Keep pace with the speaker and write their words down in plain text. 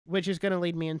which is going to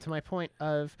lead me into my point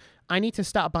of I need to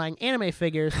stop buying anime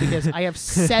figures because I have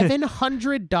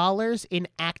 $700 in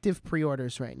active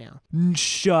pre-orders right now.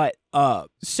 Shut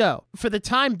up. So, for the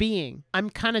time being, I'm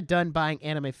kind of done buying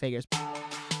anime figures.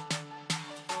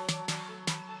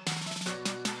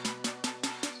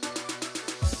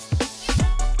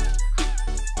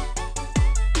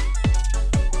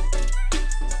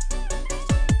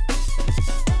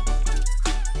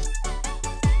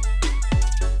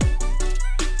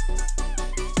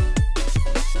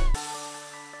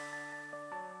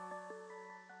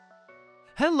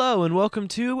 Hello and welcome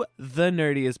to the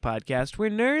Nerdiest podcast, where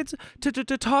nerds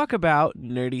talk about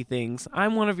nerdy things.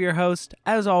 I'm one of your hosts,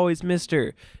 as always,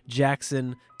 Mr.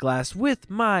 Jackson Glass, with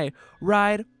my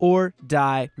ride or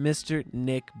die, Mr.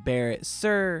 Nick Barrett.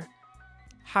 Sir,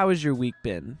 how has your week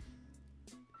been?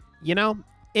 You know,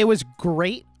 it was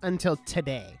great until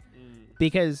today.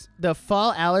 Because the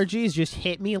fall allergies just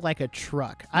hit me like a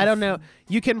truck. I don't know.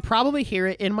 You can probably hear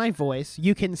it in my voice.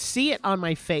 You can see it on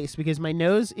my face because my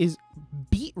nose is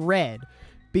beet red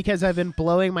because I've been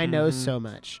blowing my nose so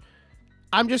much.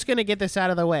 I'm just going to get this out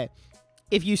of the way.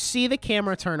 If you see the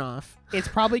camera turn off, it's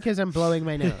probably because I'm blowing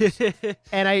my nose.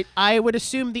 And I would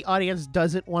assume the audience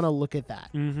doesn't want to look at that.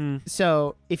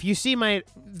 So if you see my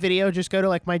video, just go to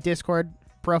like my Discord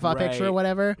profile picture or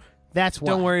whatever. That's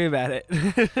why. Don't worry about it.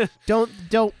 Don't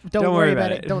worry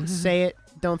about it. Don't say it.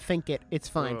 Don't think it. It's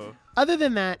fine. Other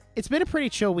than that, it's been a pretty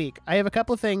chill week. I have a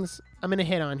couple of things I'm going to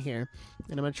hit on here,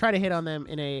 and I'm going to try to hit on them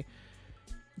in a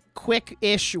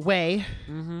quick-ish way.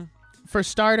 For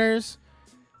starters,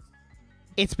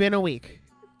 it's been a week.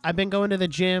 I've been going to the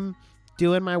gym,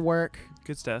 doing my work.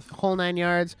 Good stuff. Whole 9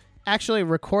 yards. Actually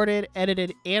recorded,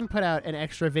 edited, and put out an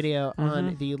extra video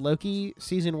on the Loki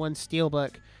Season 1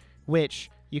 Steelbook, which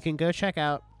you can go check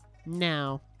out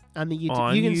now on the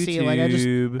YouTube. You can see, like, I just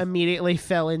immediately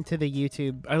fell into the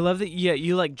YouTube. I love that. Yeah,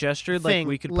 you like gestured thing, like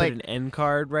we could put an end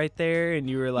card right there, and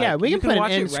you were like, yeah, we you can put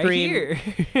watch an end it right screen.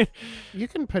 here. You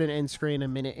can put an end screen a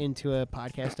minute into a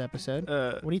podcast episode.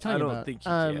 What are you talking about? I don't think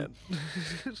you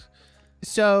can.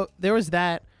 So there was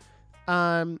that.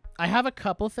 I have a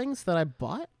couple things that I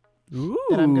bought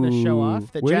that I'm going to show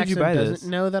off that Where Jackson did you buy doesn't this?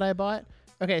 know that I bought.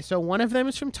 Okay, so one of them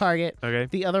is from Target. Okay.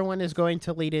 The other one is going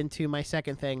to lead into my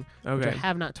second thing, which I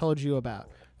have not told you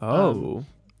about. Oh.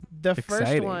 The exciting.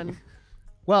 first one,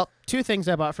 well, two things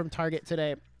I bought from Target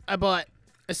today. I bought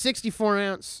a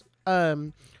 64-ounce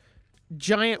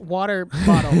giant water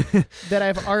bottle that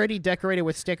I've already decorated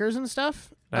with stickers and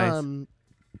stuff. Nice.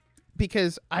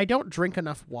 Because I don't drink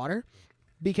enough water.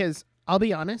 Because I'll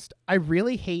be honest, I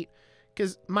really hate,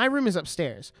 because my room is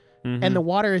upstairs and the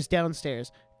water is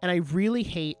downstairs. And I really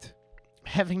hate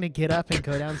having to get up and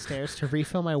go downstairs to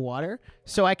refill my water.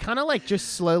 So I kind of like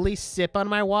just slowly sip on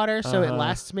my water so it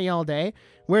lasts me all day.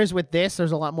 Whereas with this,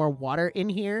 there's a lot more water in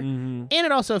here. And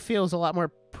it also feels a lot more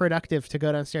productive to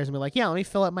go downstairs and be like, yeah, let me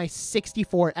fill up my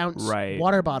 64-ounce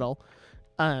water bottle.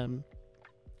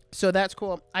 So that's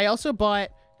cool. I also bought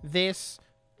this.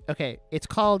 Okay, it's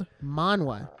called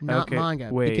manhwa, not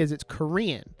manga, because it's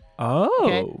Korean. Oh.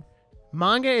 Okay?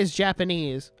 Manga is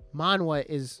Japanese. Manhwa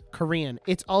is Korean.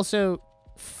 It's also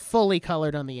fully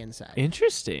colored on the inside.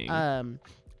 Interesting.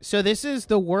 So this is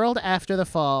The World After the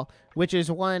Fall, which is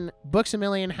one. Books A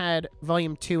Million had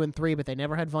Volume 2 and 3, but they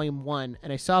never had Volume 1.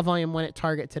 And I saw Volume 1 at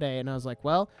Target today, and I was like,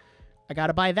 well, I got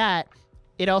to buy that.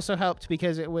 It also helped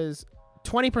because it was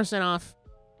 20% off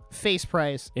face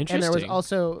price. Interesting. And there was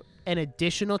also an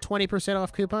additional 20%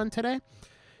 off coupon today.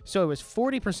 So it was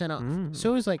 40% off.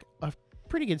 So it was like a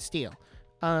pretty good steal.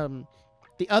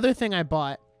 The other thing I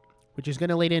bought, which is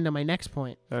going to lead into my next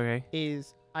point,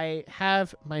 is I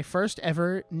have my first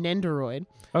ever Nendoroid.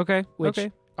 Which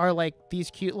are like these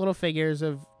cute little figures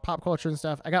of pop culture and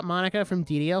stuff. I got Monica from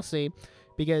DDLC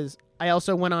because I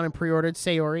also went on and pre-ordered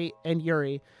Sayori and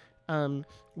Yuri,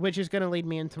 which is going to lead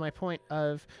me into my point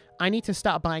of I need to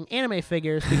stop buying anime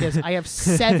figures because I have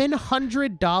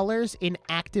 $700 in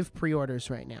active pre-orders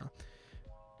right now.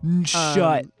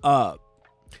 Shut up.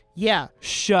 Yeah.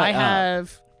 I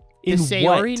have the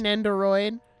Sayori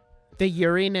Nendoroid, the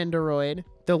Yuri Nendoroid,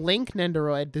 the Link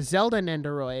Nendoroid, the Zelda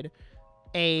Nendoroid,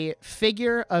 a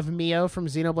figure of Mio from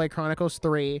Xenoblade Chronicles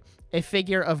 3, a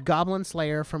figure of Goblin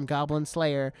Slayer from Goblin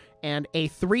Slayer, and a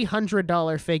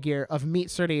 $300 figure of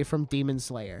Mitsuri from Demon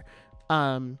Slayer.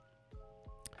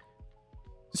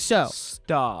 So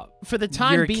stop. For the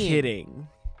time You're being, kidding.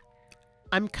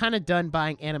 I'm kind of done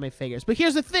buying anime figures. But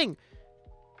here's the thing.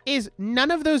 Is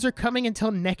none of those are coming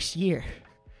until next year.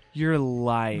 You're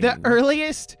lying. The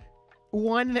earliest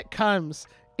one that comes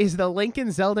is the Link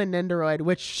and Zelda Nendoroid,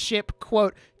 which ship,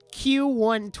 quote,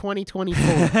 Q1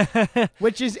 2024,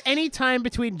 which is any time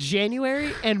between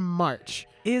January and March.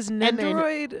 Is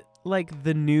Nendoroid like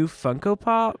the new Funko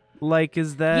Pop? Like,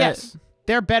 is that... Yes.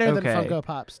 They're better Okay. than Funko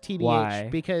Pops, TBH. Why?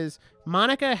 Because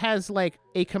Monica has like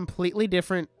a completely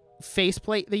different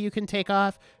faceplate that you can take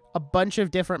off, a bunch of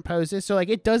different poses. So like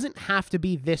it doesn't have to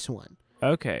be this one.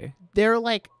 Okay. They're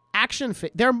like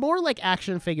they're more like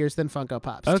action figures than Funko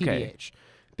Pops, Okay. TBH.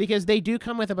 Because they do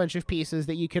come with a bunch of pieces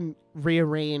that you can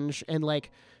rearrange, and like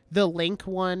the Link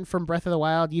one from Breath of the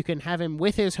Wild, you can have him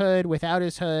with his hood, without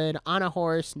his hood, on a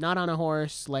horse, not on a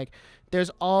horse. Like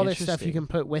there's all this stuff you can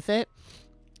put with it.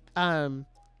 The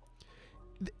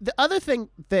other thing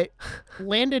that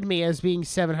landed me as being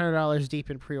 $700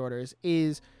 deep in pre-orders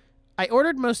is I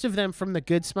ordered most of them from the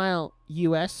Good Smile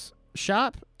US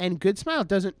shop, and Good Smile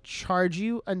doesn't charge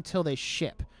you until they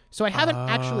ship. So I haven't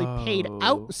actually paid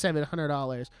out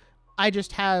 $700. I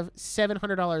just have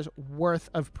 $700 worth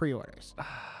of pre-orders,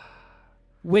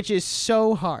 which is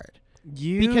so hard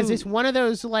because it's one of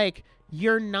those like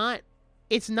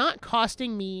it's not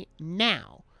costing me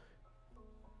now.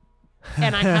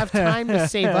 And I have time to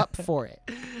save up for it.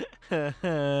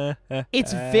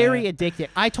 It's very addictive.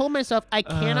 I told myself I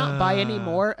cannot buy any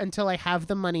more until I have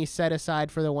the money set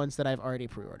aside for the ones that I've already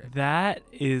pre-ordered. That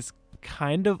is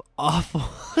kind of awful.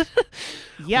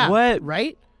 Yeah. What?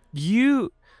 Right?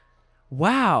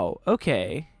 Wow.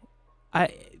 Okay.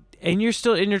 And you're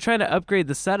trying to upgrade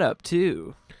the setup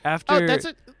too.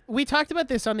 We talked about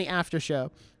this on the Aftershow,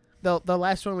 the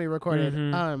last one we recorded.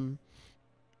 Mm-hmm.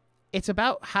 It's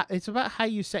about how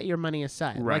you set your money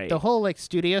aside. Right. Like the whole like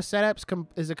studio setups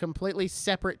is a completely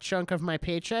separate chunk of my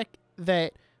paycheck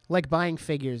that like buying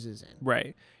figures is in.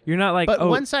 Right. You're not like, but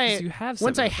once I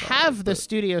have the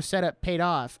studio setup paid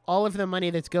off, all of the money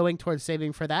that's going towards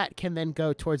saving for that can then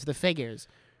go towards the figures,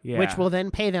 which will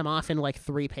then pay them off in like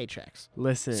 3 paychecks.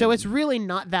 Listen. So it's really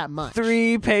not that much.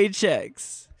 3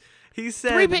 paychecks. He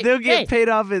said they'll get paid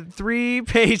off in 3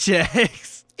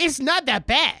 paychecks. It's not that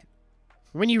bad.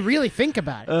 When you really think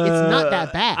about it, it's not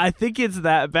that bad. I think it's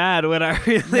that bad when I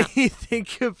really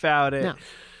think about it. No,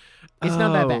 it's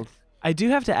not that bad. I do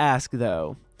have to ask,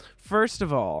 though. First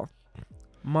of all,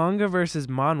 manga versus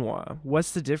manhwa,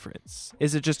 what's the difference?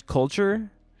 Is it just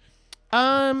culture?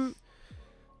 The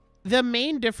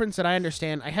main difference that I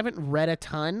understand, I haven't read a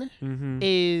ton,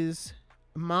 is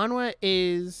manhwa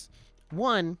is,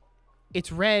 one, it's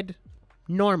read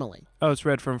normally. Oh, it's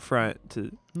read from front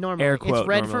to normally. Air quote, it's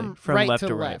read normally. from right left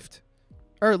to right. left.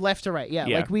 Or left to right, yeah.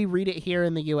 Like we read it here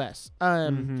in the US.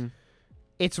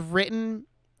 It's written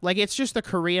like it's just the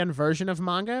Korean version of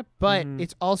manga, but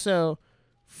it's also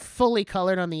fully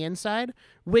colored on the inside,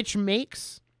 which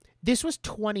makes this was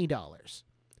 $20.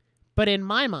 But in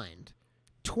my mind,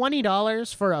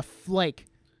 $20 for a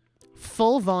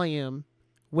full volume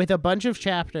with a bunch of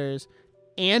chapters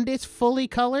and it's fully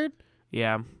colored,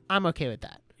 yeah, I'm okay with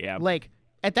that. Yeah. Like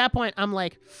at that point, I'm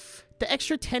like, the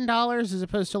extra $10 as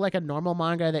opposed to like a normal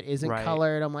manga that isn't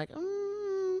colored. I'm like,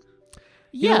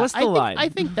 yeah, what's the line? I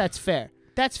think that's fair.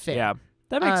 That's fair. Yeah,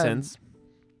 that makes sense.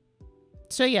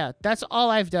 So yeah, that's all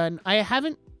I've done. I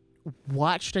haven't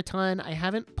watched a ton. I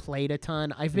haven't played a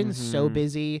ton. I've been so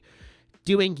busy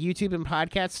doing YouTube and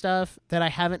podcast stuff that I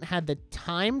haven't had the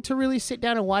time to really sit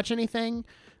down and watch anything.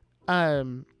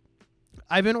 I've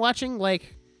been watching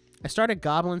I started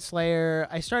Goblin Slayer.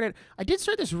 I did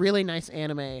start this really nice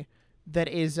anime that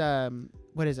is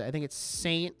what is it? I think it's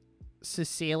Saint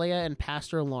Cecilia and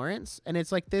Pastor Lawrence, and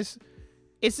it's like this.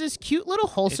 It's this cute little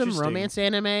wholesome romance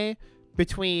anime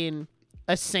between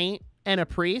a saint and a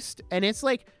priest, and it's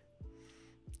like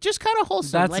just kind of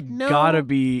wholesome. That's like gotta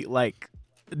be like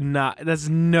not. That's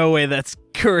no way that's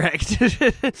correct.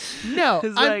 No,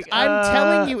 I'm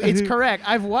telling you, it's correct.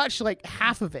 I've watched like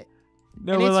half of it.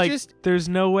 No, but like, there's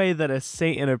no way that a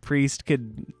saint and a priest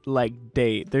could like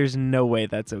date. There's no way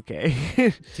that's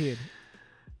okay. Dude,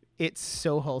 it's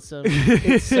so wholesome.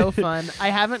 It's so fun. I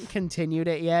haven't continued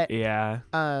it yet. Yeah.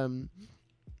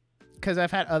 Because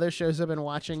I've had other shows I've been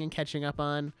watching and catching up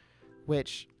on,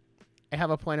 which I have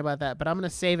a point about that, but I'm gonna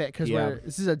save it because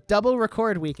this is a double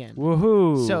record weekend.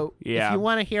 Woohoo! So if you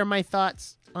want to hear my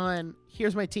thoughts on,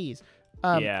 here's my tease.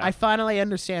 I finally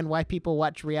understand why people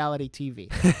watch reality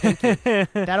TV. Thank you.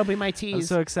 That'll be my tease. I'm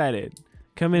so excited.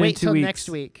 Come in Wait 2 till weeks. next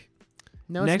week.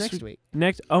 No, it's next week.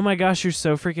 Oh my gosh, you're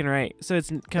so freaking right. So it's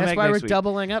come That's back why next we're week.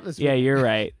 doubling up this week. Yeah, you're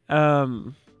right.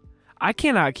 I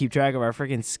cannot keep track of our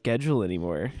freaking schedule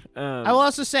anymore. I will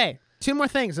also say 2 more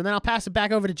things, and then I'll pass it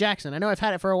back over to Jackson. I know I've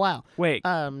had it for a while. Wait,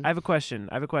 I have a question.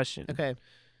 Okay.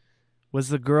 Was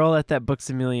the girl at that Books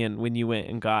A Million when you went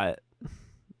and got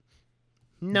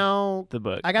No. the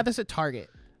book? I got this at Target.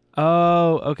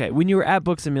 Oh, okay. When you were at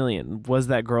Books A Million, was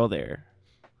that girl there?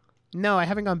 No, I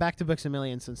haven't gone back to Books A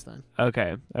Million since then.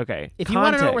 Okay. If you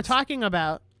want to know what we're talking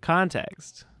about,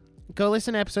 context. Go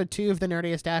listen to episode 2 of the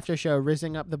Nerdiest Aftershow,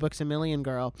 rizzing up the Books A Million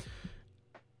girl,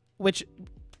 which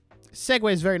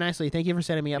segues very nicely. Thank you for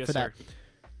setting me up for that.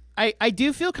 I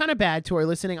do feel kind of bad to our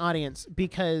listening audience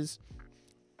because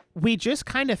we just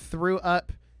kind of threw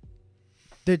up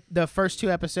the first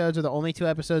 2 episodes, or the only 2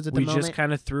 episodes at the moment. We just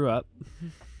kind of threw up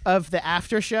of the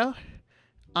after show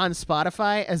on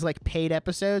Spotify as like paid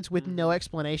episodes with no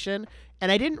explanation.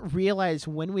 And I didn't realize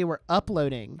when we were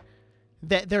uploading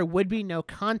that there would be no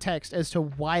context as to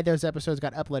why those episodes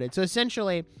got uploaded. So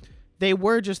essentially they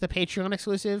were just the Patreon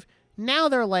exclusive. Now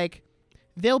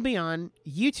they'll be on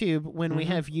YouTube when we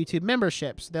have YouTube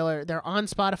memberships. They're on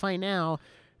Spotify now.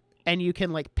 And you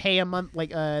can like pay a month,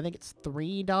 like I think it's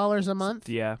 $3 a month.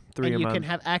 Yeah, $3 a month. And you can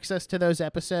have access to those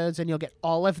episodes, and you'll get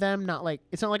all of them.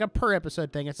 It's not like a per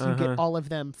episode thing. It's you get all of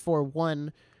them for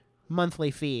one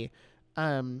monthly fee.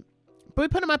 But we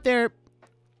put them up there.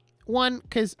 One,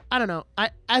 because I don't know.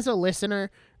 As a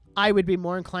listener, I would be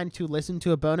more inclined to listen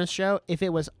to a bonus show if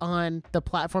it was on the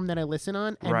platform that I listen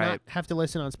on, and not have to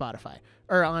listen on Spotify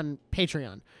or on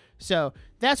Patreon. So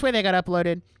that's why they got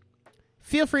uploaded.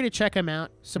 Feel free to check them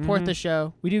out. Support the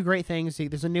show. We do great things.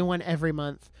 There's a new one every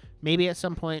month. Maybe at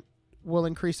some point we'll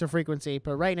increase the frequency.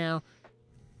 But right now,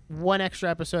 1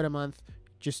 extra episode a month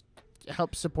just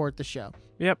helps support the show.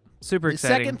 Yep. Super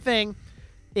exciting. The second thing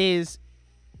is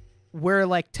we're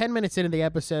like 10 minutes into the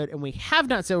episode, and we have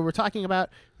not said what we're talking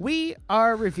about. We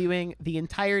are reviewing the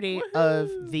entirety of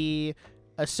the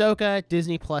Ahsoka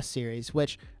Disney Plus series,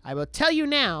 which I will tell you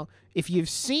now, if you've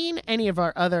seen any of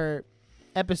our other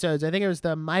episodes, I think it was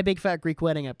the My Big Fat Greek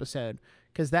Wedding episode,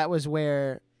 because that was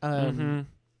where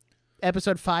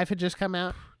episode 5 had just come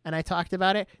out, and I talked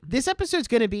about it. This episode's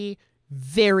going to be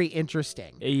very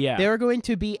interesting. Yeah. There are going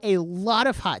to be a lot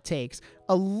of hot takes,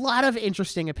 a lot of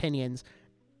interesting opinions,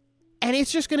 and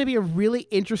it's just going to be a really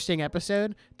interesting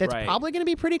episode that's probably going to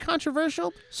be pretty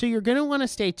controversial, so you're going to want to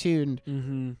stay tuned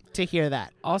to hear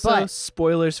that. Also,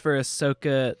 spoilers for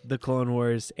Ahsoka, The Clone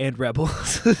Wars, and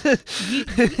Rebels.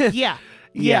 Yeah.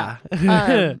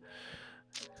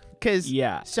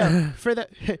 So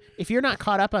if you're not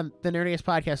caught up on the Nerdiest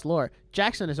podcast lore,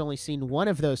 Jackson has only seen one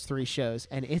of those 3 shows,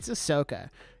 and it's Ahsoka.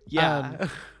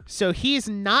 So he's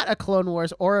not a Clone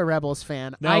Wars or a Rebels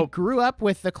fan. Nope. I grew up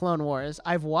with the Clone Wars.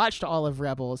 I've watched all of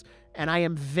Rebels, and I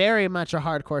am very much a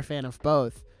hardcore fan of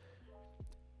both.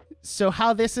 So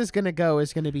how this is going to go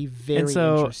is going to be very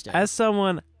interesting. As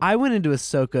someone, I went into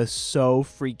Ahsoka so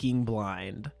freaking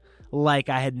blind. Like,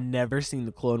 I had never seen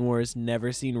the Clone Wars,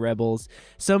 never seen Rebels.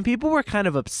 Some people were kind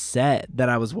of upset that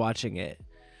I was watching it.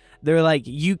 They're like,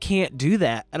 you can't do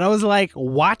that. And I was like,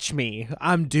 watch me.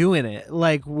 I'm doing it.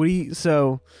 Like,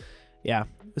 yeah.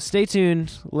 Stay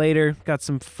tuned later. Got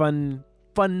some fun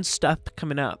stuff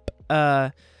coming up.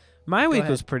 My week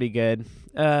was pretty good.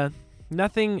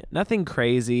 Nothing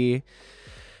crazy.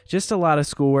 Just a lot of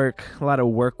schoolwork, a lot of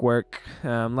work,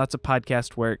 lots of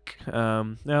podcast work.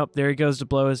 Nope, there he goes to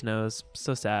blow his nose.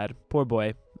 So sad. Poor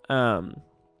boy.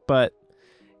 But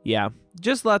yeah,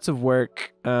 just lots of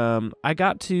work. I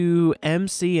got to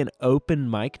MC an open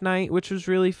mic night, which was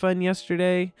really fun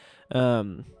yesterday.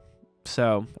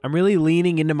 So I'm really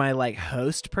leaning into my like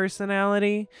host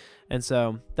personality. And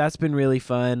so that's been really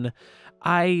fun.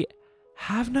 I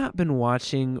have not been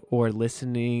watching or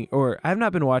playing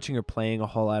a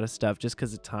whole lot of stuff just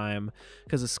because of time,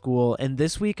 because of school. And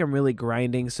this week I'm really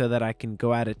grinding so that I can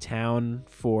go out of town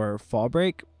for fall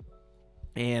break.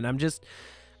 And I just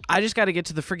got to get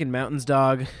to the freaking mountains,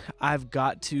 dog. I've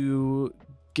got to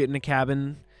get in a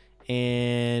cabin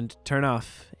and turn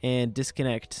off and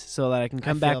disconnect so that I can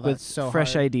come back with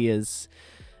fresh ideas.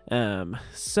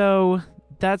 So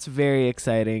that's very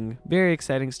exciting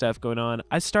stuff going on.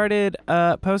 I started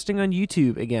posting on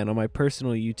YouTube again, on my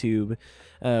personal YouTube,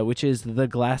 which is the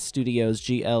Glass Studios,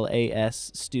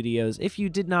 GLAS Studios. If you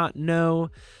did not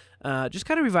know, just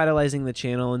kind of revitalizing the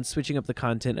channel and switching up the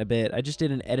content a bit. I just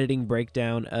did an editing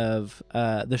breakdown of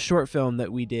the short film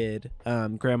that we did,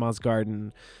 Grandma's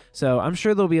Garden. So I'm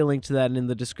sure there'll be a link to that in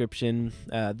the description.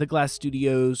 The Glass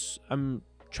Studios, I'm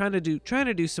trying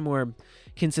to do some more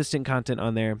consistent content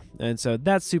on there, and so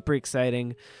that's super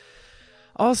exciting.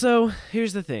 Also,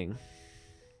 here's the thing.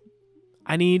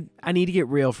 I need to get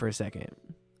real for a second.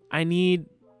 I need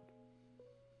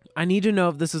to know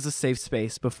if this is a safe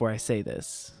space before I say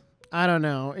this. I don't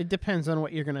know. It depends on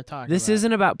what you're going to talk about. This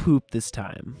isn't about poop this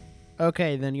time.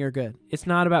 Okay, then you're good. It's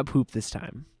not about poop this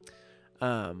time.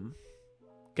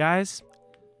 Guys,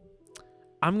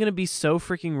 I'm going to be so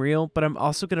freaking real, but I'm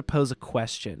also going to pose a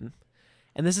question.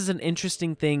 And this is an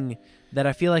interesting thing that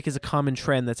I feel like is a common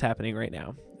trend that's happening right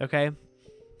now. Okay?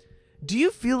 Do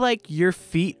you feel like your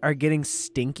feet are getting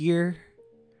stinkier?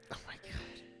 Oh my God.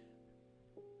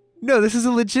 No, this is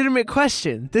a legitimate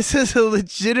question. This is a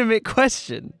legitimate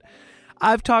question.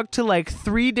 I've talked to like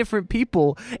 3 different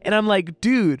people and I'm like,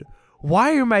 dude,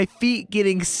 why are my feet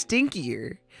getting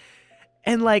stinkier?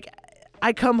 And like,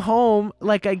 I come home,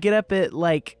 like I get up at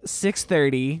like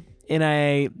 6:30 and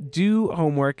I do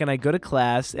homework and I go to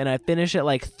class and I finish at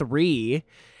like 3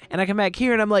 and I come back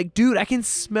here and I'm like, dude, I can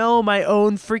smell my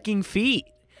own freaking feet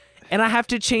and I have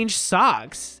to change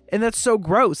socks and that's so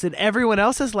gross. And everyone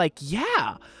else is like,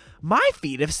 yeah, my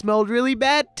feet have smelled really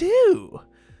bad too.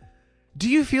 Do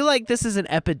you feel like this is an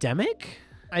epidemic?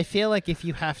 I feel like if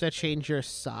you have to change your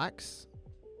socks,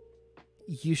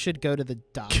 you should go to the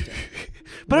doctor.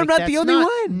 But like, I'm not the that's only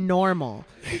not one. Normal.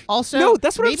 Also, No,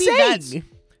 that's what I'm maybe saying.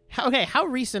 How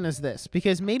recent is this?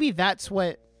 Because maybe that's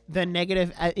what the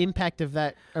negative impact of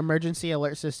that emergency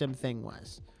alert system thing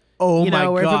was. Oh you know, my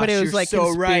where gosh, everybody was you're like,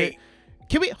 so right.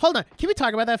 Can we hold on? Can we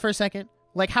talk about that for a second?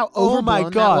 Like how Oh my overblown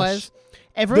that gosh. was.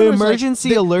 Everyone The was emergency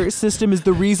like, alert system is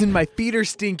the reason my feet are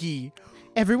stinky.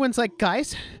 everyone's like,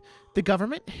 guys, the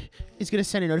government is going to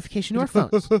send a notification to our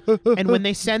phones. And when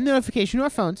they send the notification to our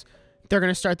phones, they're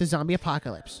going to start the zombie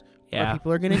apocalypse. Yeah. Where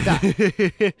people are going to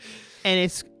die. And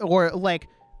it's, or like,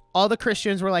 all the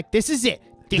Christians were like, this is it.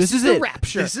 This is the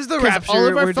rapture. This is the 'Cause rapture. all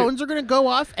of our We're phones are going to go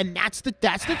off, and that's the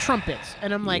trumpets.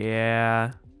 And I'm like,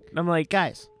 yeah. I'm like,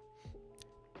 guys,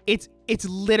 it's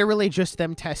literally just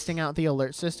them testing out the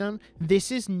alert system.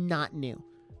 This is not new.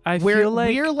 feel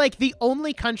like We're like the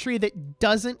only country that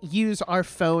doesn't use our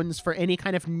phones for any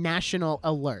kind of national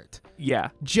alert. yeah.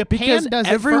 Japan Because does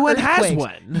everyone it for has earthquakes.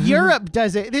 one. Europe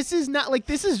does it. This is not like,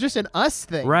 this is just an us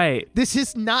thing. Right. This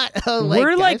is not a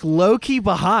We're like guys, low key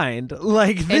behind.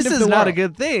 Like this of is the not a world.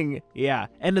 good thing. Yeah.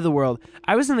 End of the world.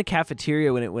 I was in the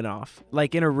cafeteria when it went off,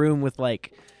 like in a room with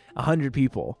like 100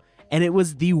 people. And it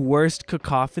was the worst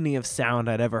cacophony of sound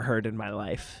I'd ever heard in my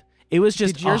life. It was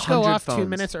just did yours go 100 off phones. 2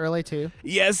 minutes early too?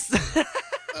 Yes.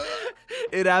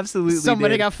 It absolutely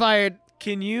Somebody did. got fired.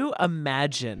 Can you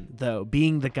imagine though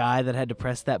being the guy that had to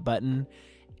press that button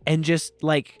and just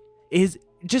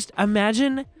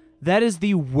imagine that is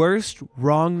the worst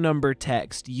wrong number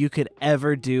text you could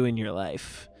ever do in your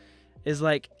life. Is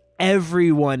like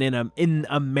everyone in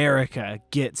America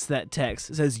gets that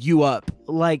text. It says you up.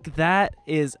 Like that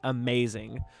is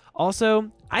amazing.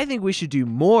 Also, I think we should do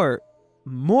more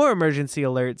emergency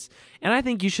alerts, and I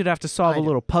think you should have to solve a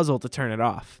little puzzle to turn it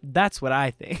off. That's what I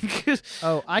think.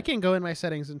 Oh, I can go in my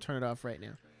settings and turn it off right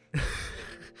now.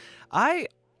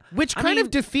 Which I kind mean,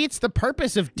 of defeats the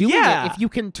purpose of doing yeah. it if you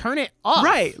can turn it off.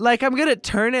 Right. Like I'm going to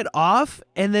turn it off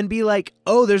and then be like,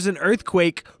 oh, there's an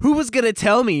earthquake. Who was going to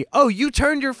tell me? Oh, you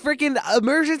turned your freaking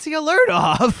emergency alert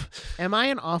off. Am I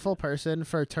an awful person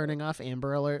for turning off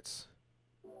Amber Alerts?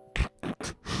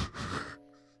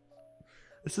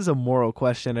 This is a moral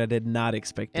question I did not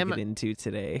expect to Am get I- into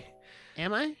today.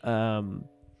 Am I? Um,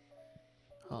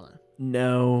 Hold on.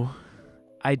 no,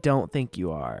 I don't think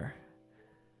you are.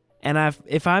 And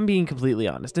if I'm being completely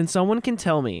honest, and someone can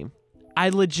tell me, I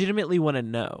legitimately want to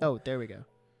know. Oh, there we go.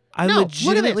 I no, look at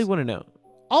legitimately this. want to know.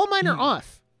 All mine are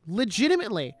off.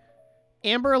 Legitimately.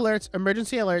 Amber Alerts,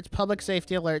 emergency alerts, public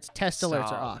safety alerts, test alerts are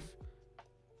Stop. off.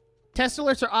 Test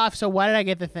alerts are off, so why did I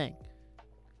get the thing?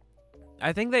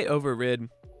 I think they overrid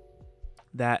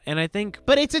that, and I think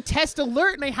But it's a test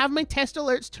alert, and I have my test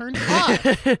alerts turned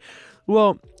off.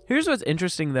 well, here's what's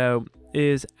interesting though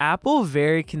is Apple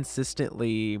very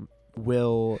consistently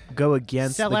will go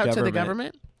against Sell the out government. to the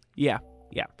government? Yeah.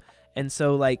 And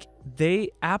so like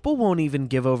Apple won't even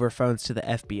give over phones to the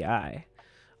FBI.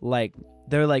 Like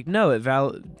they're like, no, it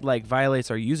violates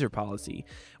our user policy,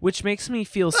 which makes me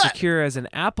feel secure as an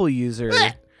Apple user,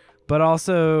 but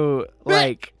also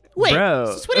like, Wait, bro.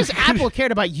 since when has Apple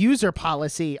cared about user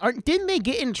policy? Didn't they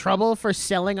get in trouble for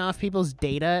selling off people's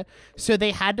data? So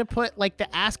they had to put like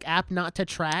the Ask app not to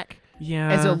track Yeah.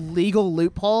 as a legal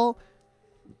loophole?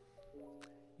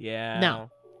 Yeah.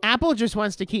 No. Apple just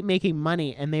wants to keep making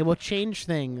money, and they will change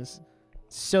things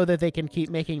so that they can keep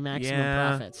making maximum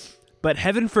profits. But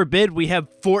heaven forbid we have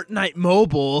Fortnite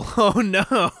Mobile. Oh no.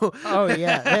 Oh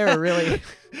yeah, they're really.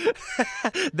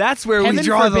 That's where Heaven we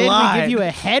draw forbid the line. we give you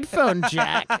a headphone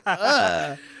jack.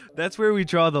 Ugh. That's where we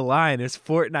draw the line is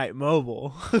Fortnite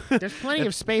Mobile. There's plenty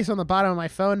of space on the bottom of my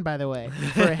phone, by the way,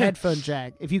 for a headphone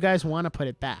jack. If you guys want to put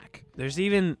it back. There's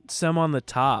even some on the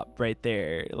top right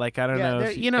there. Like I don't know.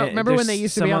 Remember when they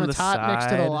used to be on the top next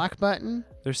to the lock button?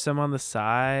 There's some on the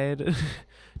side.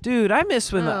 Dude, I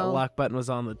miss when the Oh. lock button was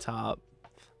on the top.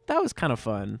 That was kind of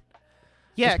fun.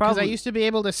 Yeah, It's because I probably- used to be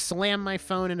able to slam my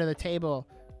phone into the table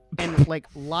and like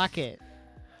lock it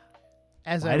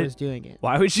as Why I did- was doing it.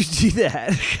 Why would you do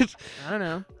that? I don't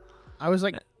know. I was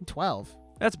like 12.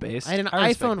 That's based. I had an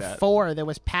respect iPhone that. 4 that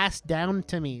was passed down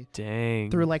to me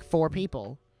Dang. through like 4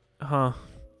 people. Huh.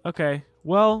 Okay.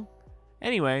 Well,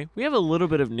 anyway, we have a little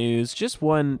bit of news. Just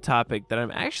one topic that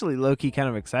I'm actually low-key kind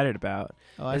of excited about.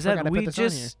 Oh, I is forgot that to we put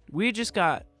this on here. we just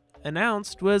got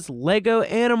announced was Lego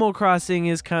Animal Crossing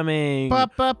is coming. Oh, wait,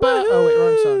 wrong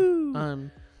Woohoo!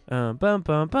 song. Bum bum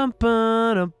bum bum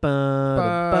bum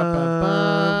bum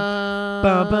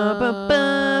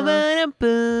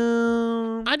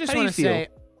I just How do you want to feel? say,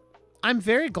 I'm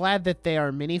very glad that they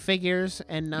are minifigures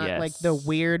and not like the Yes.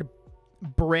 weird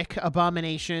brick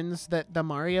abominations that the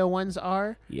Mario ones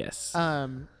are. Yes.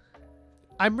 I'm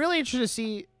really interested to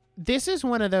see. This is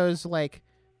one of those like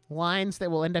lines that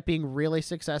will end up being really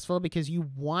successful because you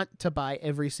want to buy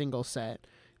every single set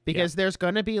because there's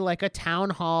going to be like a town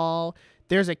hall.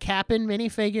 There's a Cap'n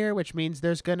minifigure, which means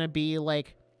there's going to be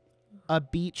like a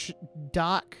beach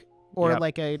dock or Yep.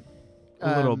 like a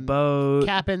little boat.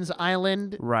 Cap'n's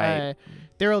Island. Right.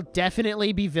 There'll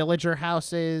definitely be villager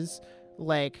houses.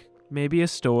 Like, Maybe a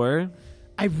store.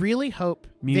 I really hope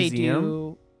they Museum?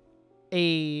 do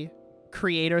a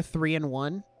creator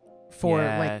 3-in-1 for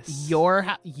like Yes.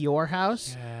 your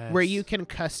house where you Yes. can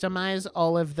customize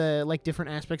all of the like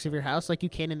different aspects of your house like you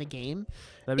can in the game.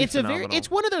 That'd be It's phenomenal. it's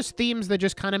one of those themes that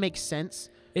just kind of makes sense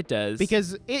It does.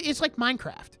 because it's like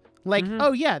Minecraft. Like, Mhm.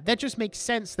 oh yeah, that just makes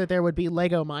sense that there would be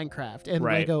Lego Minecraft and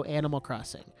Right. Lego Animal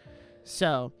Crossing.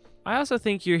 So, I also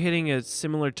think you're hitting a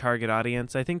similar target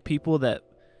audience. I think people that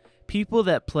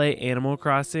play Animal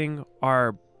Crossing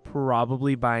are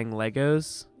probably buying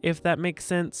Legos, if that makes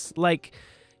sense. Like,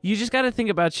 you just got to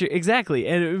think about your exactly,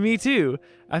 and me too.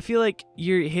 I feel like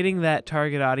you're hitting that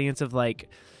target audience of like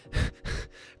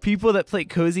people that play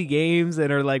cozy games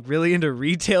and are like really into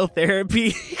retail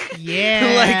therapy.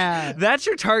 yeah. Like, that's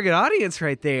your target audience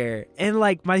right there. And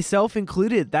like myself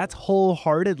included, that's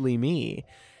wholeheartedly me.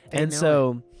 They And know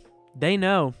so they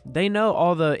know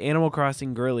all the Animal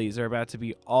Crossing girlies are about to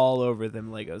be all over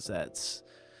them Lego sets.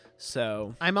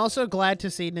 So I'm also glad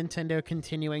to see Nintendo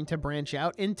continuing to branch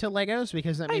out into Legos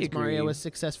because that I means Mario agree. was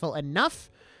successful enough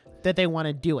that they want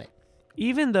to do it.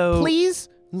 even though Please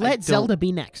let don't- Zelda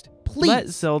be next. Please. let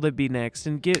Zelda be next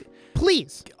and get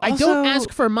Please. I don't Also-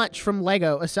 ask for much from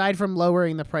Lego aside from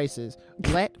lowering the prices.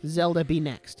 Let Zelda be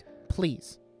next.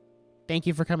 Please. Thank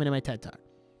you for coming to my TED Talk.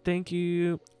 thank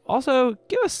you. Also,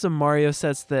 give us some Mario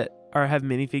sets that have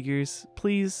minifigures,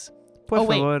 please. Por Oh,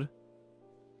 wait. favor.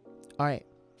 All right.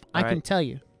 I All can right. tell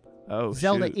you. Oh,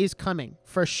 Zelda shoot. is coming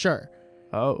for sure.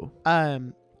 Oh.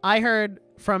 I heard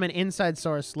from an inside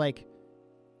source like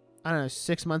I don't know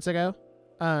 6 months ago.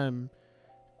 And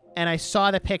I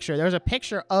saw the picture. There was a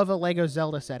picture of a Lego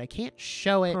Zelda set. I can't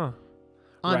show it Huh.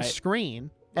 on Right.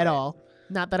 screen at all.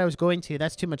 Not that I was going to.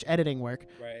 That's too much editing work.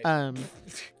 Right.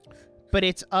 But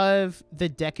it's of the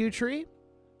Deku tree,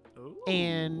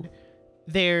 and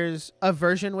there's a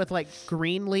version with like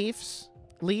green leaves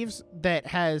that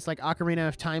has like Ocarina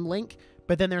of Time Link.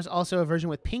 But then there's also a version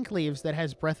with pink leaves that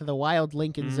has Breath of the Wild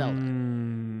Link and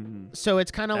Zelda. So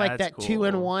it's kind of like That's that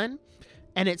 2-in-1,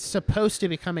 and it's supposed to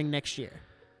be coming next year,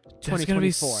 That's gonna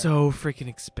be 2024. so freaking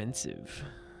expensive.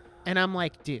 And I'm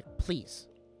like, dude, please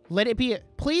let it be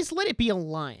a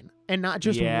line and not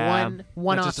just one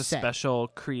Not off just a set. special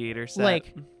creator set.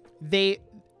 Like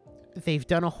they've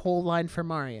done a whole line for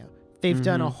Mario. They've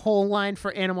done a whole line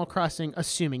for Animal Crossing,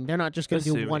 assuming they're not just going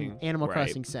to do one Assuming, Animal right.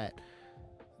 Crossing set.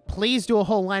 Please do a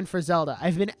whole line for Zelda.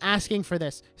 I've been asking for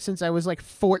this since I was like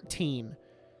 14.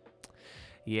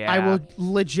 yeah, I will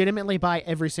legitimately buy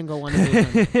every single one of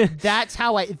these. That's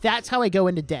how I go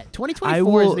into debt.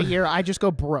 2024 is the year I just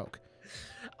go broke.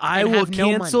 I and will have no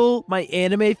money. cancel my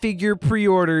anime figure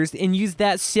pre-orders and use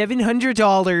that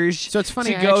 $700 So it's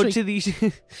funny. to I go actually, to these.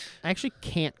 I actually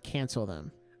can't cancel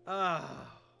them. No.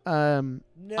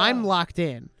 I'm locked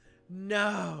in.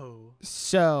 No.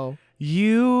 So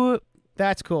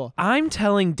that's cool. I'm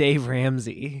telling Dave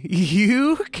Ramsey,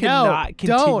 you cannot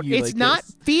continue don't. It's like not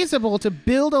this. feasible to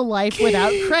build a life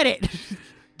without credit.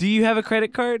 Do you have a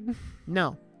credit card?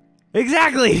 No.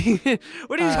 Exactly.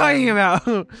 What are you talking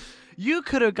about? You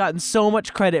could have gotten so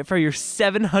much credit for your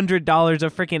 $700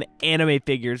 of freaking anime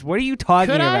figures. What are you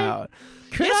talking Could I? about?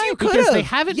 Could Yes, I? you Because could've. they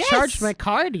haven't Yes. charged my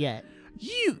card yet.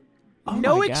 Oh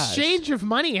No my gosh. exchange of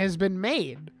money has been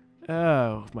made.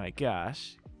 Oh my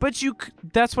gosh. But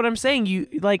that's what I'm saying. You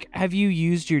have you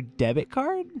used your debit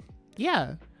card?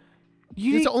 Yeah.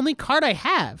 It's the only card I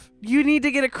have. You need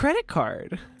to get a credit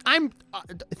card.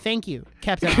 Thank you,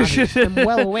 Captain Obvious. I'm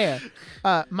well aware.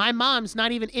 My mom's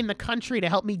not even in the country to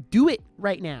help me do it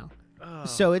right now. Oh.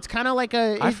 So it's kind of like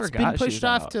it's been pushed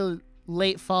off to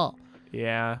late fall.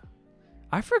 Yeah.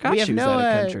 I forgot she was out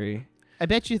of country. I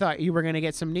bet you thought you were going to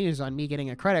get some news on me getting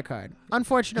a credit card.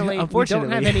 Unfortunately, we don't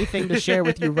have anything to share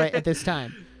with you right at this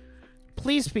time.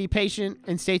 Please be patient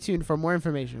and stay tuned for more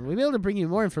information. We'll be able to bring you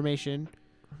more information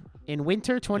in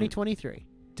winter 2023.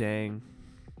 Dang.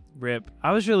 Rip.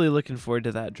 I was really looking forward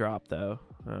to that drop, though.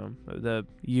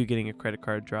 You getting a credit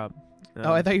card drop.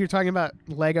 I thought you were talking about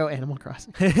Lego Animal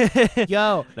Crossing.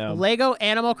 Yo, no. Lego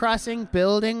Animal Crossing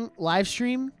building live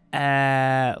stream.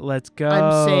 Let's go.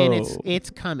 I'm saying it's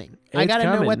coming. I gotta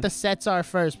know what the sets are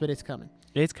first, but it's coming.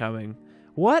 It's coming.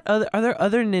 What are there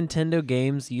other Nintendo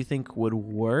games you think would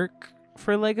work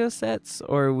for Lego sets,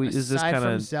 or is this kind of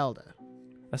from Zelda?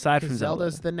 Aside from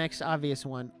Zelda's the next obvious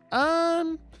one.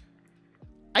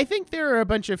 I think there are a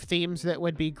bunch of themes that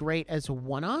would be great as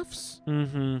one-offs.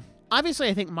 Mm-hmm. Obviously,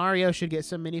 I think Mario should get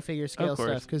some minifigure scale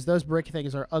stuff because those brick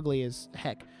things are ugly as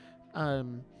heck.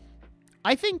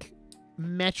 I think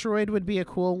Metroid would be a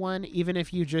cool one, even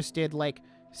if you just did like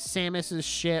Samus's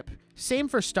ship. Same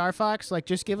for Star Fox. Like,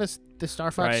 just give us the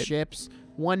Star Fox ships.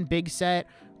 One big set,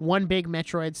 one big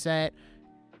Metroid set.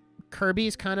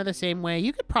 Kirby's kind of the same way.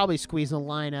 You could probably squeeze a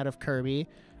line out of Kirby.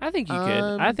 I think you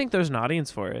could. I think there's an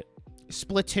audience for it.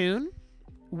 Splatoon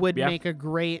would make a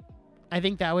great... I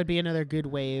think that would be another good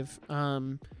wave. I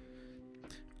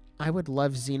would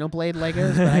love Xenoblade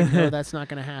Legos, but I know that's not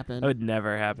going to happen. It would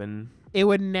never happen. It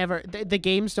would never. The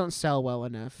games don't sell well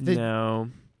enough. No.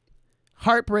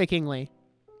 Heartbreakingly,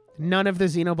 none of the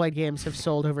Xenoblade games have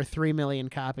sold over 3 million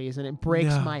copies, and it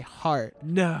breaks my heart.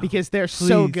 No. Because they're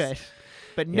so good,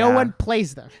 but no one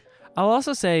plays them. I'll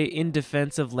also say, in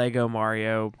defense of Lego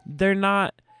Mario,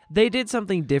 they did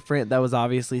something different that was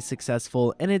obviously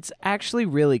successful, and it's actually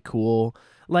really cool.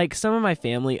 Like, some of my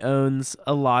family owns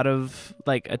a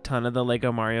ton of the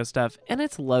Lego Mario stuff, and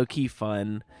it's low-key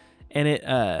fun. And it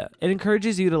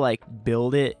encourages you to, like,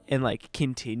 build it and, like,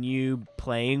 continue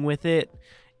playing with it.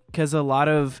 Because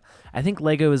I think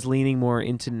Lego is leaning more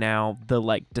into now the,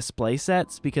 like, display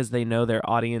sets because they know their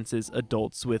audience is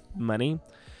adults with money.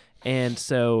 And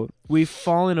so we've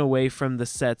fallen away from the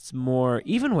sets more,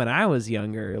 even when I was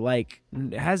younger. Like,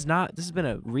 this has been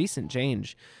a recent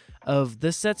change of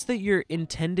the sets that you're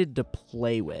intended to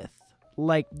play with.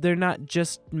 Like, they're not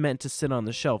just meant to sit on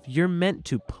the shelf. You're meant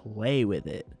to play with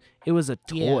it. It was a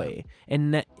toy,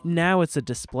 and now it's a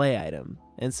display item.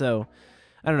 And so,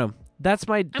 I don't know. That's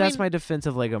my defense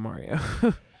of Lego Mario.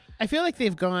 I feel like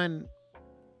they've gone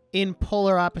in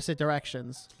polar opposite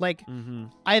directions. Like,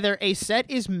 either a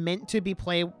set is meant to be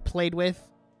played with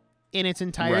in its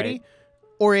entirety,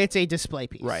 or it's a display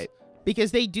piece. Right.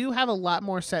 Because they do have a lot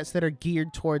more sets that are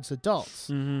geared towards adults,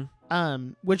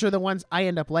 which are the ones I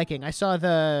end up liking. I saw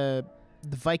the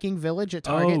Viking Village at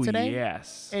Target today. Oh,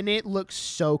 yes. And it looks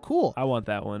so cool. I want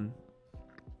that one.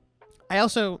 I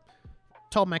also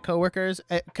told my coworkers,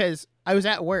 because I was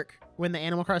at work when the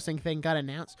Animal Crossing thing got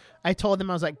announced. I told them,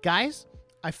 I was like, guys,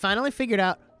 I finally figured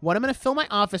out what I'm going to fill my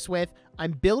office with.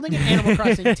 I'm building an Animal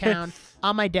Crossing town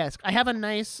on my desk. I have a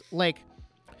nice, like,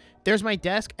 there's my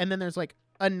desk, and then there's, like,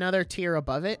 another tier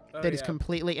above it that is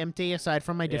completely empty aside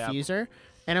from my diffuser.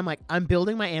 And I'm like, I'm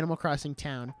building my Animal Crossing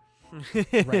town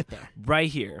right there. Right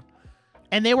here.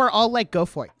 And they were all like, go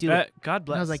for it. Do it. God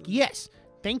bless. And I was like, yes,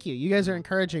 thank you. You guys are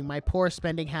encouraging my poor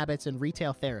spending habits and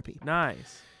retail therapy.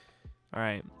 Nice. All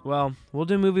right. Well, we'll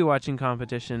do movie watching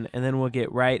competition, and then we'll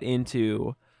get right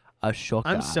into Ahsoka.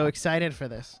 I'm so excited for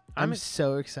this. I'm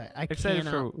so excited. I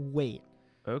cannot wait.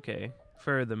 Okay.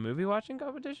 For the movie watching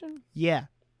competition? Yeah.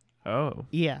 Oh.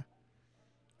 Yeah.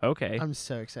 Okay. I'm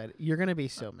so excited. You're going to be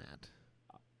so mad.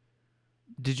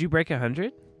 Did you break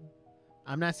 100?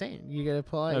 I'm not saying. You got to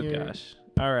pull out your... Oh, gosh.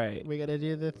 All right. We got to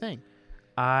do the thing.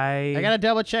 I got to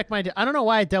double check my... I don't know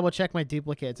why I double check my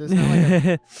duplicates. It's not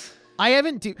like I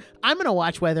haven't... I'm going to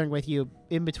watch Weathering with You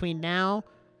in between now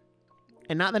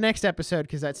and not the next episode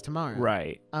because that's tomorrow.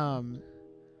 Right.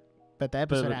 But the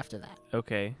episode after that.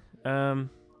 Okay.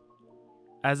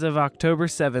 As of October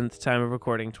 7th, time of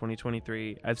recording,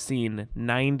 2023, I've seen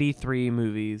 93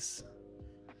 movies.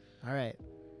 All right.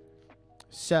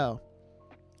 So,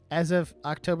 as of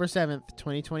October 7th,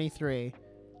 2023,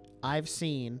 I've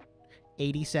seen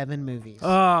 87 movies.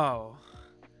 Oh,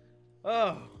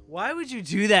 why would you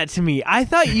do that to me? I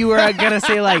thought you were going to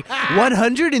say like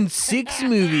 106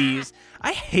 movies.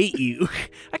 I hate you.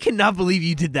 I cannot believe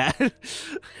you did that.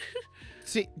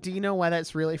 See, do you know why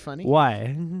that's really funny?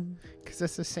 Why? Because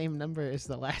that's the same number as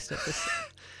the last episode.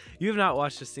 You have not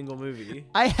watched a single movie.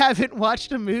 I haven't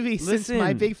watched a movie since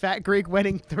My Big Fat Greek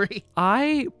Wedding 3.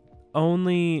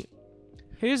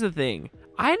 Here's the thing.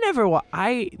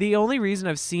 The only reason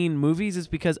I've seen movies is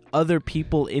because other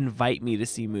people invite me to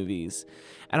see movies.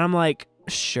 And I'm like,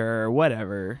 sure,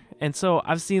 whatever. And so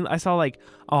I saw like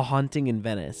A Haunting in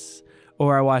Venice,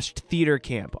 or I watched Theater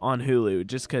Camp on Hulu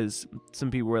just because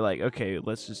some people were like, okay,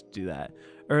 let's just do that.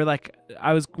 Or like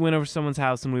went over to someone's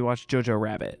house and we watched Jojo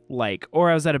Rabbit, or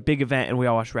I was at a big event and we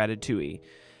all watched Ratatouille.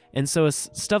 And so it's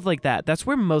stuff like that. That's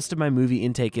where most of my movie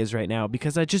intake is right now,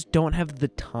 because I just don't have the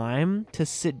time to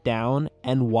sit down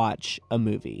and watch a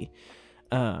movie.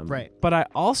 Right. But I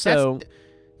also...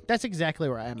 That's exactly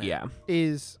where I'm at. Yeah.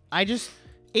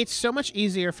 It's so much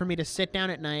easier for me to sit down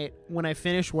at night when I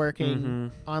finish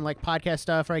working on like podcast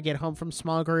stuff, or I get home from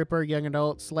small group or young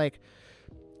adults, like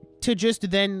to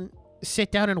just then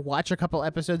sit down and watch a couple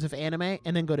episodes of anime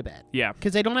and then go to bed. Yeah.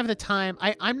 Because I don't have the time.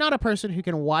 I'm not a person who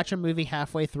can watch a movie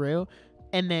halfway through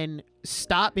and then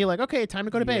stop, be like, okay, time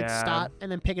to go to bed, stop,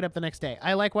 and then pick it up the next day.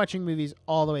 I like watching movies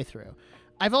all the way through.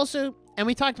 I've also, and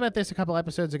we talked about this a couple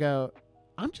episodes ago,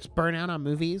 I'm just burnt out on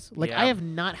movies. I have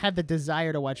not had the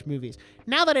desire to watch movies.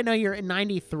 Now that I know you're at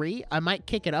 93, I might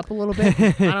kick it up a little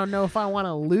bit. I don't know if I want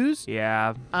to lose.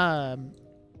 Yeah.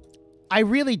 I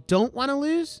really don't want to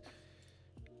lose.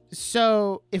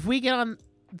 So if we get on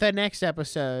the next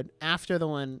episode after the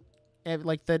one,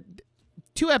 like the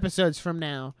 2 episodes from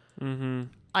now,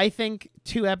 I think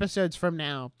 2 episodes from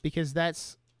now, because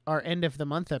that's our end of the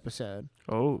month episode.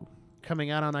 Oh. Coming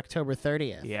out on October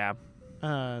 30th. Yeah.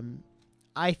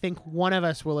 I think one of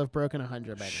us will have broken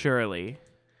 100 by then. Surely.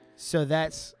 So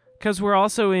that's because we're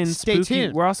also in stay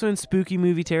tuned. We're also in spooky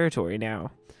movie territory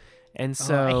now, and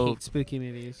so I hate spooky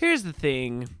movies. Here's the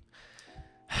thing.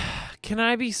 Can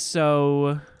I be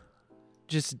so?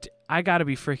 I gotta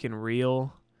be freaking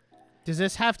real. Does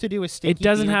this have to do with stinky? It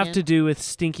doesn't feet have again? to do with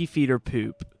stinky feet or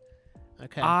poop.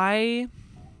 Okay.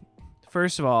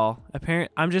 First of all,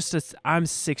 I'm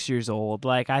 6 years old.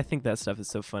 Like, I think that stuff is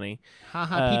so funny.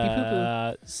 Haha, pee pee poo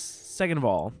poo. Second of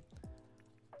all,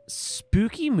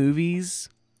 spooky movies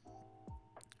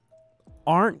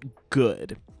aren't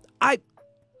good.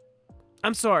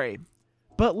 I'm sorry,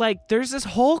 but like, there's this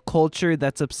whole culture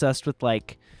that's obsessed with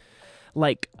like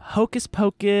Hocus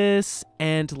Pocus,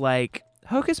 and like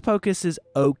Hocus Pocus is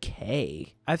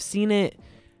okay. I've seen it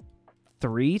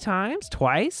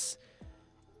twice.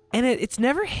 And it's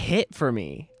never hit for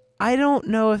me. I don't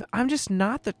know if I'm just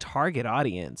not the target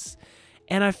audience.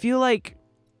 And I feel like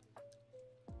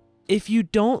if you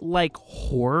don't like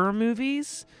horror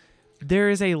movies, there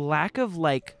is a lack of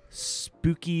like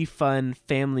spooky, fun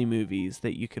family movies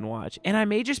that you can watch. And I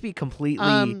may just be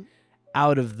completely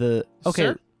out of the... Okay.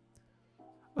 Sir?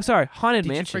 Oh, sorry. Haunted Did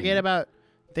Mansion. you forget about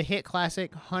the hit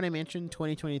classic Haunted Mansion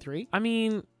 2023? I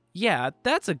mean, yeah,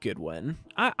 that's a good one.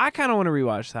 I kind of want to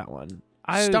rewatch that one.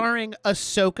 Starring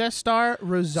Ahsoka star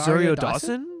Rosario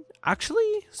Dawson?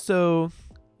 Actually, so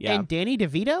yeah. And Danny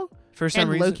DeVito? For some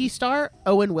and reason. Loki star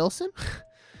Owen Wilson?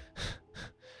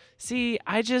 See,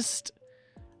 I'm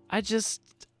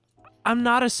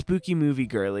not a spooky movie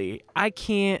girly.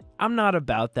 I'm not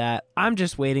about that. I'm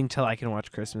just waiting till I can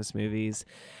watch Christmas movies.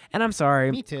 And I'm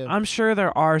sorry. Me too. I'm sure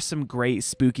there are some great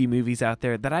spooky movies out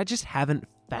there that I just haven't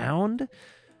found.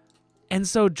 And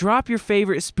so drop your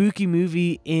favorite spooky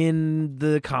movie in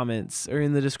the comments or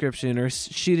in the description, or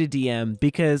shoot a DM,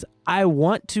 because I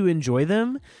want to enjoy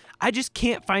them. I just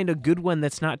can't find a good one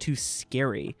that's not too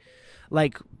scary.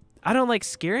 Like, I don't like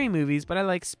scary movies, but I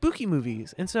like spooky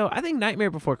movies. And so I think Nightmare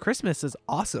Before Christmas is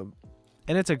awesome.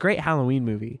 And it's a great Halloween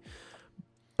movie.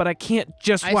 But I can't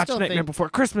just watch Nightmare Before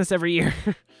Christmas every year.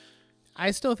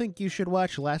 I still think you should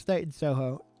watch Last Night in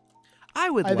Soho. I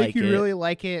think you'd really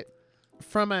like it.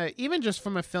 Even just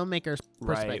from a filmmaker's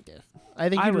perspective. Right. I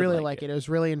think you'd really like it. It was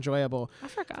really enjoyable.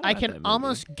 I can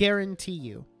almost guarantee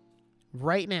you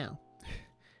right now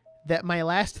that my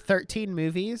last 13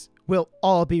 movies will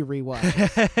all be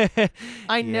rewatched.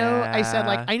 I know I said,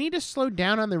 like, I need to slow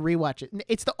down on the rewatch.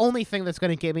 It's the only thing that's going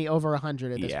to get me over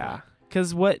 100 at this point.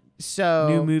 Because what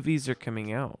new movies are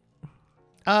coming out?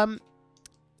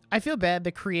 I feel bad.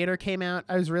 The Creator came out.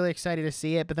 I was really excited to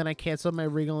see it, but then I canceled my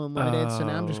Regal Unlimited, so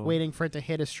now I'm just waiting for it to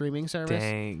hit a streaming service.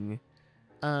 Dang.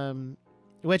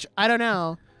 Which, I don't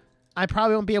know. I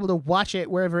probably won't be able to watch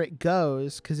it wherever it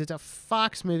goes, because it's a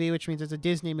Fox movie, which means it's a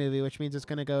Disney movie, which means it's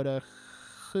going to go to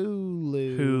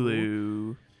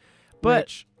Hulu.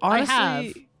 But honestly, I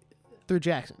have through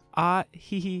Jackson. I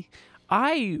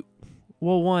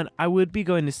would be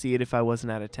going to see it if I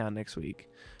wasn't out of town next week.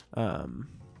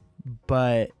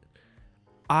 But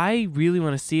I really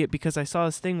want to see it because I saw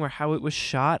this thing where how it was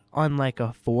shot on like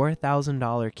a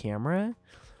 $4,000 camera.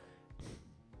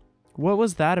 What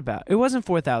was that about? It wasn't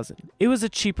 4,000. It was a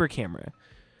cheaper camera.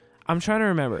 I'm trying to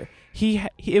remember.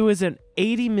 It was an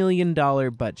 $80 million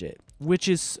budget, which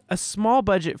is a small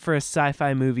budget for a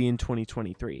sci-fi movie in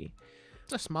 2023.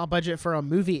 It's a small budget for a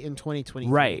movie in 2023.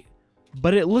 Right.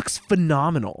 But it looks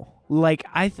phenomenal. Like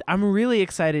I'm really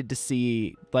excited to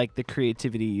see like the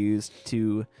creativity used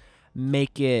to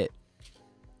make it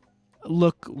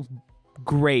look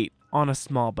great on a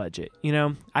small budget. You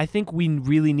know, I think we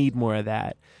really need more of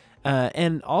that.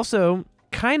 And also,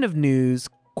 kind of news,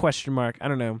 question mark, I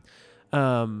don't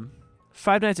know.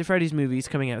 Five Nights at Freddy's movie's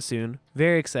coming out soon.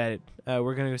 Very excited.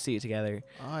 We're going to go see it together.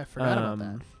 Oh, I forgot about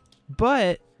that.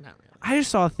 But Not really. I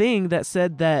just saw a thing that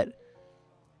said that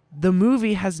the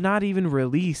movie has not even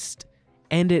released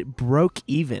and it broke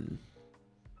even.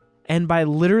 And by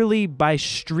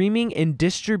streaming and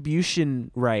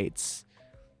distribution rights,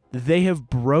 they have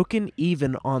broken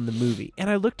even on the movie. And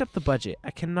I looked up the budget.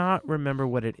 I cannot remember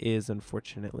what it is,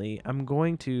 unfortunately. I'm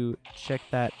going to check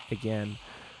that again.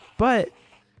 But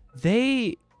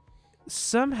they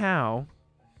somehow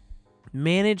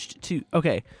managed to...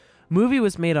 Okay, movie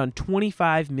was made on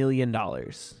 $25 million.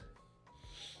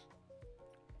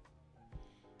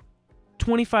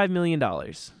 $25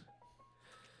 million.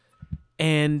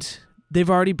 And they've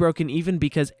already broken even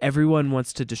because everyone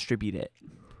wants to distribute it.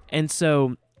 And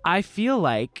so I feel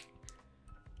like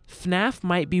FNAF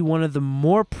might be one of the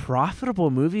more profitable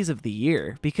movies of the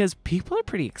year because people are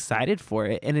pretty excited for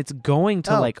it and it's going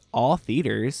to like all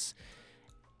theaters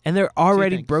and they're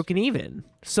already broken even.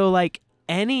 So like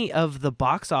any of the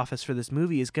box office for this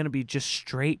movie is going to be just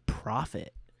straight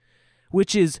profit,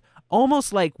 which is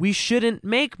almost like we shouldn't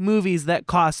make movies that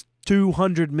cost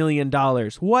 $200 million.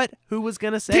 What? Who was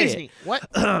gonna say Disney. it?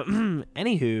 What?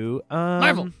 Anywho,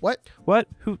 Marvel. What? What?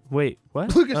 Who? Wait. What?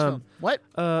 Lucasfilm. What?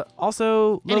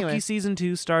 Also, Loki Anyway. season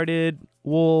 2 started.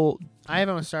 I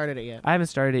haven't started it yet. I haven't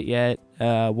started it yet.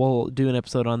 We'll do an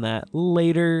episode on that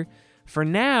later. For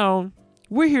now,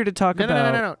 we're here to talk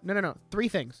about No. Three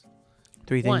things.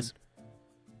 Three things. 1,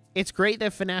 it's great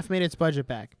that FNAF made its budget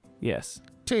back. Yes.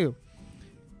 2,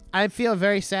 I feel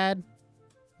very sad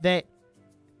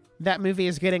that movie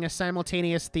is getting a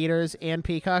simultaneous theaters and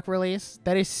Peacock release.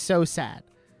 That is so sad.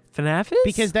 FNAF is?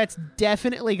 Because that's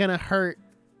definitely going to hurt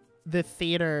the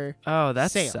theater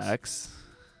that sales. sucks.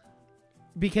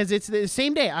 Because it's the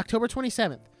same day, October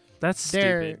 27th. That's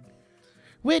stupid.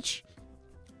 Which,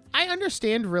 I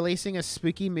understand releasing a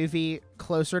spooky movie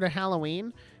closer to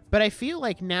Halloween, but I feel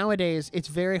like nowadays it's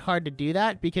very hard to do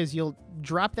that because you'll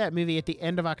drop that movie at the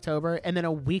end of October and then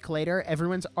a week later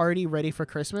everyone's already ready for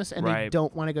Christmas and they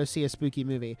don't want to go see a spooky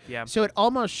movie. Yeah. So it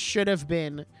almost should have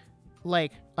been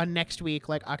like a next week,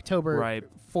 like October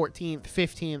 14th,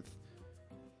 15th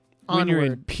when you're in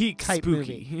onward peak type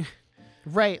spooky. movie.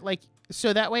 Right. Like,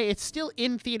 so that way it's still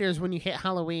in theaters when you hit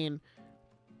Halloween,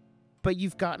 but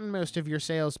you've gotten most of your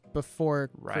sales before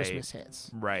Christmas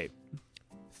hits. Right.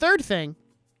 Third thing,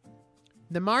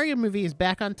 the Mario movie is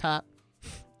back on top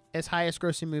as highest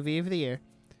grossing movie of the year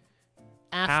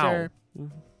after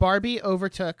Barbie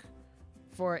overtook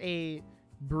for a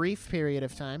brief period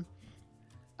of time.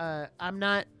 I'm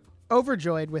not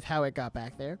overjoyed with how it got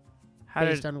back there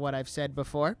based on what I've said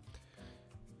before,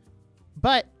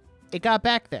 but it got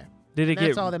back there. Did it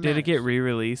matters. get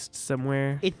re-released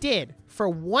somewhere? It did for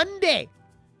one day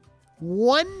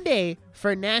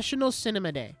for National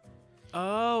Cinema Day.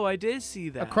 Oh, I did see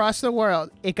that. Across the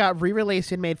world, it got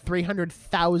re-released and made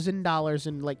 $300,000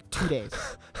 in like 2 days.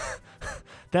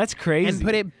 That's crazy. And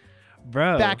put it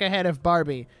Bro. back ahead of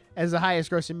Barbie as the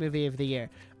highest grossing movie of the year.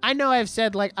 I know I've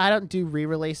said like I don't do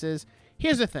re-releases.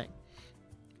 Here's the thing.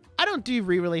 I don't do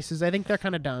re-releases. I think they're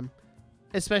kind of dumb.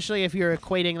 Especially if you're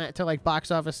equating that to like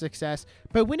box office success.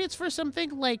 But when it's for something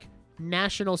like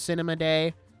National Cinema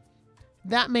Day,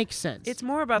 that makes sense. It's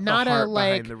more about not the heart a,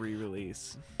 like, behind the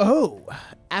re-release. Oh,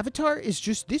 Avatar is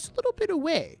just this little bit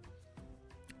away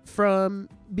from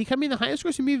becoming the highest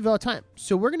grossing movie of all time.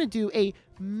 So we're going to do a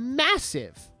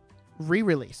massive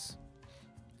re-release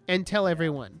and tell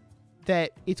everyone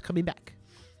that it's coming back.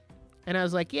 And I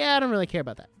was like, yeah, I don't really care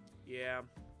about that. Yeah.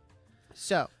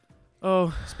 So,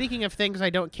 speaking of things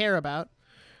I don't care about,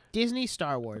 Disney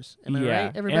Star Wars. Am I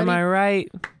right, everybody? Am I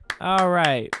right? All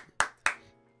right.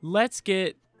 Let's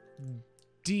get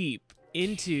deep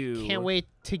into... Can't wait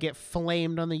to get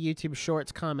flamed on the YouTube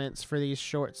Shorts comments for these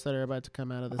shorts that are about to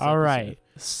come out of this episode. All right.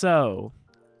 So,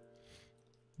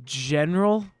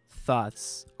 general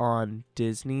thoughts on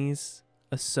Disney's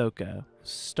Ahsoka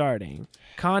starting.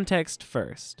 Context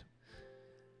first.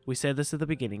 we said this at the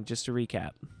beginning, just to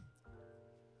recap.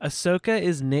 Ahsoka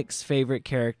is Nick's favorite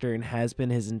character and has been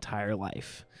his entire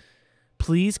life.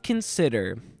 Please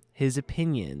consider his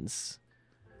opinions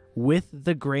with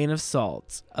the grain of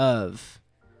salt of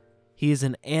he is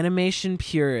an animation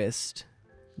purist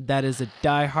that is a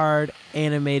diehard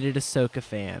animated Ahsoka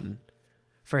fan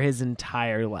for his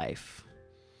entire life.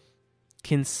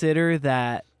 Consider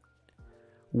that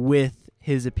with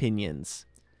his opinions.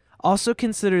 Also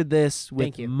consider this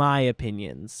with my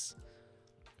opinions.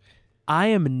 I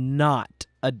am not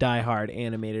a diehard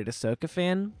animated Ahsoka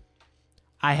fan.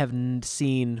 I have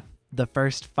seen the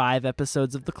first 5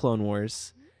 episodes of the Clone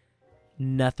Wars.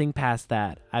 Nothing past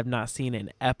that. I've not seen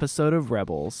an episode of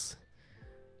Rebels.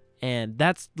 And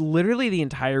that's literally the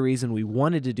entire reason we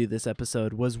wanted to do this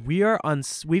episode was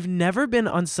we've never been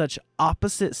on such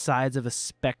opposite sides of a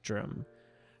spectrum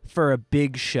for a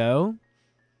big show.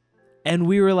 And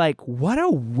we were like, what a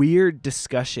weird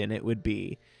discussion it would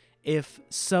be if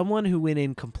someone who went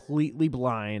in completely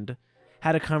blind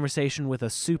had a conversation with a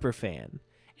super fan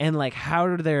and like how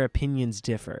do their opinions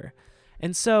differ.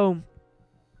 And so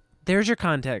there's your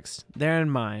context there in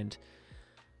mind.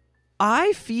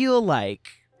 I feel like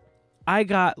I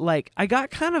got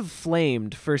kind of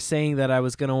flamed for saying that I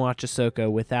was going to watch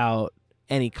Ahsoka without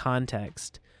any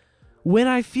context when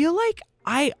I feel like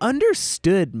I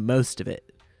understood most of it.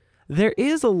 There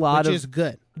is a lot which is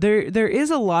good. There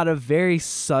is a lot of very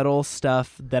subtle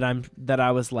stuff that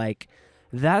I was like,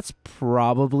 that's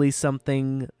probably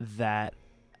something that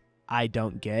I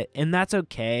don't get, and that's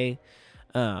okay.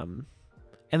 And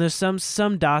there's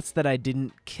some dots that I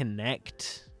didn't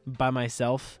connect by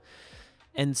myself.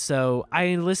 And so I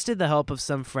enlisted the help of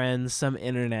some friends, some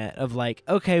internet of like,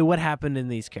 okay, what happened in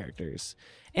these characters?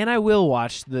 And I will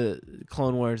watch the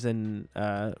Clone Wars and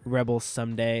Rebels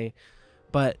someday,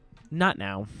 but not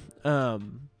now.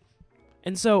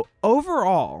 And so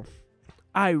overall,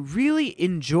 I really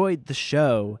enjoyed the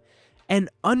show and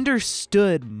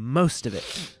understood most of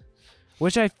it,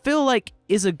 which I feel like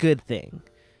is a good thing.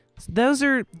 So those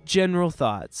are general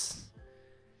thoughts.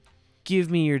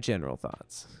 Give me your general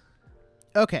thoughts.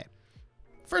 Okay.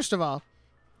 First of all,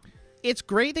 it's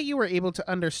great that you were able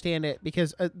to understand it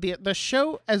because the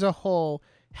show as a whole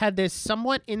had this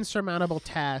somewhat insurmountable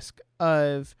task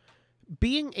of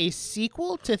being a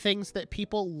sequel to things that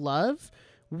people love,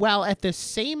 while at the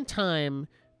same time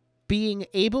being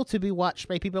able to be watched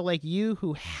by people like you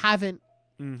who haven't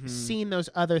seen those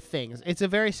other things. It's a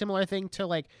very similar thing to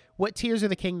like what Tears of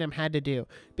the Kingdom had to do,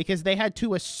 because they had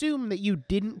to assume that you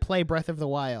didn't play Breath of the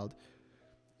Wild,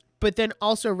 but then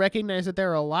also recognize that there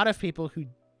are a lot of people who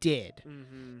did.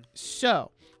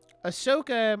 So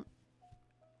Ahsoka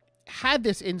had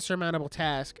this insurmountable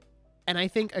task, and I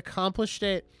think accomplished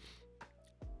it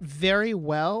very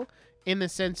well in the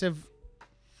sense of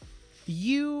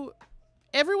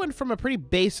everyone from a pretty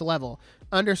base level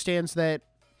understands that,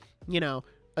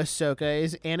 Ahsoka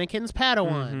is Anakin's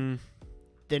Padawan.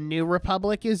 The New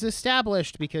Republic is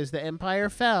established because the Empire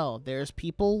fell. There's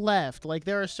people left. Like,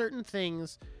 there are certain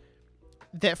things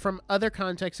that from other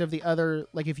contexts of the other,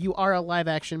 like if you are a live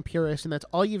action purist and that's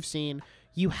all you've seen,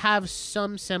 you have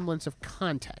some semblance of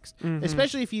context,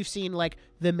 especially if you've seen like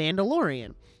The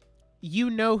Mandalorian.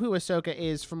 You know who Ahsoka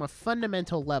is from a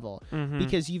fundamental level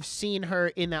because you've seen her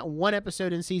in that one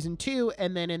episode in season 2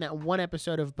 and then in that one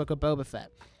episode of Book of Boba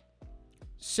Fett.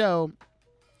 So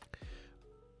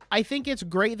I think it's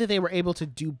great that they were able to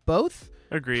do both.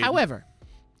 Agreed. However,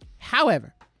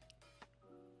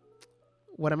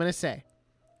 what I'm going to say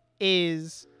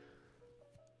is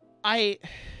I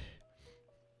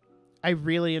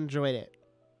really enjoyed it.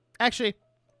 Actually,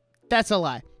 that's a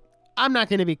lie. I'm not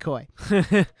going to be coy.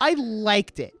 I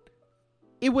liked it.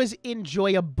 It was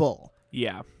enjoyable.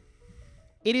 Yeah.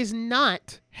 It is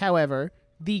not, however,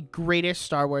 the greatest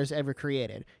Star Wars ever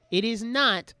created. It is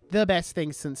not the best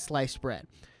thing since sliced bread.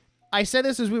 I said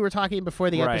this as we were talking before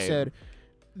the episode.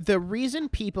 The reason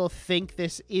people think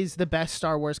this is the best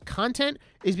Star Wars content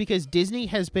is because Disney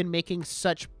has been making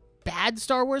such bad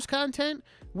Star Wars content,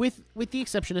 with the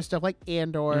exception of stuff like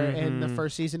Andor and the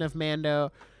first season of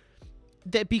Mando,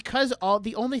 that because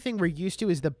the only thing we're used to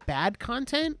is the bad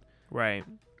content. Right.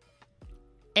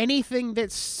 Anything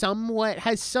that somewhat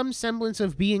has some semblance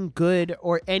of being good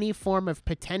or any form of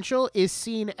potential is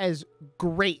seen as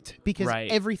great because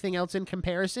everything else in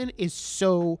comparison is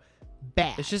so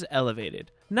bad. It's just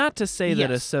elevated. Not to say that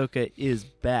Ahsoka is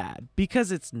bad,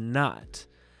 because it's not.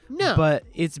 No. But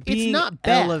it's being not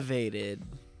bad. elevated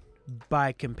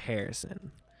by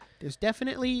comparison. There's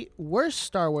definitely worse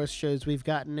Star Wars shows we've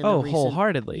gotten in the recent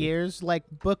wholeheartedly years, like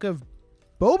Book of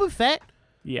Boba Fett.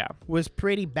 Yeah. Was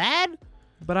pretty bad.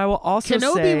 But I will also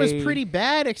Kenobi say... was pretty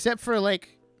bad, except for,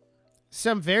 like,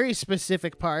 some very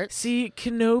specific parts. See,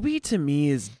 Kenobi to me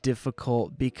is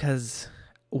difficult because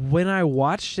when I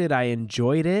watched it, I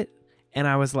enjoyed it. And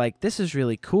I was like, this is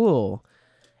really cool.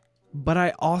 But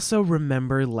I also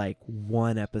remember, like,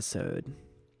 one episode.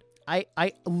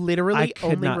 I literally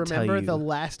only not tell remember you. the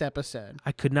last episode.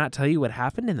 I could not tell you what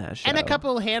happened in that show. And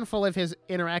a handful of his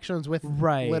interactions with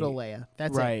little Leia.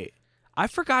 That's it. I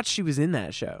forgot she was in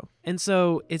that show. And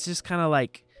so it's just kind of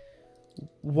like,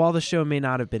 while the show may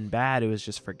not have been bad, it was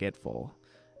just forgetful.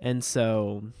 And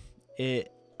so that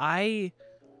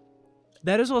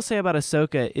is what I'll say about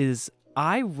Ahsoka is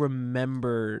I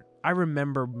remember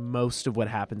most of what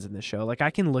happens in the show. Like, I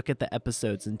can look at the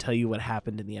episodes and tell you what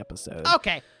happened in the episode.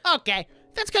 Okay.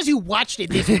 That's because you watched it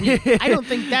this week. I don't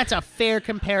think that's a fair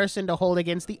comparison to hold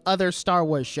against the other Star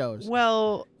Wars shows.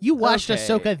 Well, you watched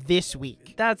Ahsoka this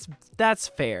week. That's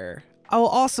fair. I'll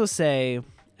also say,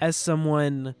 as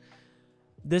someone,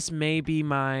 this may be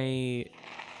my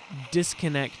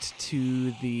disconnect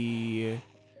to the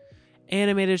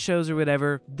animated shows or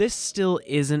whatever. This still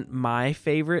isn't my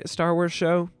favorite Star Wars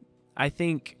show. I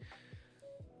think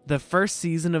the first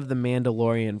season of The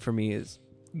Mandalorian for me is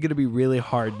going to be really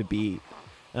hard to beat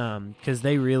because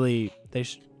they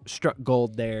struck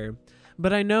gold there.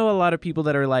 But I know a lot of people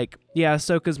that are like, yeah,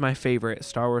 Ahsoka's my favorite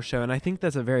Star Wars show, and I think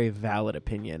that's a very valid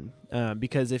opinion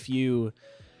because if you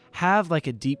have like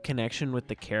a deep connection with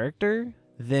the character,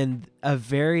 then a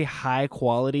very high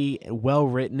quality, well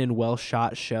written and well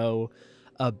shot show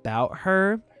about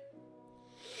her,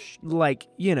 like,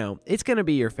 you know, it's gonna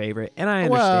be your favorite, and I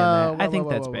understand that. I think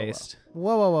that's based.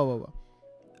 Whoa.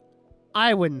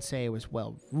 I wouldn't say it was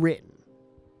well written.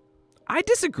 I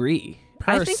disagree.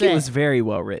 I think it was very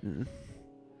well written.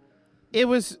 It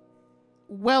was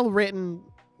well written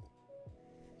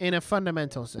in a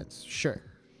fundamental sense. Sure.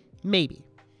 Maybe.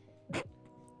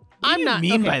 What do you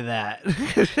mean by that?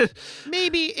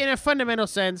 Maybe in a fundamental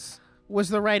sense, was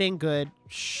the writing good?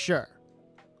 Sure.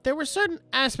 There were certain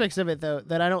aspects of it, though,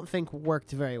 that I don't think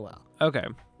worked very well. Okay.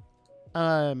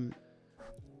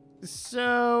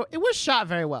 So it was shot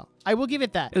very well. I will give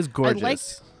it that. It was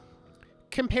gorgeous.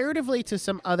 Comparatively to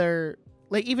some other,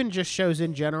 like even just shows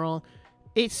in general,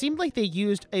 it seemed like they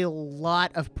used a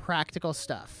lot of practical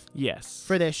stuff. Yes.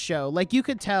 For this show. Like you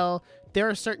could tell there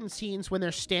are certain scenes when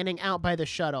they're standing out by the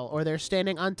shuttle or they're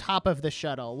standing on top of the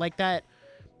shuttle. Like that,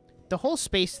 the whole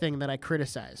space thing that I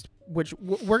criticized, which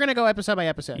we're going to go episode by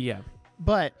episode. Yeah.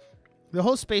 But the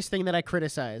whole space thing that I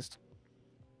criticized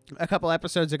a couple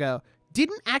episodes ago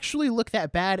didn't actually look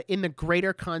that bad in the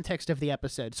greater context of the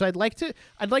episode. So I'd like to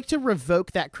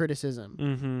revoke that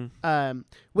criticism. Mm-hmm.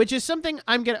 Which is something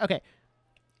I'm going to, okay.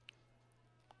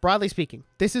 Broadly speaking,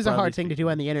 this is a hard thing to do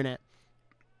on the internet.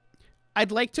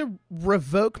 I'd like to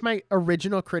revoke my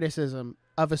original criticism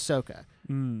of Ahsoka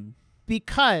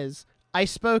because I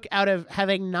spoke out of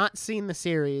having not seen the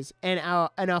series and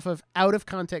off of out of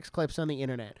context clips on the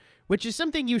internet, which is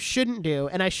something you shouldn't do,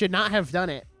 and I should not have done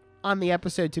it on the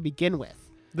episode to begin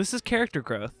with. This is character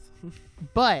growth.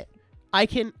 But I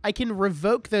can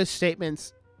revoke those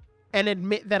statements and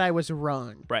admit that I was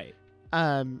wrong. Right.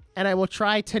 And I will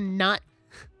try to not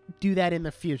do that in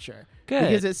the future. Good.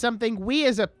 Because it's something we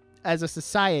as a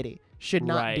society should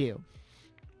not do.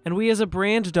 And we as a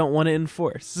brand don't want to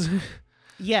enforce.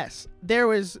 Yes, there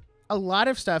was a lot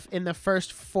of stuff in the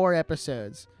first 4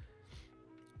 episodes.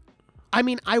 I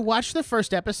mean, I watched the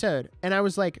first episode and I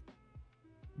was like,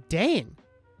 dang,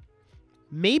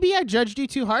 maybe I judged you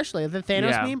too harshly. The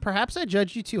Thanos meme, perhaps I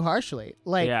judged you too harshly.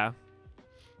 Like,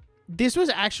 this was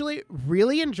actually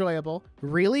really enjoyable,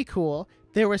 really cool.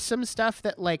 There was some stuff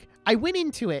that, like, I went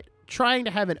into it trying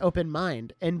to have an open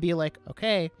mind and be like,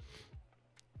 okay,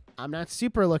 I'm not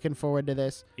super looking forward to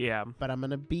this. Yeah. But I'm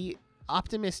going to be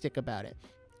optimistic about it.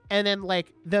 And then,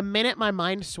 like, the minute my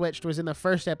mind switched was in the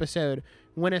first episode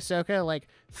when Ahsoka, like,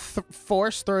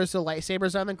 force throws the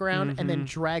lightsabers on the ground and then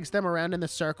drags them around in the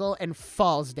circle and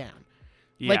falls down.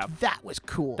 Yeah. Like, that was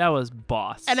cool. That was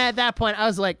boss. And at that point, I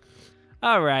was like,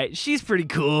 all right, she's pretty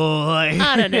cool.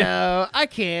 I don't know. I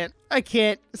can't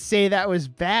say that was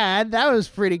bad. That was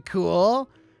pretty cool.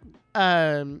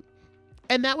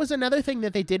 And that was another thing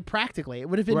that they did practically. It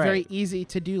would have been very easy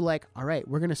to do, like, all right,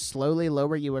 we're going to slowly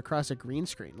lower you across a green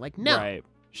screen. Like, no. Right.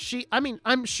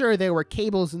 I'm sure there were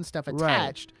cables and stuff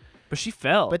attached. But she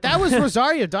fell. But that was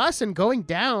Rosario Dawson going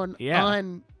down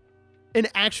on an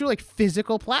actual, like,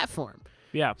 physical platform.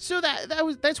 Yeah. So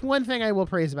that's one thing I will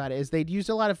praise about it, is they'd used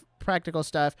a lot of practical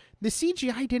stuff. The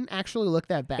CGI didn't actually look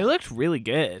that bad. It looked really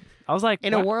good. I was like,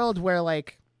 in a world where,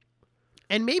 like,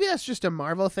 And maybe that's just a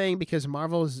Marvel thing because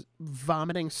Marvel's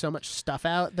vomiting so much stuff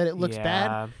out that it looks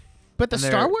bad. But the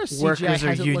Star Wars CGI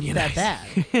hasn't looked that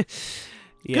bad.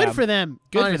 Good for them.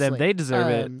 Good honestly. for them. They deserve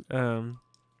it.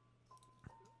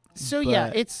 It's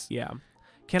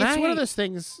one of those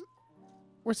things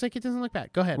where it's like it doesn't look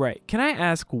bad. Go ahead. Right. Can I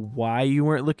ask why you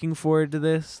weren't looking forward to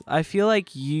this? I feel like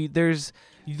there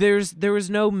was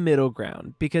no middle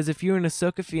ground, because if you're an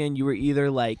Ahsoka fan, you were either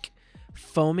like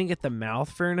foaming at the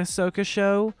mouth for an Ahsoka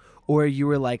show, or you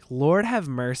were like, Lord have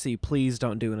mercy, please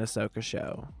don't do an Ahsoka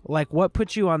show. Like, what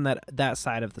put you on that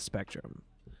side of the spectrum?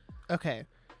 Okay.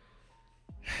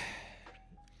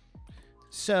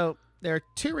 So there are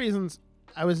two reasons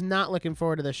I was not looking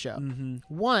forward to this show. Mm-hmm.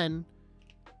 One,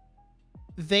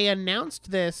 they announced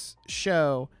this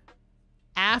show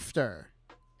after,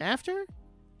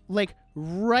 like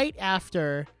right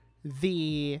after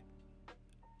the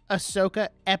Ahsoka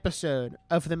episode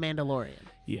of The Mandalorian.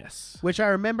 Yes. Which I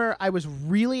remember I was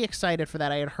really excited for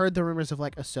that. I had heard the rumors of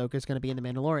like Ahsoka's going to be in The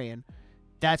Mandalorian.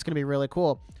 That's going to be really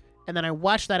cool. And then I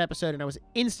watched that episode and I was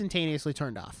instantaneously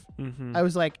turned off. Mm-hmm. I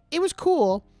was like, it was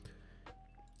cool,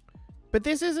 but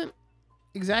this isn't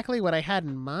exactly what I had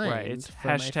in mind. Right. It's for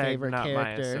my favorite not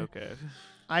character. my Ahsoka.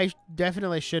 I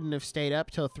definitely shouldn't have stayed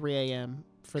up till 3 a.m.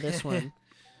 for this one.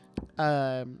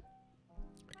 And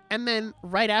then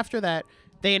right after that,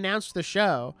 they announced the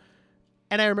show.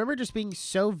 And I remember just being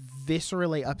so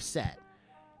viscerally upset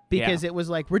because it was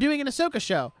like, we're doing an Ahsoka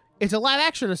show. It's a live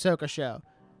action Ahsoka show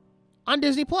on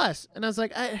Disney Plus. And I was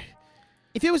like,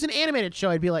 if it was an animated show,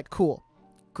 I'd be like, cool,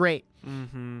 great.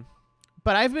 Mm-hmm.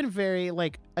 But I've been very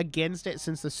like against it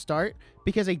since the start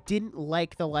because I didn't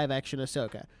like the live action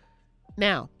Ahsoka.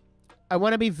 Now, I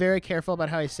want to be very careful about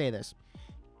how I say this.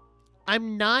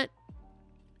 I'm not,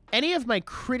 any of my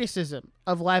criticism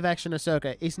of live action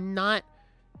Ahsoka is not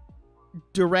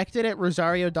directed at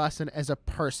Rosario Dawson as a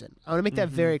person. I want to make that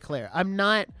very clear. I'm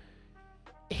not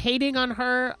hating on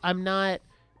her. I'm not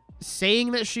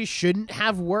saying that she shouldn't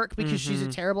have work because she's a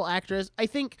terrible actress. I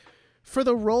think for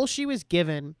the role she was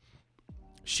given,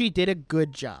 she did a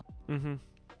good job. Mm-hmm.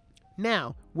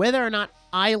 Now, whether or not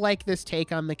I like this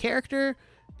take on the character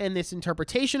and this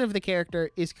interpretation of the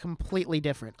character is completely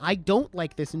different. I don't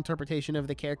like this interpretation of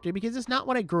the character because it's not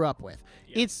what I grew up with.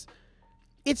 Yeah.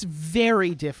 It's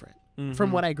very different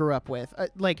from what I grew up with.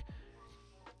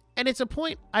 And it's a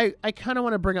point I kind of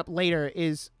want to bring up later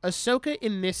is Ahsoka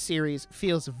in this series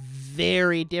feels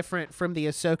very different from the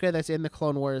Ahsoka that's in the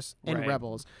Clone Wars and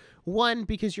Rebels. One,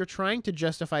 because you're trying to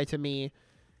justify to me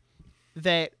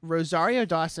that Rosario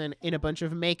Dawson in a bunch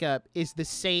of makeup is the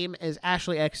same as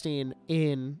Ashley Eckstein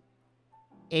in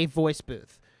a voice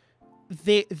booth.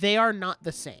 They are not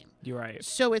the same. You're right.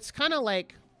 So it's kind of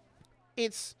like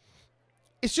it's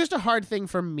just a hard thing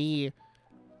for me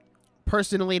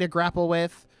personally to grapple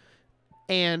with.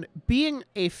 And being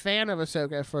a fan of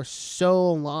Ahsoka for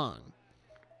so long,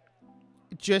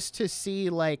 just to see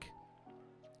like,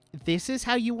 this is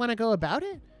how you want to go about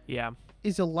it? Yeah.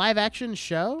 Is a live action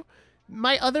show?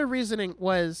 My other reasoning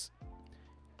was,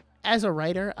 as a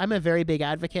writer, I'm a very big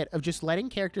advocate of just letting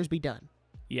characters be done.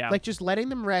 Yeah. Like just letting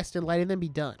them rest and letting them be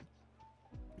done.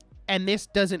 And this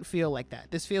doesn't feel like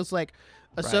that. This feels like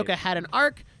Ahsoka had an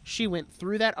arc. She went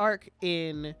through that arc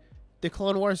in the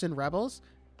Clone Wars and Rebels,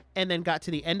 and then got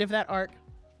to the end of that arc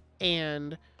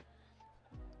and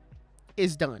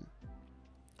is done.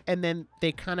 And then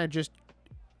they kind of just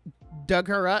dug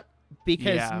her up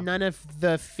because none of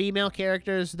the female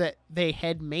characters that they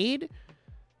had made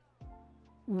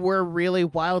were really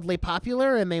wildly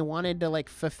popular, and they wanted to like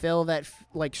fulfill that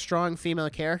like strong female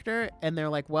character, and they're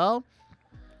like, well,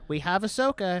 we have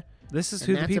Ahsoka. This is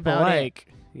who the people like.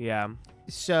 Yeah.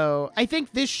 So I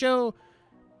think this show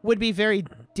would be very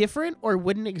different or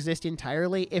wouldn't exist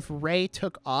entirely if Rey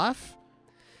took off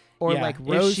or like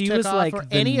Rose took off like or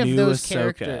any of those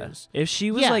Ahsoka. Characters. If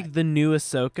she was like the new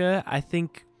Ahsoka,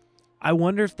 I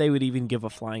wonder if they would even give a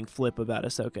flying flip about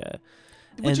Ahsoka.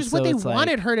 Which is what they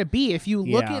wanted her to be. If you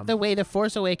look at the way The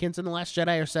Force Awakens and The Last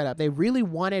Jedi are set up, they really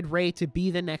wanted Rey to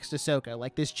be the next Ahsoka.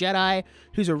 Like this Jedi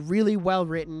who's a really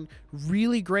well-written,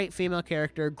 really great female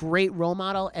character, great role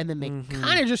model, and then they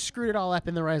kind of just screwed it all up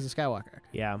in The Rise of Skywalker.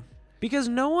 Yeah. Because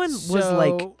no one was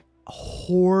like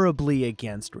horribly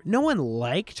against her. No one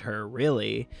liked her,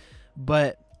 really.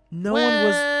 But no one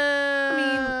was... I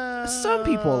mean, some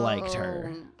people liked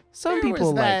her. Some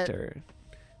people liked her.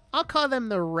 I'll call them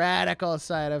the radical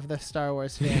side of the Star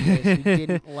Wars fan base who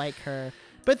didn't like her.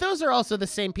 But those are also the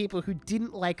same people who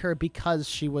didn't like her because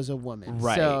she was a woman.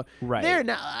 Right, So right. they're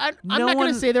not. I'm not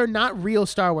going to say they're not real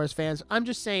Star Wars fans. I'm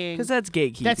just saying because that's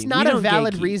gatekeeping. That's not a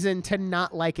valid reason to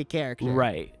not like a character.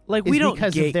 Right. Like we don't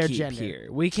because gatekeep of their gender. here.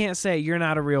 We can't say you're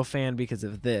not a real fan because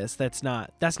of this. That's not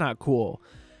cool.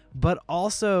 But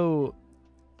also,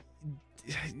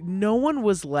 no one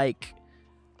was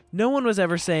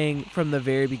ever saying from the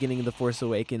very beginning of The Force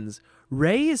Awakens,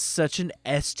 Rey is such an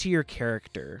S tier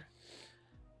character.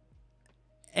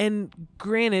 And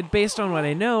granted, based on what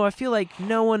I know, I feel like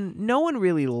no one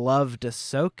really loved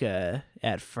Ahsoka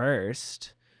at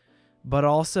first. But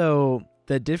also,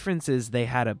 the difference is Dave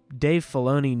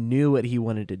Filoni knew what he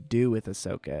wanted to do with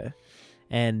Ahsoka.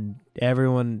 And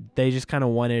they just kind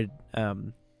of wanted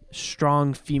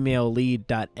strong female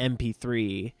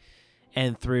lead.mp3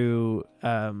 and threw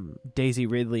Daisy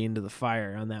Ridley into the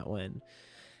fire on that one.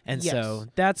 And so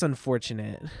that's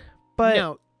unfortunate. But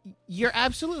no, you're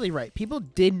absolutely right. People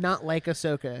did not like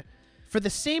Ahsoka for the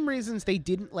same reasons they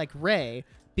didn't like Rey,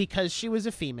 because she was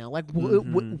a female. Like,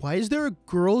 why is there a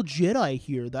girl Jedi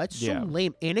here? That's so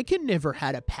lame. Anakin never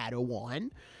had a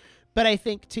Padawan. But I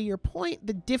think, to your point,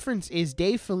 the difference is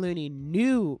Dave Filoni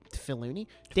knew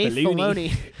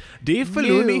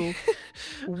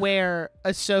where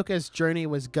Ahsoka's journey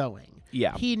was going.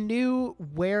 Yeah. He knew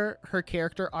where her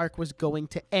character arc was going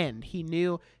to end. He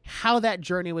knew how that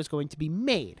journey was going to be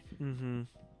made. Mm-hmm.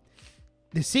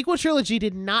 The sequel trilogy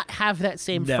did not have that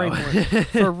same framework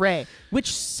for Rey,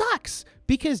 which sucks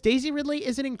because Daisy Ridley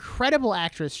is an incredible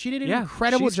actress. She did an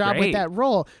incredible job with that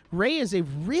role. Rey is a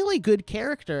really good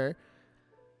character.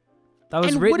 That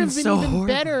was and written would have been so even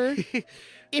horribly. better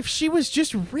if she was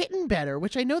just written better,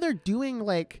 which I know they're doing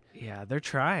they're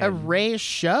trying a Rey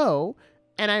show,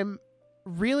 and I'm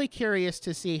really curious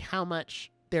to see how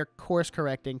much they're course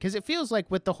correcting, because it feels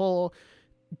like with the whole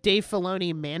Dave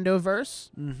Filoni Mandoverse,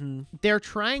 they're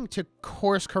trying to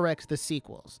course correct the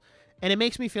sequels, and it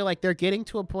makes me feel like they're getting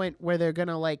to a point where they're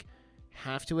gonna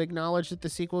have to acknowledge that the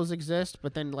sequels exist,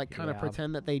 but then kind of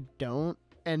pretend that they don't,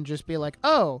 and just be like,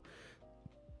 oh,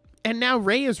 and now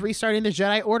Rey is restarting the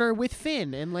Jedi Order with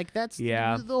Finn, and that's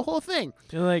the whole thing.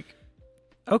 You're like,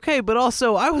 okay, but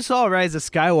also I saw Rise of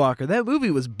Skywalker. That movie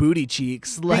was booty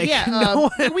cheeks.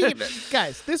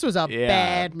 Guys, this was a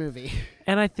bad movie.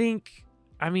 And I think,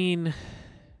 I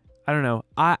don't know.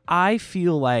 I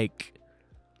feel like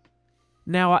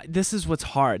now this is what's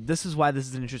hard. This is why this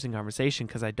is an interesting conversation,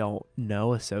 because I don't know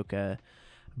Ahsoka,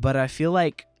 but I feel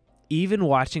like even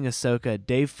watching Ahsoka,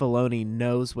 Dave Filoni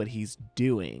knows what he's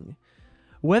doing.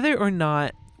 Whether or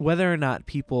not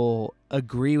people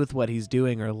agree with what he's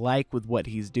doing or like with what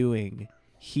he's doing,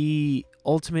 he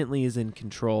ultimately is in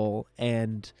control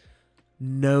and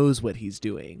knows what he's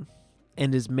doing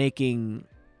and is making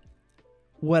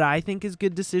what I think is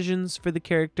good decisions for the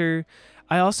character.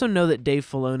 I also know that Dave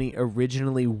Filoni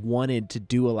originally wanted to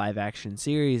do a live action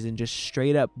series and just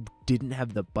straight up didn't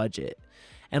have the budget.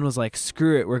 And was like,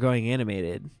 screw it, we're going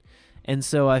animated. And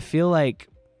so I feel like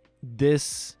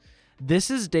this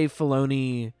is Dave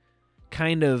Filoni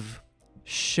kind of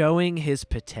showing his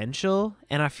potential.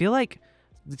 And I feel like,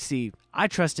 I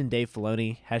trust in Dave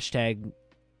Filoni. #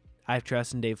 I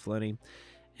trust in Dave Filoni.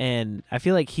 And I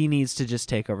feel like he needs to just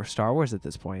take over Star Wars at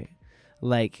this point.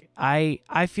 I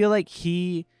feel like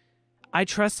I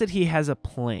trust that he has a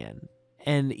plan.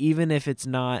 And even if it's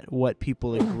not what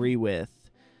people agree with,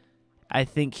 I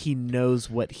think he knows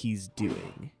what he's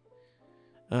doing.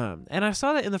 And I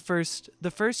saw that in the first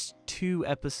 2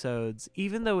 episodes,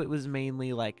 even though it was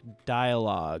mainly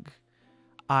dialogue,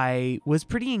 I was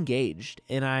pretty engaged,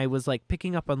 and I was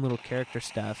picking up on little character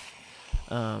stuff.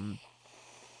 I'd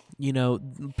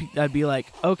be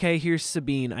like, okay, here's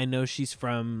Sabine. I know she's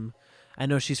from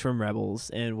Rebels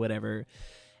and whatever.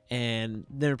 And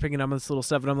they're picking up on this little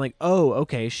stuff, and I'm like, oh,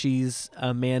 okay, she's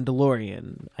a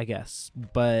Mandalorian, I guess.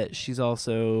 But she's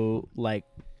also,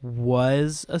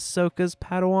 was Ahsoka's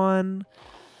Padawan,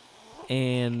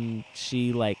 and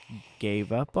she,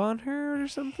 gave up on her or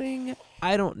something?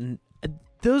 I don't...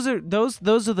 Those are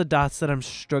the dots that I'm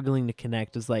struggling to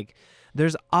connect, is,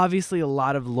 there's obviously a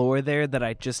lot of lore there that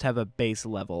I just have a base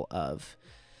level of.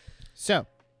 So,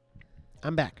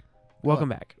 I'm back. Welcome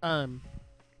back.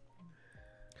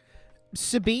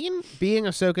 Sabine being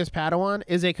Ahsoka's Padawan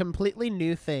is a completely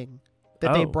new thing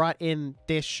that they brought in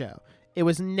this show. It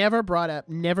was never brought up,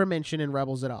 never mentioned in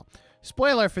Rebels at all.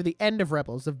 Spoiler for the end of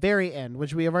Rebels, the very end,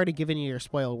 which we have already given you your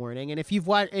spoiler warning. And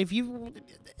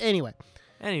anyway.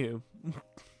 Anywho.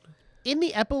 In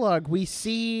the epilogue, we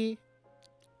see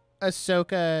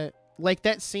Ahsoka, Like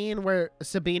that scene where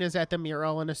Sabina's at the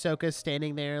mural and Ahsoka's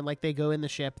standing there and like they go in the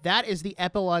ship. That is the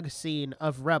epilogue scene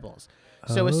of Rebels.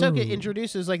 So Ahsoka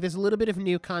introduces like this little bit of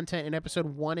new content in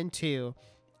episode 1 and 2.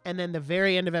 And then the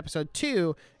very end of episode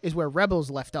 2 is where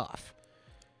Rebels left off.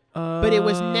 But it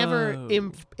was never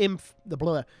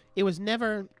it was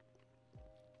never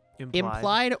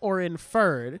implied or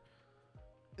inferred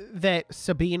that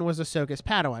Sabine was Ahsoka's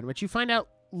Padawan, which you find out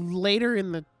later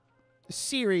in the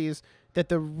series that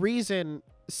the reason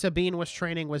Sabine was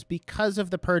training was because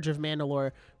of the Purge of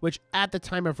Mandalore, which at the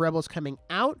time of Rebels coming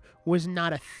out was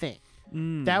not a thing.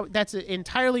 That's an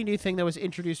entirely new thing that was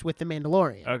introduced with The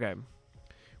Mandalorian. Okay.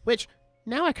 Which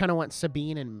now I kind of want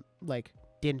Sabine and like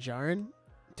Din Djarin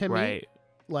to meet,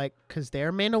 like, because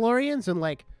they're Mandalorians, and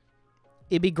like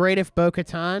it'd be great if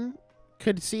Bo-Katan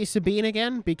could see Sabine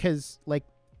again because like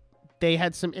they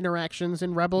had some interactions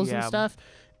in Rebels and stuff,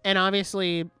 and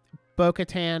obviously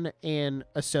Bo-Katan and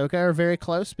Ahsoka are very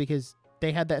close because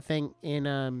they had that thing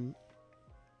in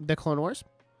the Clone Wars.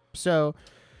 So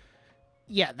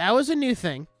yeah, that was a new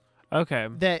thing. Okay.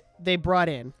 That they brought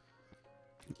in,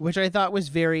 which I thought was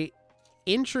very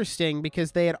interesting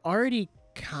because they had already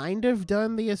kind of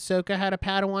done the Ahsoka had a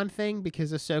Padawan thing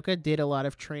because Ahsoka did a lot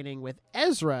of training with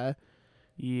Ezra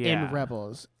in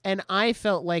Rebels. And I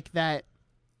felt like that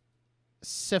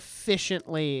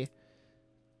sufficiently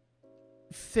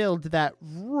filled that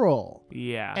role.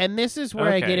 Yeah. And this is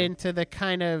where I get into the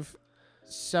kind of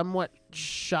somewhat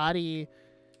shoddy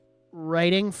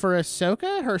writing for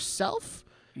Ahsoka herself.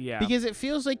 Yeah. Because it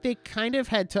feels like they kind of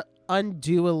had to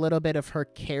undo a little bit of her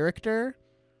character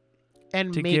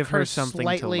and to make give her something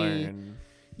to learn.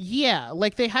 Yeah,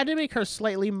 like they had to make her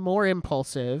slightly more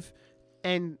impulsive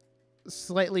and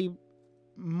slightly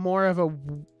more of a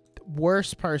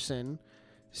worse person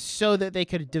so that they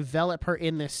could develop her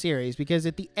in this series, because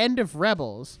at the end of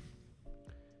Rebels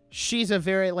she's a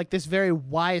very like this very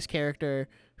wise character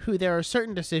who there are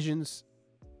certain decisions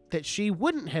that she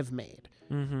wouldn't have made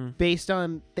based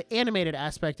on the animated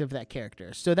aspect of that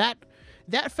character. So that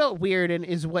felt weird and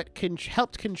is what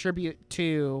helped contribute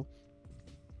to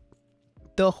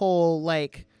the whole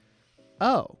like,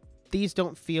 oh, these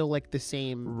don't feel like the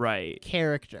same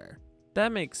character.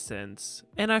 That makes sense.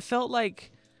 And I felt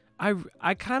like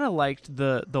I kind of liked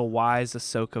the wise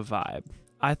Ahsoka vibe.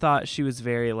 I thought she was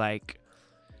very like,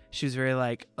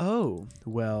 oh,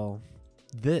 well,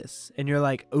 this. And you're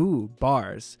like, ooh,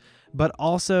 bars. But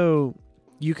also,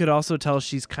 you could also tell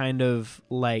she's kind of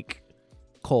like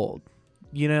cold,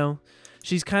 you know?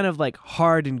 She's kind of like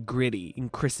hard and gritty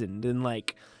and christened, and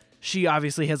like she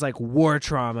obviously has like war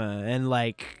trauma and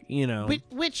like, you know.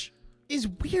 Which is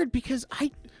weird because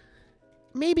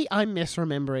maybe I'm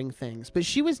misremembering things, but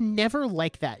she was never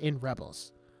like that in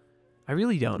Rebels. I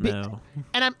really don't know.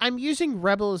 And I'm using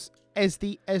Rebels as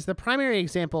the primary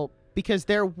example because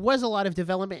there was a lot of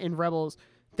development in Rebels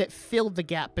that filled the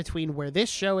gap between where this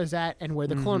show is at and where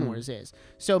the Clone Wars is.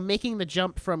 So making the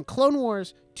jump from Clone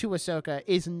Wars to Ahsoka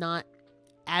is not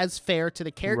as fair to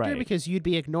the character because you'd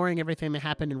be ignoring everything that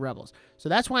happened in Rebels. So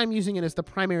that's why I'm using it as the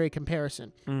primary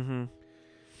comparison.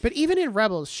 But even in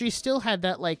Rebels, she still had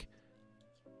that like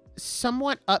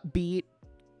somewhat upbeat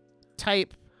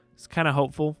type. It's kind of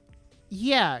hopeful.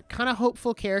 Yeah, kind of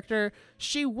hopeful character.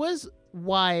 She was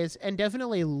wise and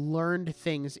definitely learned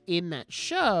things in that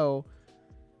show,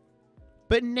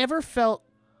 but never felt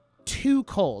too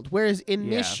cold. Whereas in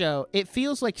this show, it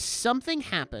feels like something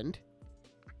happened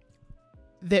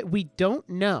that we don't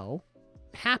know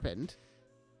happened,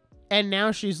 and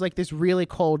now she's like this really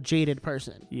cold, jaded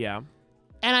person. Yeah.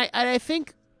 And I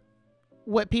think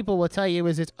what people will tell you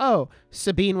is it's, oh,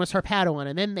 Sabine was her Padawan,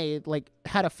 and then they like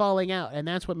had a falling out, and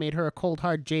that's what made her a cold,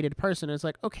 hard, jaded person. It's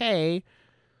like, okay,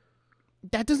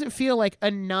 that doesn't feel like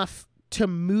enough to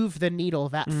move the needle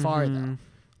that far, though.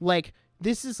 Like,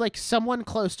 this is like someone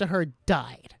close to her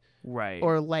died. Right.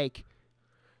 Or like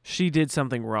she did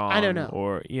something wrong. I don't know.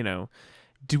 Or, you know,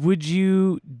 would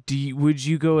you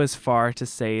go as far to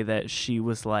say that she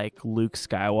was like Luke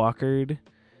Skywalkered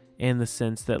in the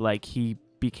sense that like he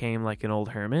became like an old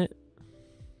hermit?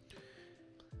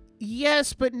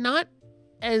 Yes, but not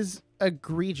as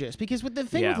egregious, because with the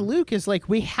thing with Luke is like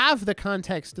we have the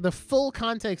context, the full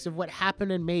context of what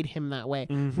happened and made him that way.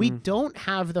 We don't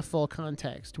have the full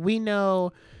context. We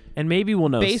know, and maybe we'll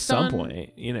know at some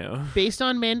point, you know. Based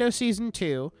on Mando season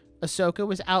 2, Ahsoka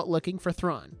was out looking for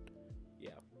Thrawn.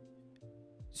 Yeah.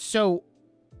 So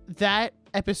that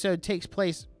episode takes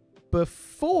place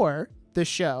before the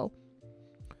show,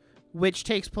 which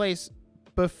takes place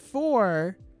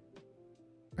before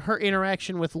her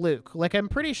interaction with Luke. Like, I'm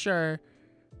pretty sure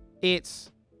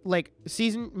it's like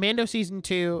Mando season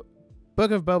 2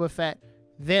 Book of Boba Fett,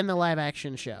 then the live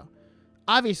action show.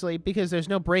 Obviously, because there's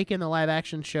no break in the live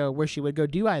action show where she would go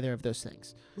do either of those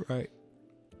things. Right.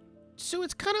 So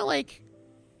it's kind of like,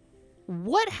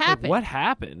 what happened? What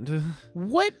happened?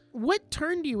 What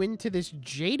turned you into this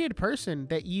jaded person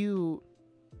that you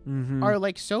are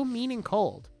like so mean and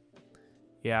cold?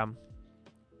 Yeah.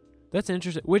 That's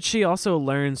interesting. Which she also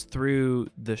learns through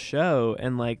the show,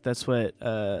 and like that's what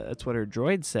her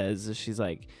droid says. Is he's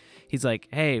like,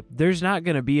 hey, there's not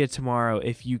gonna be a tomorrow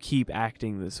if you keep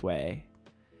acting this way.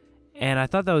 And I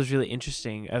thought that was really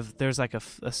interesting. There's like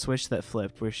a switch that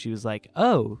flipped where she was like,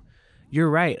 oh, you're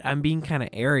right. I'm being kind of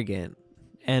arrogant,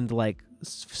 and like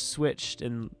switched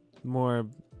and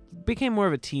became more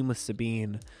of a team with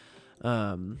Sabine.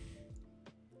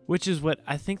 Which is what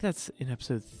I think that's in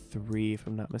episode 3, if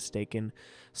I'm not mistaken.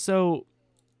 So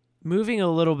moving a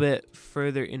little bit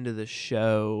further into the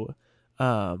show,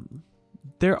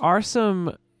 there are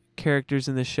some characters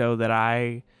in the show that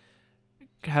I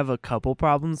have a couple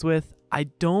problems with. I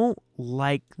don't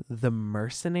like the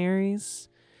mercenaries.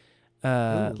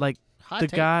 Like Hot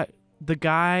the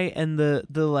guy and the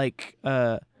like,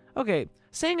 okay,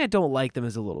 saying I don't like them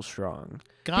is a little strong.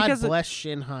 God bless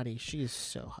Shin Hati. She is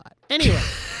so hot. Anyway.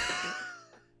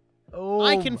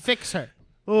 I can fix her.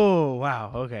 Oh,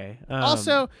 wow. Okay.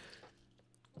 Also,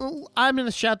 I'm going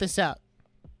to shout this out.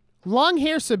 Long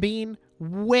hair Sabine,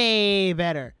 way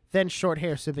better than short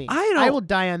hair Sabine. I will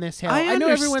die on this hill. I know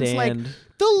everyone's like,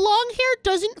 the long hair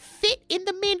doesn't fit in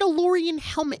the Mandalorian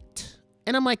helmet.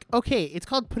 And I'm like, okay, it's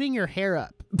called putting your hair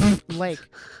up. Like,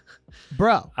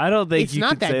 bro. I don't think it's you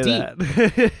not can that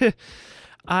say deep.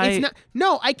 that.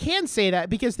 No, I can say that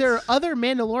because there are other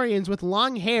Mandalorians with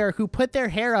long hair who put their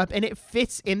hair up and it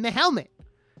fits in the helmet.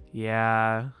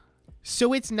 Yeah.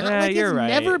 So it's not like it's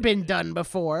never been done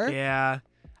before. Yeah.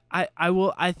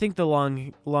 I think the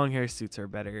long hair suits are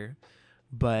better.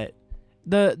 But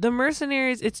the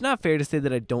mercenaries, it's not fair to say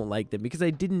that I don't like them because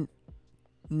I didn't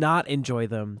not enjoy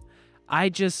them. I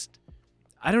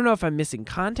don't know if I'm missing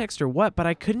context or what, but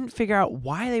I couldn't figure out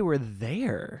why they were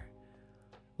there.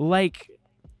 Like,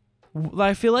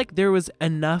 I feel like there was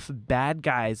enough bad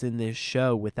guys in this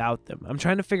show without them. I'm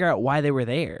trying to figure out why they were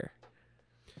there.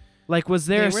 Like, was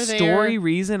there a story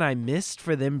reason I missed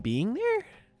for them being there?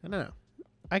 I don't know.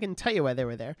 I can tell you why they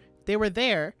were there. They were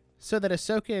there so that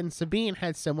Ahsoka and Sabine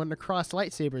had someone to cross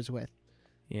lightsabers with.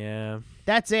 Yeah.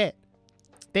 That's it.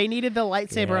 They needed the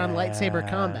lightsaber on lightsaber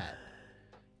combat.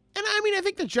 And I mean, I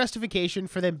think the justification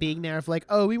for them being there of like,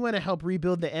 oh, we want to help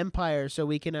rebuild the Empire so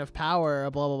we can have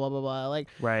power, blah, blah, blah, blah, blah. Like,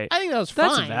 right. I think that was fine.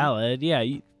 That's valid. Yeah.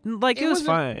 It was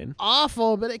fine.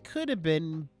 Awful, but it could have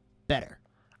been better.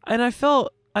 And I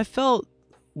felt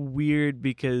weird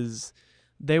because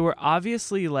they were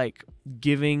obviously like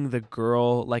giving the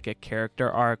girl like a character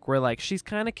arc where like she's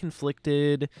kind of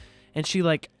conflicted and she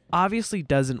like obviously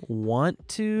doesn't want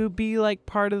to be like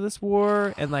part of this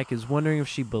war and like is wondering if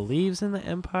she believes in the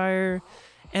Empire,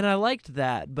 and I liked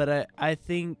that, but I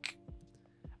think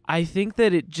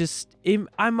that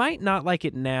I might not like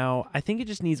it now. I think it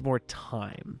just needs more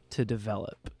time to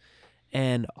develop,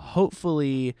 and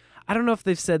hopefully, I don't know if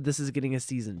they've said this is getting a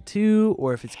season 2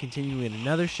 or if it's continuing in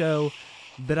another show,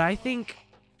 but I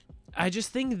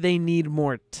just think they need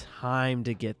more time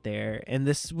to get there. And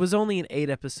this was only an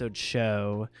 8-episode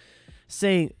show.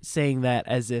 Saying that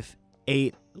as if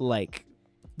 8, like,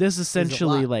 this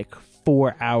essentially like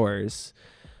 4 hours.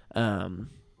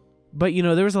 But, you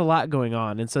know, there was a lot going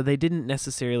on. And so they didn't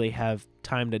necessarily have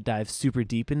time to dive super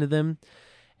deep into them.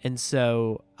 And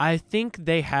so I think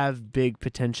they have big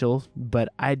potential, but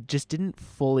I just didn't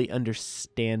fully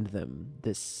understand them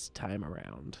this time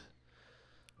around.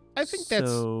 I think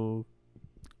that's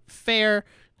fair.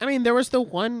 I mean, there was the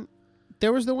one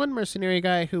mercenary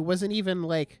guy who wasn't even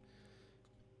like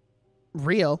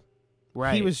real.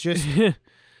 Right. He was just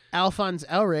Alphonse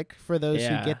Elric, for those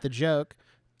who get the joke,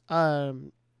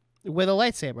 with a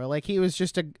lightsaber. Like, he was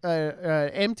just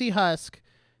a empty husk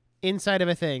inside of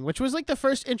a thing, which was like the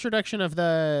first introduction of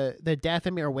the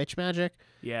Dathomir witch magic.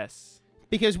 Yes.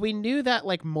 Because we knew that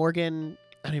like Morgan,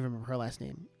 I don't even remember her last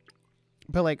name,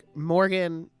 but like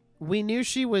Morgan, we knew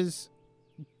she was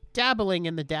dabbling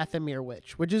in the Dathomir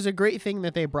witch, which is a great thing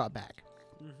that they brought back.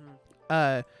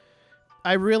 Mm-hmm.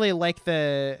 I really like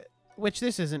which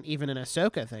this isn't even an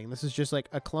Ahsoka thing. This is just like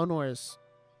a Clone Wars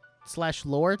 /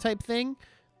 lore type thing.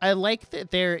 I like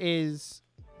that there is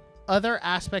other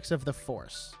aspects of the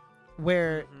Force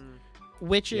where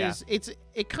witches,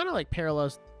 it kind of like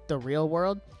parallels the real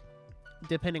world,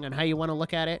 depending on how you want to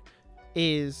look at it,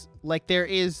 is like there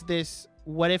is this,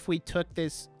 what if we took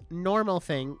this normal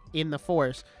thing in the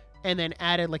Force and then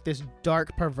added like this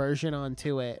dark perversion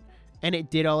onto it and it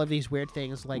did all of these weird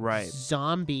things like Right.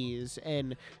 zombies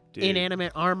and Dude.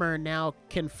 inanimate armor now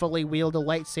can fully wield a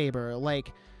lightsaber.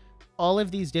 Like all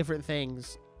of these different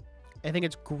things. I think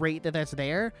it's great that that's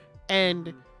there.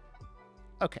 And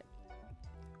okay,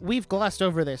 we've glossed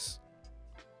over this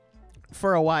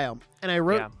for a while, and I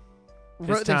wrote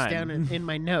this down in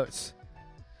my notes.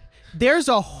 There's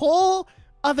a whole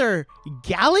other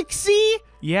galaxy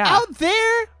out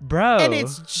there, bro, and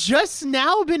it's just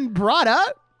now been brought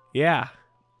up. Yeah,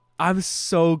 I'm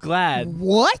so glad.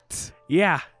 What?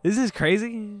 Yeah, this is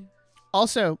crazy.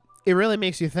 Also, it really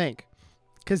makes you think,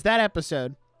 because that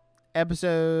episode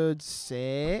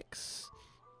 6,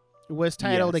 was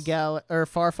titled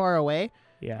Far, Far Away.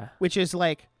 Yeah, which is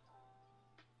like,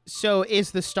 so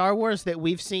is the Star Wars that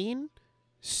we've seen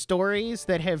stories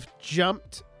that have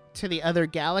jumped to the other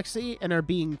galaxy and are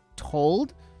being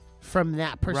told from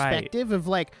that perspective of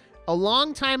like a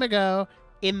long time ago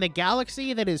in the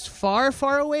galaxy that is far,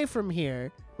 far away from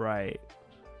here. Right.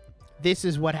 This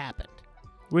is what happened.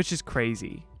 Which is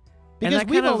crazy. Because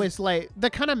we've always like, the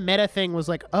kind of meta thing was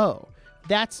like, oh,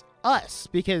 that's us.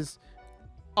 Because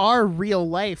our real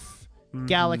life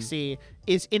galaxy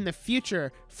is in the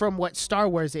future from what Star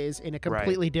Wars is in a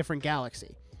completely different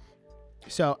galaxy.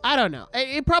 So I don't know.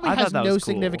 It probably has no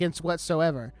significance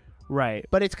whatsoever. Right.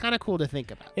 But it's kind of cool to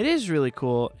think about. It is really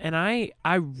cool. And I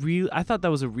thought that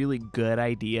was a really good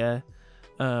idea.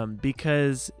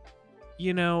 Because,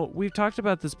 you know, we've talked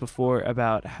about this before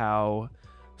about how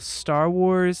Star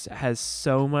Wars has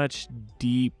so much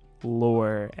deep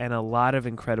lore and a lot of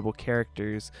incredible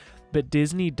characters, but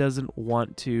Disney doesn't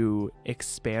want to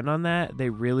expand on that. They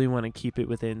really want to keep it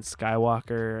within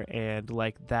Skywalker and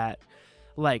like that,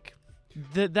 like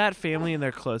that family and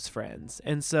their close friends.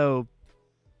 And so,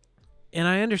 and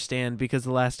I understand because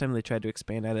the last time they tried to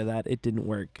expand out of that, it didn't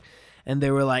work. And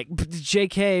they were like,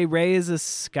 JK, Rey is a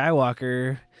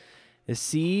Skywalker.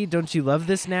 See, don't you love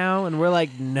this now? And we're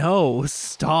like, no,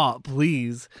 stop,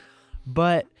 please.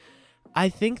 But I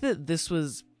think that this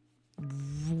was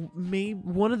maybe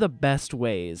one of the best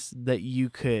ways that you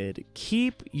could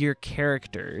keep your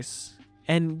characters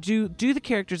and do the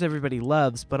characters everybody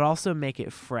loves, but also make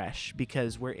it fresh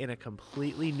because we're in a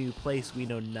completely new place we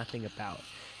know nothing about.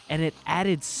 And it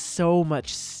added so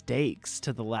much stakes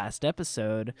to the last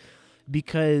episode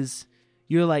because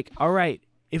you're like, all right,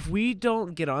 if we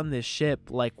don't get on this ship,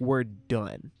 like, we're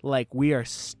done. Like, we are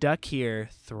stuck here.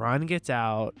 Thrawn gets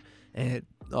out and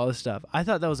all this stuff. I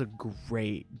thought that was a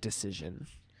great decision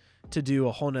to do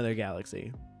a whole nother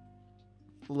galaxy.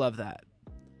 Love that.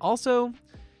 Also,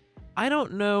 I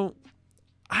don't know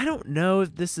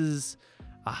if this is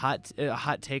a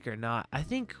hot take or not. I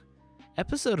think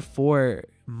episode 4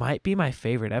 might be my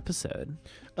favorite episode.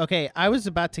 Okay, I was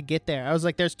about to get there. I was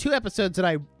like, there's 2 episodes that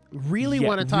I really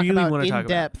want to talk about in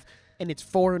depth, and it's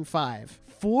 4 and 5.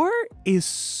 4 is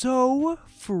so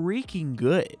freaking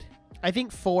good. I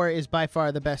think 4 is by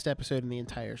far the best episode in the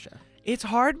entire show. It's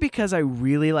hard because I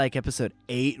really like episode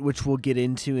 8, which we'll get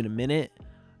into in a minute,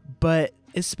 but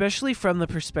especially from the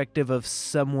perspective of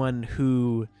someone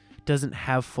who doesn't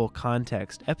have full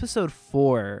context, episode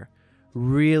 4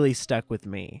 really stuck with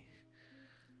me.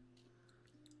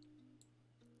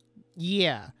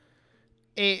 Yeah.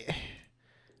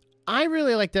 I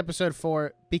really liked episode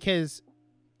 4 because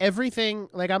everything,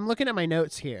 like, I'm looking at my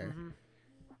notes here. Mm-hmm.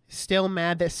 Still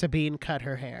mad that Sabine cut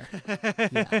her hair.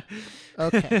 Yeah.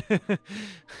 Okay.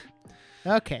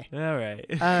 Okay. All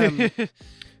right.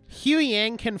 Hugh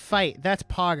Yang can fight. That's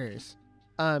poggers.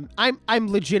 I'm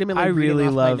legitimately reading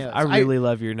off my notes. I really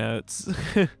love your notes.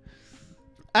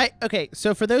 Okay,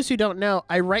 so for those who don't know,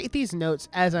 I write these notes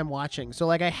as I'm watching. So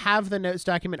like I have the notes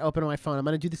document open on my phone. I'm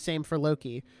going to do the same for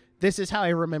Loki. This is how I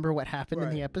remember what happened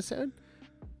in the episode.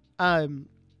 I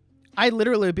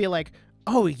literally would be like,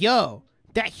 "Oh, yo,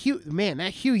 that Hugh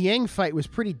Yang fight was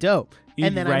pretty dope."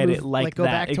 And then I go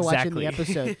back to watching the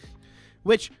episode.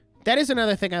 Which that is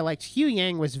another thing I liked. Hugh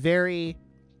Yang was very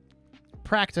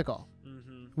practical.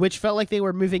 Which felt like they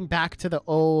were moving back to the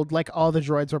old, like all the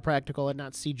droids were practical and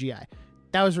not CGI.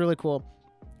 That was really cool.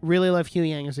 Really love Hugh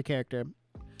Yang as a character.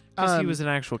 Because he was an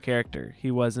actual character. He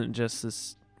wasn't just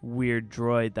this weird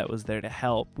droid that was there to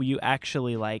help. You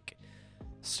actually, like,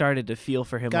 started to feel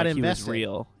for him like he was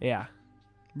real. Yeah.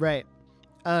 Right.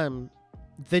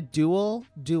 The duel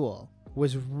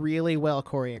was really well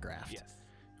choreographed. Yes.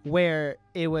 Where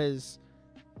it was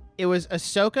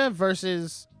Ahsoka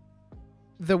versus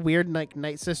the weird like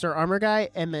Night Sister armor guy,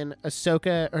 and then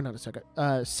Sabine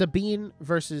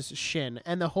versus Shin,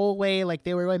 and the whole way like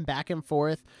they were going back and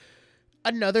forth.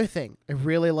 Another thing I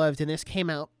really loved, and this came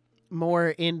out more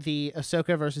in the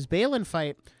Ahsoka versus Baylan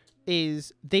fight,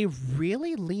 is they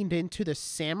really leaned into the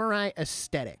samurai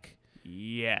aesthetic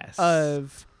Yes.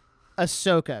 of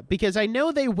Ahsoka, because I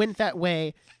know they went that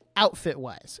way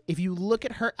outfit-wise. If you look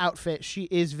at her outfit, she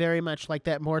is very much like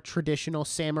that more traditional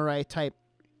samurai type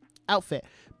outfit.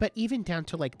 But even down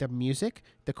to like the music,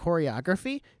 the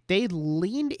choreography, they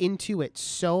leaned into it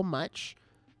so much,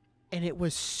 and it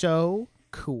was so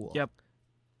cool. Yep.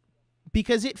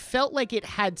 Because it felt like it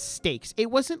had stakes. It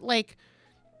wasn't like,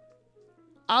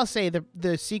 I'll say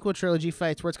the sequel trilogy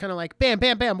fights where it's kind of like bam,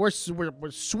 bam, bam. We're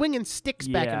swinging sticks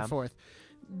back and forth.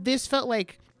 This felt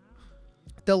like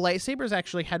the lightsabers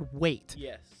actually had weight.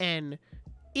 Yes. And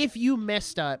if you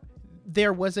messed up,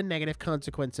 there was a negative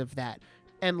consequence of that.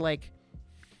 And like,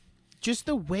 just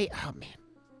the way, oh man,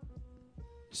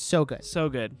 so good. So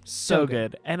good. So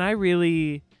good. And I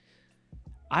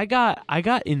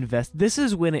got invested. This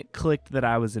is when it clicked that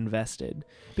I was invested,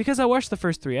 because I watched the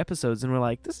first 3 episodes and we're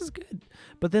like, this is good.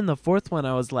 But then the 4th one,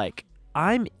 I was like,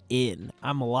 I'm in.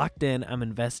 I'm locked in. I'm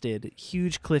invested.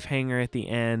 Huge cliffhanger at the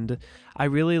end. I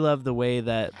really love the way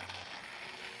that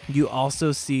you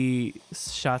also see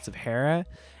shots of Hera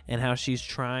and how she's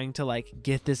trying to like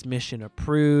get this mission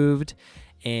approved,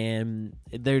 and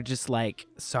they're just like,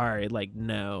 sorry, like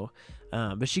no.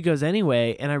 But she goes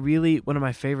anyway, and one of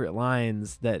my favorite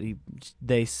lines that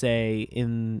they say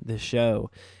in the show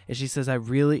is she says,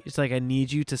 it's like, I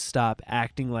need you to stop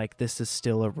acting like this is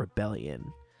still a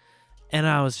rebellion. And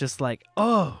I was just like,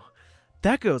 oh,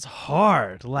 that goes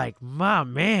hard. Like, my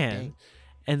man.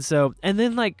 And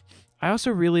then like, I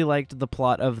also really liked the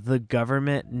plot of the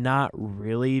government not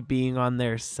really being on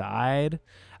their side.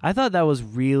 I thought that was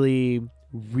really,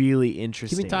 really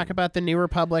interesting. Can we talk about the New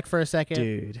Republic for a second?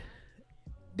 Dude.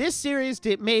 This series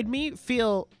made me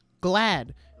feel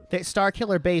glad that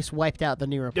Starkiller Base wiped out the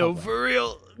New Republic. No, for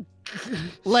real.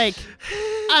 Like,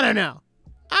 I don't know.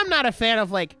 I'm not a fan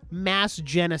of like mass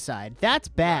genocide. That's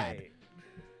bad. Right.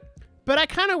 But I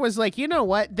kind of was like, you know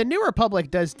what? The New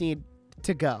Republic does need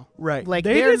to go. Right. Like,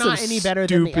 they're not any better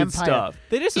than the Empire. Stuff.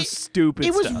 They did some stupid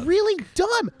stuff. It was really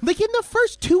dumb. Like, in the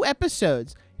first 2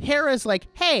 episodes, Hera's like,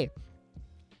 hey,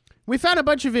 we found a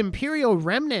bunch of Imperial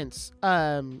remnants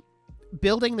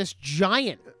building this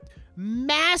giant,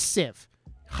 massive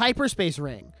hyperspace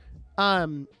ring.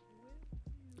 And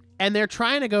they're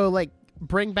trying to go, like,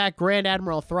 bring back Grand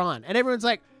Admiral Thrawn. And everyone's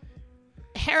like,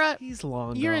 Hera, you're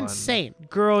gone. insane.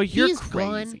 Girl, you're he's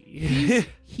crazy. Gone.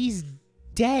 He's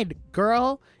dead,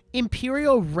 girl.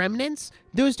 Imperial remnants,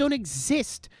 those don't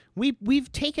exist.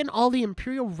 We've taken all the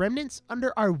Imperial remnants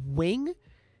under our wing,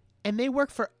 and they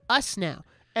work for us now.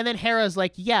 And then Hera's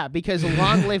like, yeah, because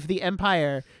long live the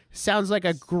Empire sounds like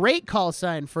a great call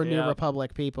sign for New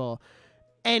Republic people.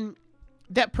 And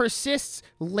that persists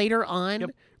later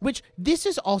on, which this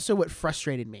is also what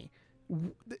frustrated me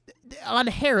on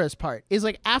Hera's part, is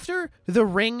like after the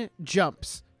ring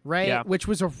jumps, right? Yeah. Which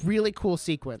was a really cool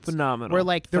sequence. Phenomenal. Where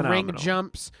like the ring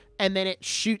jumps and then it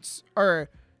shoots, or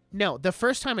no, the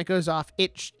first time it goes off,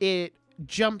 it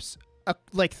jumps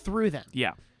like through them.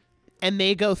 Yeah. And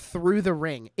they go through the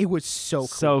ring. It was so cool.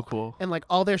 So cool. And like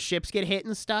all their ships get hit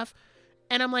and stuff.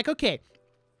 And I'm like, okay.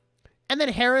 And then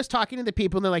Hera's talking to the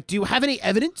people and they're like, do you have any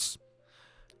evidence?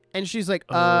 And she's like,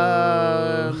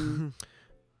 And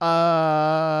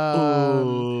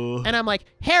I'm like,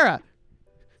 Hera,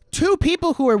 2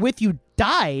 people who are with you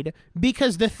died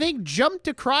because the thing jumped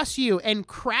across you and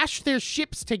crashed their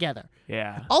ships together.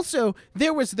 Yeah. Also,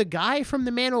 there was the guy from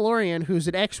The Mandalorian who's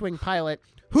an X-Wing pilot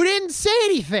who didn't say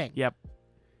anything. Yep.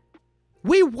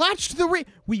 We watched the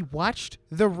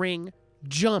ring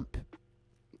jump.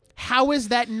 How is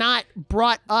that not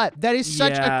brought up? That is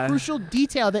such a crucial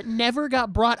detail that never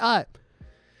got brought up.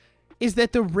 Is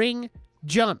that the ring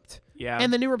jumped? Yeah.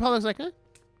 And the New Republic's like, huh?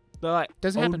 They're like,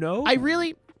 doesn't happen. No. I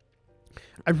really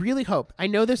hope. I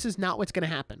know this is not what's going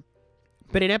to happen,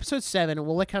 but in episode 7,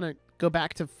 we'll kind of go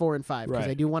back to 4 and 5 because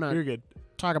I do want to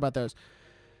talk about those.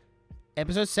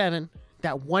 Episode 7.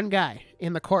 That one guy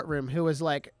in the courtroom who was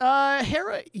like,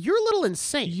 Hera, you're a little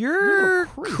insane. You're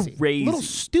crazy. A little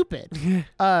stupid.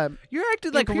 You're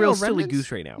acting like a real silly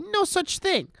goose right now. No such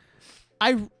thing.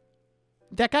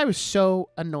 That guy was so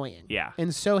annoying. Yeah.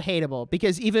 And so hateable,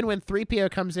 because even when 3PO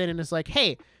comes in and is like,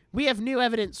 hey, we have new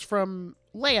evidence from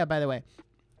Leia, by the way.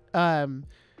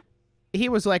 He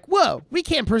was like, whoa, we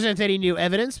can't present any new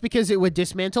evidence because it would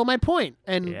dismantle my point.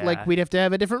 And like, we'd have to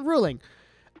have a different ruling.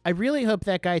 I really hope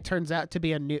that guy turns out to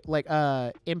be a new, like,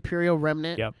 Imperial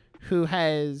remnant who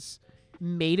has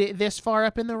made it this far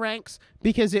up in the ranks,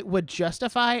 because it would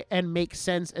justify and make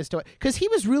sense as to, because he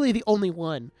was really the only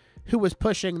one who was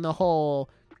pushing the whole,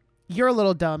 you're a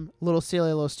little dumb, a little silly,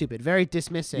 a little stupid, very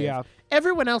dismissive. Yeah.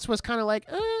 Everyone else was kind of like,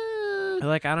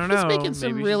 Like, I don't know. He's making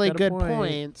some Maybe she's really got a good point.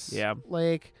 points. Yeah.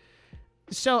 Like,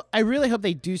 so I really hope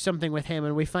they do something with him,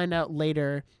 and we find out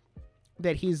later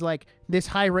that he's like this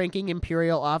high-ranking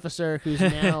Imperial officer who's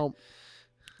now,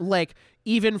 like,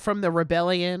 even from the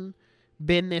rebellion,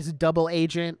 been this double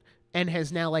agent and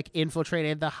has now like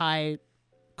infiltrated the high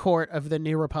court of the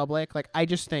New Republic. Like, I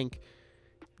just think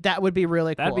that would be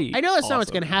really cool. I know that's not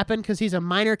what's going to happen because he's a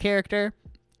minor character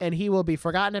and he will be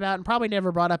forgotten about and probably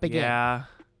never brought up again. Yeah.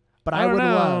 But I would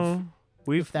love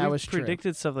we've was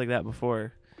predicted stuff like that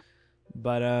before.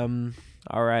 But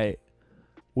all right.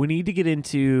 We need to get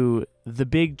into the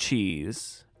big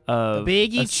cheese of the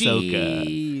biggie Ahsoka.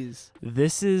 cheese.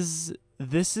 This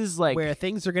is like where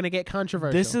things are going to get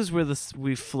controversial. This is where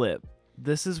we flip.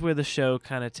 This is where the show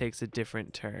kind of takes a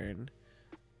different turn.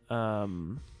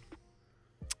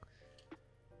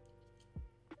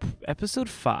 Episode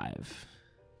 5.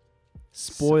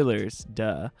 Spoilers,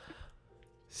 duh.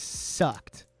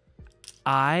 Sucked.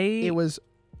 It was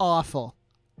awful.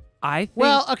 I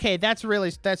think okay, that's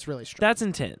really strong. That's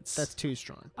intense. That's too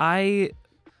strong.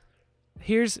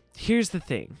 Here's the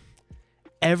thing.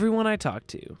 Everyone I talk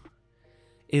to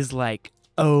is like,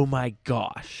 "Oh my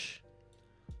gosh.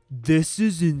 This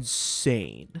is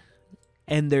insane."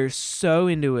 And they're so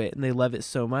into it and they love it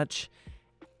so much,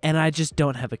 and I just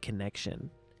don't have a connection.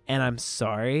 And I'm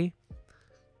sorry.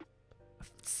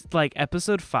 Like,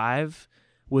 episode 5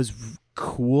 was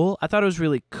cool. I thought it was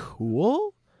really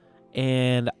cool.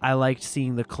 And I liked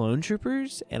seeing the clone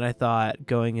troopers. And I thought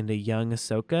going into young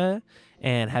Ahsoka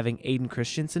and having Aiden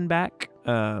Christensen back.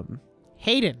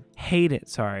 Hayden.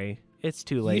 Sorry. It's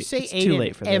too late. You say it's Aiden too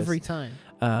late for this. every time.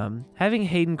 Having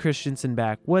Hayden Christensen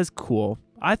back was cool.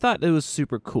 I thought it was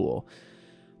super cool.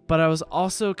 But I was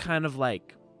also kind of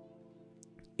like,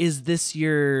 is this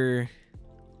your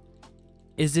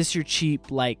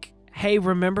cheap, like, hey,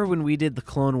 remember when we did the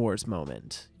Clone Wars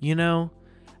moment? You know?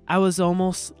 I was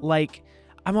almost like,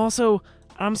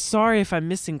 I'm sorry if I'm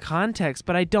missing context,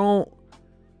 but I don't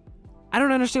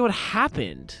understand what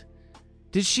happened.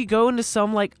 Did she go into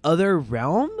some, like, other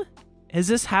realm? Has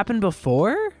this happened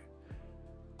before?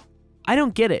 I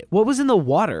don't get it. What was in the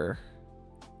water?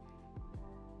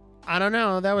 I don't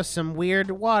know. That was some weird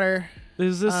water.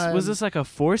 Was this like a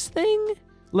Force thing?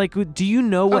 Like, do you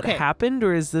know what happened,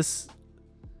 or is this?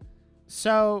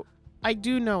 So, I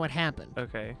do know what happened.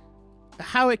 Okay.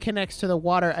 How it connects to the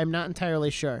water, I'm not entirely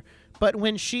sure. But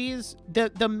when she's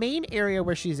the main area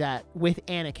where she's at with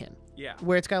Anakin,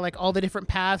 where it's got like all the different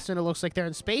paths and it looks like they're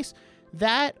in space,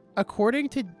 that, according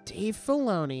to Dave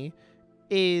Filoni,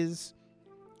 is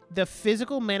the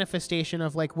physical manifestation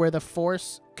of like where the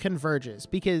Force converges,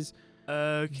 because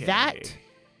that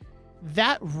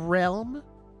realm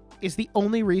is the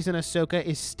only reason Ahsoka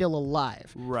is still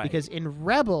alive. Right. Because in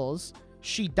Rebels,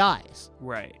 she dies.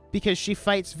 Right. Because she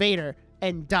fights Vader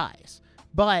and dies.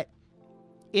 But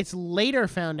it's later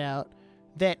found out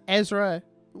that Ezra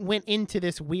went into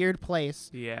this weird place.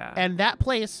 Yeah. And that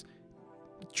place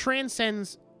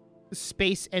transcends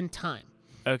space and time.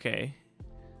 Okay.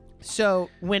 So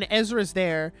when Ezra's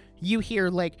there, you hear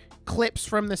like clips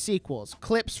from the sequels,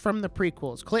 clips from the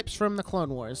prequels, clips from the Clone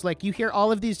Wars. Like, you hear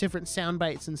all of these different sound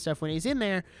bites and stuff when he's in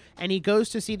there, and he goes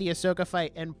to see the Ahsoka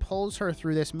fight and pulls her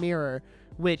through this mirror,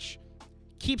 which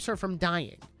keeps her from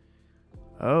dying.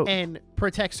 Oh. And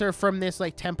protects her from this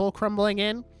like temple crumbling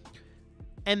in.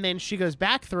 And then she goes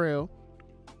back through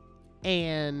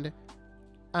and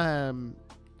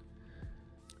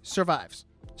survives.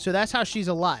 So that's how she's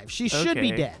alive. She should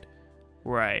be dead.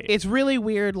 Right. It's really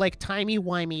weird, like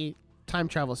timey-wimey time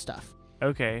travel stuff.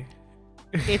 Okay.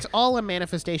 It's all a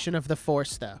manifestation of the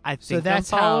Force, though. I think I'm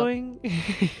following.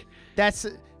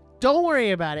 Don't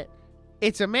worry about it.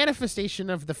 It's a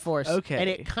manifestation of the Force. Okay. And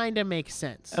it kind of makes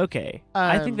sense. Okay.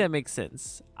 I think that makes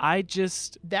sense.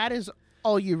 That is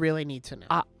all you really need to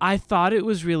know. I thought it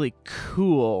was really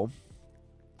cool.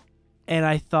 And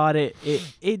I thought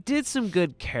it did some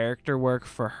good character work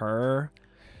for her.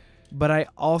 But I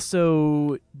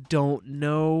also don't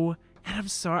know, and I'm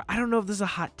sorry, I don't know if this is a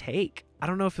hot take. I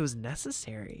don't know if it was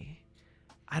necessary.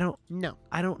 I don't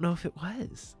know if it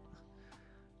was.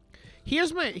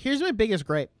 Here's my biggest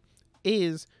gripe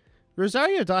is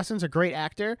Rosario Dawson's a great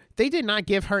actor. They did not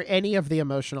give her any of the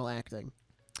emotional acting.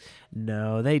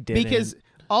 No, they didn't. Because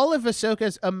all of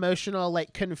Ahsoka's emotional,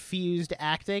 like, confused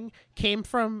acting came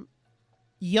from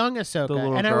young Ahsoka.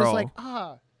 And girl. I was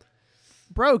like,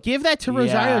 bro, give that to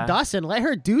Rosario Dawson. Let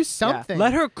her do something. Yeah.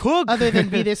 Let her cook. Other than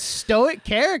be this stoic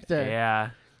character. Yeah.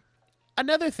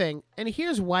 Another thing, and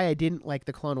here's why I didn't like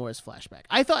the Clone Wars flashback.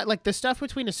 I thought, like, the stuff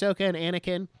between Ahsoka and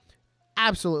Anakin,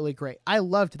 absolutely great. I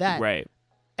loved that. Right.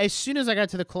 as soon as I got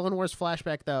to the Clone Wars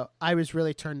flashback, though, I was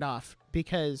really turned off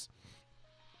because,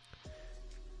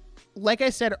 like I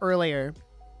said earlier,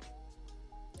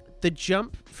 the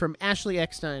jump from Ashley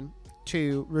Eckstein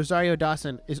to Rosario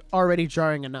Dawson is already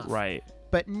jarring enough. Right.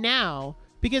 But now,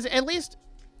 because at least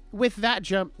with that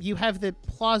jump, you have the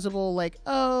plausible, like,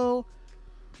 oh,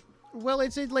 well,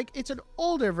 it's an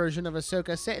older version of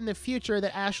Ahsoka set in the future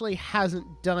that Ashley hasn't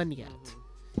done yet.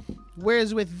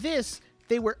 Whereas with this,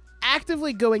 they were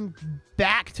actively going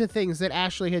back to things that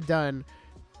Ashley had done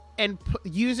and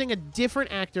using a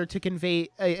different actor to convey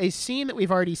a scene that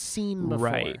we've already seen before.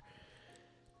 Right.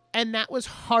 And that was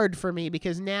hard for me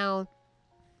because now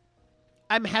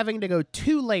I'm having to go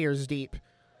 2 layers deep.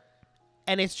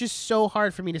 And it's just so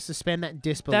hard for me to suspend that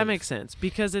disbelief. That makes sense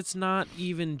because it's not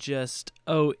even just,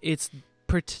 it's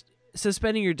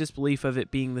suspending your disbelief of it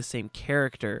being the same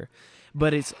character,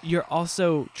 but you're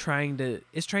also trying to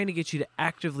get you to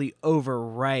actively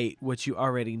overwrite what you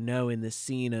already know in the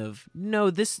scene of,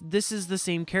 no, this is the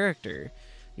same character.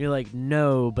 You're like,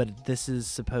 no, but this is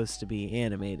supposed to be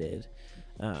animated,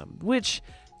 which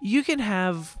you can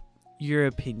have your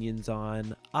opinions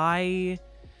on.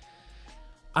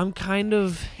 I'm kind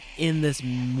of in this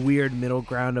weird middle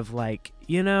ground of like,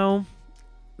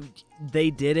 they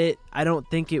did it. I don't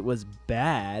think it was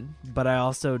bad, but I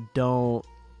also don't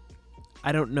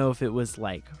know if it was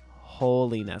like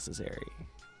wholly necessary.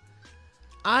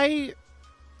 I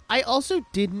also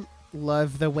didn't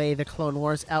love the way the Clone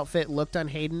Wars outfit looked on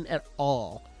Hayden at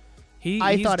all.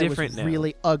 I thought it was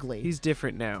really ugly. He's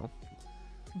different now.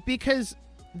 Because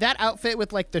that outfit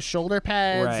with like the shoulder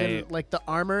pads and like the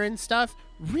armor and stuff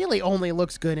really only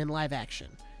looks good in live action.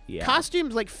 Yeah.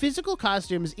 Costumes, like physical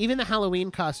costumes, even the Halloween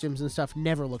costumes and stuff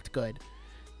never looked good.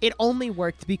 It only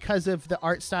worked because of the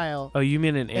art style. Oh, you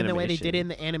mean in animation? And the way they did it in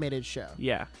the animated show.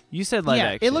 Yeah. You said live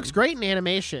action. It looks great in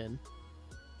animation,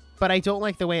 but I don't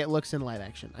like the way it looks in live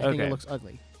action. I think it looks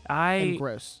ugly and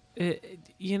gross.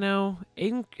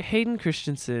 Hayden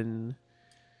Christensen,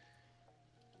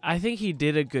 I think he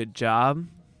did a good job,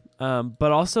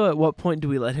 but also at what point do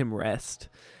we let him rest?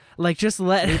 Like, just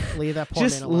leave that poor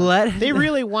man alone. They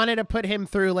really wanted to put him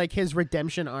through like his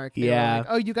redemption arc. They were like,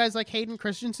 oh, you guys like Hayden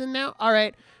Christensen now? All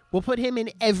right, we'll put him in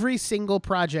every single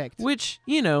project. Which,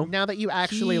 now that you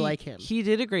actually like him, he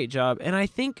did a great job, and I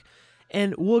think,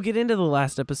 and we'll get into the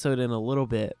last episode in a little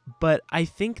bit, but I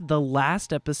think the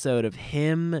last episode of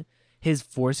his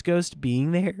Force Ghost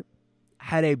being there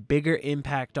had a bigger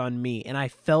impact on me, and I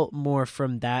felt more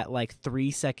from that like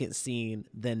 3-second scene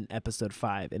than episode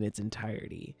 5 in its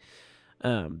entirety,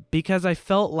 because I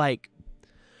felt like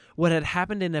what had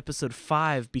happened in episode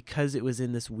 5, because it was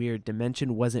in this weird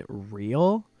dimension, wasn't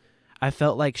real. I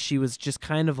felt like she was just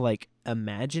kind of like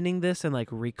imagining this and like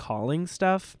recalling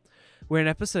stuff, where in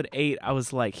episode 8 I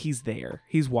was like, he's there,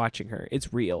 he's watching her,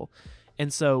 it's real.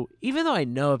 And so even though I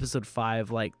know episode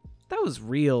 5 like that was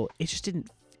real,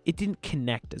 it didn't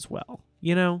connect as well.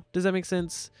 Does that make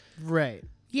sense? Right.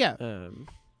 Yeah.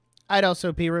 I'd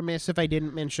also be remiss if I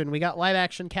didn't mention we got live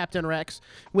action Captain Rex,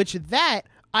 which that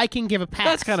I can give a pass.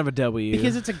 That's kind of a W.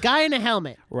 Because it's a guy in a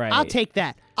helmet. Right. I'll take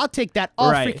that all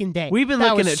freaking day. We've been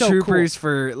looking at Troopers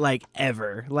for like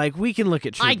ever. Like, we can look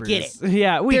at Troopers. I get it.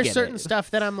 Yeah, There's certain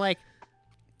stuff that I'm like,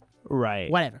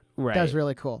 right. Whatever. Right. That was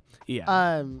really cool.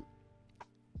 Yeah.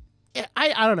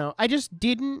 I don't know. I just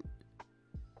didn't.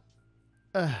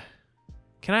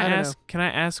 Can I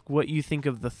ask what you think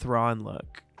of the Thrawn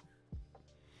look?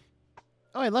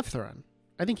 Oh, I love Thrawn.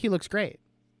 I think he looks great.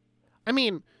 I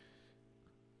mean,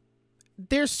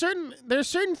 there's certain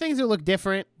things that look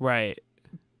different, right?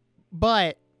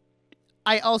 But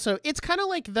it's kind of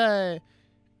like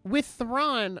with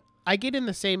Thrawn, I get in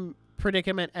the same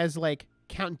predicament as like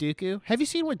Count Dooku. Have you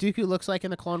seen what Dooku looks like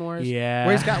in the Clone Wars? Yeah,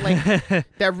 where he's got like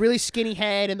that really skinny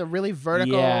head and the really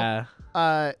vertical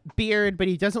beard, but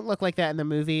he doesn't look like that in the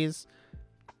movies.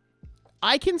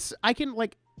 I can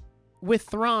like with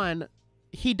Thrawn,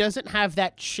 he doesn't have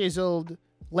that chiseled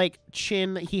like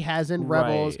chin that he has in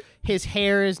Rebels. Right. His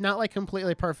hair is not like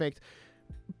completely perfect,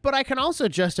 but I can also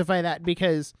justify that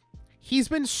because he's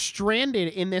been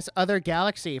stranded in this other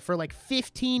galaxy for like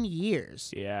 15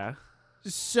 years. Yeah.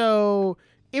 So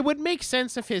it would make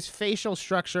sense if his facial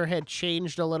structure had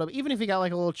changed a little bit, even if he got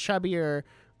like a little chubbier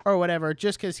or whatever,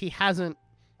 just because he hasn't,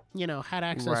 had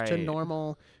access to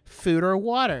normal food or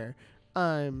water.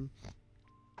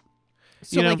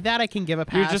 So like that I can give a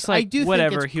pass. You're just like, I do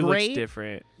whatever, think it's he great. looks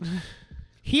different.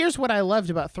 Here's what I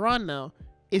loved about Thrawn, though,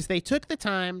 is they took the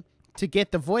time to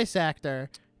get the voice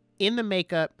actor in the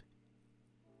makeup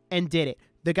and did it.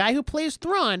 The guy who plays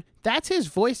Thrawn, that's his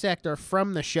voice actor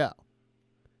from the show.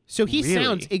 So he Really?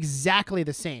 sounds exactly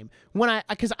the same.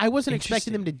 Because I wasn't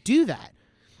expecting them to do that.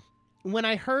 When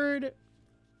I heard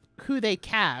who they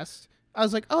cast, I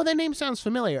was like, oh, that name sounds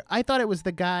familiar. I thought it was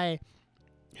the guy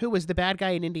who was the bad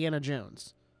guy in Indiana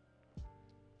Jones.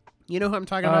 You know who I'm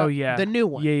talking about? Oh, yeah. The new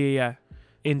one. Yeah.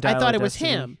 In Dial I thought of it was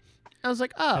Destiny. him. I was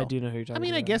like, oh. I do know who you're talking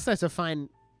about. I guess that's a fine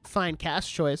cast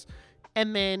choice.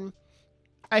 And then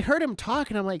I heard him talk,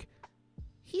 and I'm like,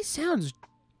 he sounds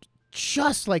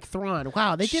just like Thrawn.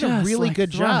 Wow, they did a Just really like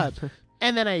good Thrawn. job.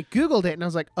 And then I Googled it, and I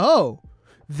was like, oh,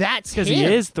 that's him. Because he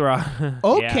is Thrawn.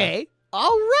 Okay. All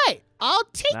right. I'll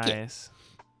take Yeah. it. Nice.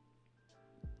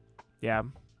 Yeah.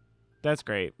 That's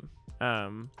great.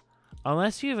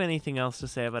 Unless you have anything else to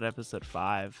say about episode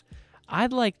 5,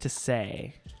 I'd like to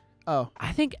say Oh,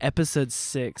 I think episode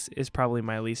 6 is probably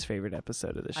my least favorite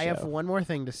episode of the show. I have one more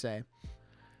thing to say.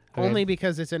 Okay. Only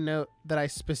because it's a note that I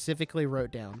specifically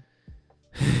wrote down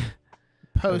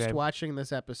post Okay. watching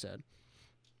this episode.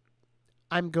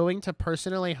 I'm going to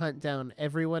personally hunt down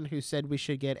everyone who said we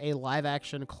should get a live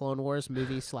action Clone Wars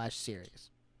movie/series.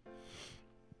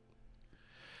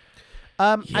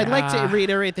 I'd like to Yeah.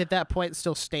 reiterate that point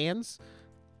still stands.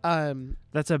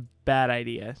 That's a bad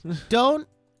idea. Don't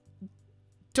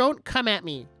come at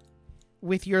me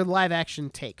with your live action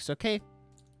takes, okay?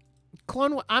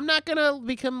 I'm not gonna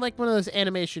become like one of those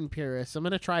animation purists. I'm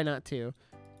gonna try not to,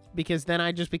 because then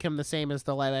I just become the same as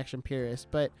the live action purist.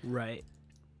 But Right.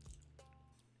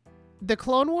 the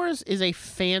Clone Wars is a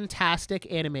fantastic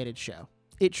animated show.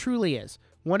 It truly is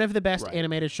one of the best Right.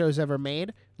 animated shows ever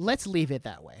made. Let's leave it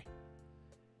that way.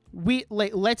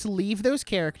 Let's leave those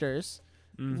characters.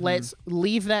 Mhm. Let's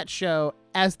leave that show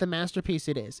as the masterpiece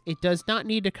it is. It does not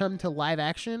need to come to live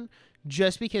action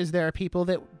just because there are people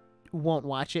that won't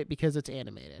watch it because it's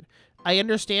animated. I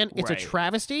understand it's Right. a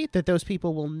travesty that those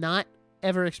people will not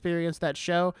ever experience that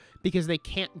show because they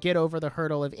can't get over the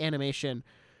hurdle of animation.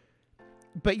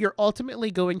 But you're ultimately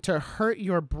going to hurt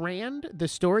your brand, the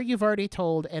story you've already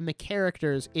told, and the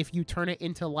characters if you turn it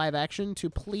into live action to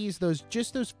please those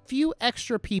few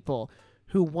extra people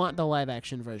who want the live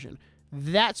action version.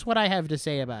 That's what I have to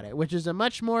say about it, which is a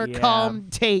much more Yeah. calm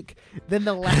take than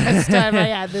the last time I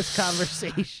had this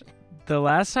conversation. The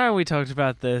last time we talked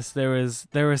about this, there was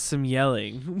some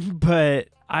yelling, but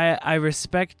I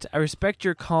respect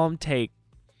your calm take.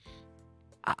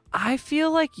 I feel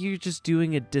like you're just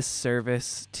doing a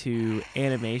disservice to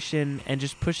animation and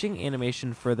just pushing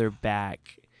animation further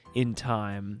back in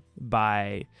time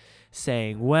by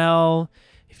saying, well,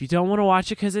 if you don't want to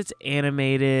watch it because it's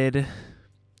animated,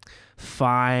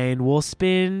 fine, we'll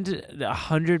spend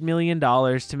 $100 million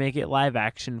to make it live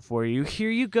action for you.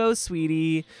 Here you go,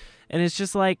 sweetie. And it's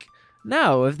just like,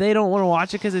 no, if they don't want to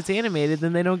watch it because it's animated,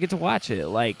 then they don't get to watch it.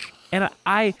 Like, and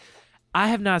I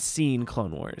have not seen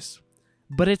Clone Wars.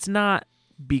 But it's not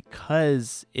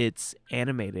because it's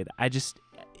animated. I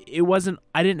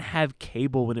didn't have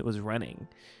cable when it was running.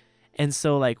 And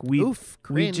so like Oof,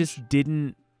 we cringe. just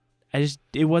didn't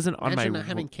it wasn't on Imagine my not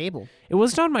having cable. it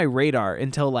wasn't on my radar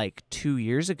until like 2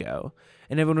 years ago.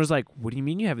 And everyone was like, "What do you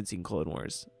mean you haven't seen Clone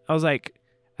Wars?" I was like,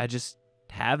 "I just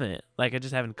haven't. Like I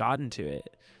just haven't gotten to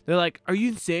it." They're like, "Are you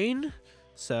insane?"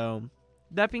 So,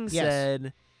 that being Yes.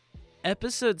 said,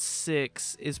 episode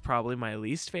 6 is probably my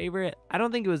least favorite. I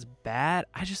don't think it was bad.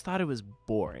 I just thought it was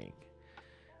boring.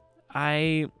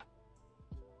 I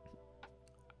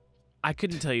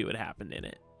couldn't tell you what happened in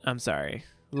it. I'm sorry.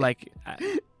 Like, I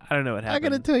don't know what I happened.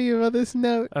 gotta tell you about this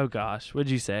note. Oh, gosh. What'd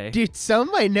you say? Dude, some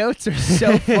of my notes are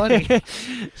so funny.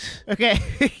 Okay.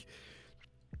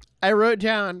 I wrote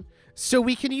down, so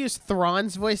we can use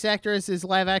Thrawn's voice actor as his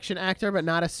live action actor, but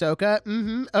not Ahsoka?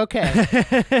 Mm-hmm.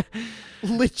 Okay.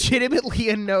 Legitimately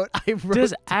a note I wrote.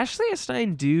 Does Ashley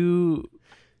Eckstein do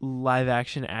live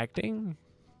action acting?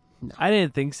 No. I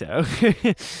didn't think so.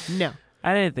 No.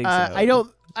 I didn't think so. I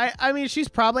don't. I mean, she's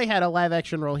probably had a live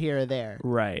action role here or there,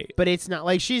 Right. but it's not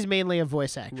like she's mainly a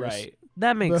voice actress. Right.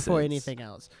 That makes before sense. anything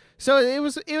else. So it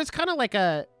was kind of like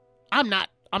a I'm not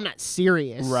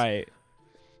serious. Right.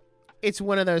 It's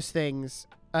one of those things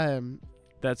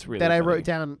That's really that I funny. wrote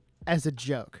down as a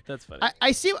joke. That's funny.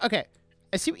 I see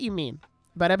what you mean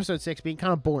about episode 6 being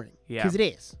kind of boring. Yeah. Because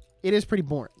it is pretty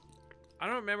boring. I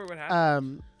don't remember what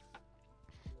happened.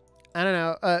 I don't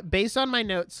know. Based on my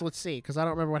notes, let's see, because I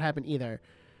don't remember what happened either.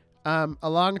 A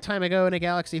long time ago in a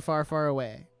galaxy far, far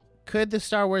away. Could the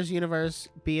Star Wars universe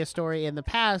be a story in the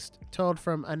past told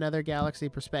from another galaxy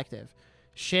perspective?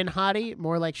 Shin Hati,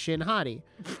 more like Shin Hati.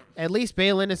 At least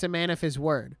Balin is a man of his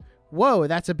word. Whoa,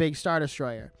 that's a big Star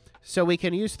Destroyer. So we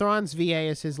can use Thrawn's VA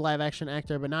as his live-action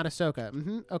actor, but not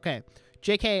Ahsoka. Okay.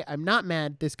 JK, I'm not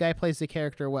mad. This guy plays the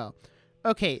character well.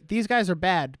 okay, these guys are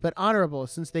bad, but honorable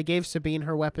since they gave Sabine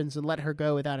her weapons and let her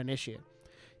go without an issue.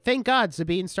 Thank God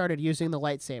Sabine started using the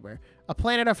lightsaber. A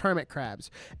planet of hermit crabs.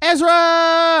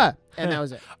 Ezra! And that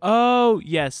was it. Oh,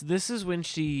 yes. This is when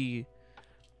she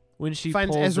Finds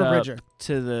pulls Ezra up Bridger.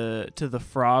 to the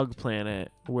frog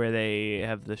planet where they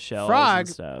have the shells Frog? and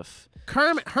stuff.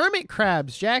 Hermit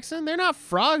crabs, Jackson. They're not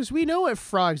frogs. We know what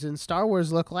frogs in Star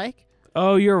Wars look like.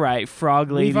 Oh, you're right.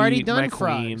 Frog lady, We've already done my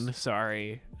frogs. queen.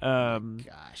 Sorry.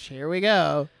 Gosh, here we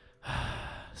go.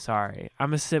 Sorry.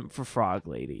 I'm a simp for frog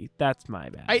lady. That's my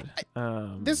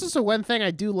bad. This is the one thing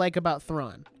I do like about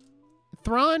Thrawn.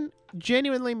 Thrawn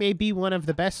genuinely may be one of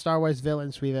the best Star Wars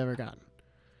villains we've ever gotten.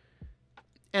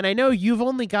 And I know you've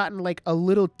only gotten like a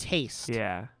little taste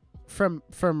from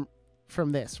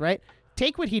this, right?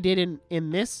 Take what he did in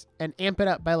this and amp it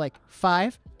up by like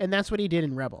 5, and that's what he did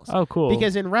in Rebels. Oh, cool.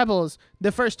 Because in Rebels,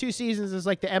 the first 2 seasons is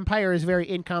like the Empire is very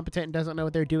incompetent and doesn't know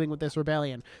what they're doing with this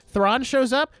rebellion. Thrawn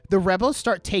shows up, the Rebels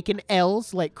start taking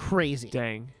L's like crazy.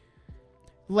 Dang.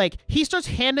 Like, he starts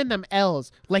handing them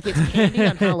L's like it's candy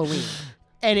on Halloween.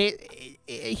 And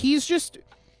he's just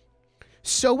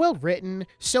so well written,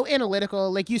 so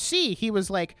analytical. Like, you see, he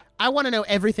was like, I want to know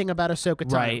everything about Ahsoka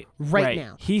Tano right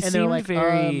now. He and seemed like,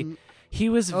 very... He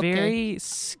was okay. very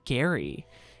scary.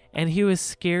 And he was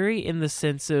scary in the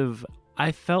sense of,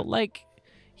 I felt like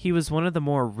he was one of the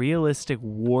more realistic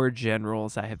war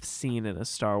generals I have seen in a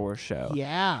Star Wars show.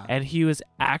 Yeah. And he was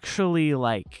actually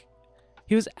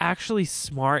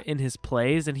smart in his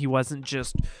plays, and he wasn't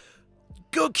just,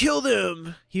 go kill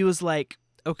them. He was like,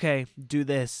 okay, do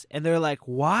this. And they're like,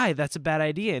 why? That's a bad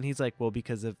idea. And he's like, well,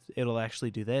 because it'll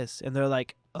actually do this. And they're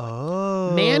like,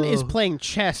 oh. Man is playing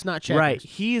chess, not checkers. Right.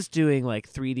 He's doing like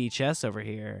 3D chess over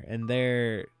here, and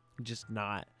they're just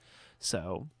not.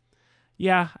 So,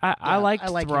 yeah, I liked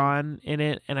Thrawn in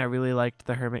it, and I really liked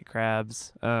the hermit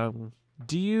crabs.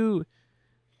 Do you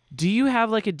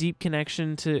have like a deep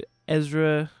connection to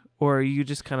Ezra, or are you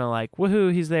just kind of like,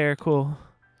 woohoo, he's there, cool?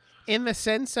 In the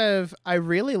sense of, I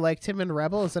really liked him in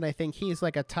Rebels, and I think he's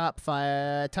like a top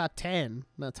 10,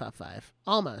 not top 5,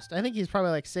 almost. I think he's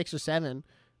probably like 6 or 7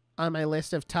 on my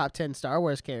list of top 10 Star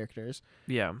Wars characters.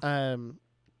 Yeah.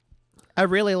 I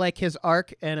really like his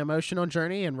arc and emotional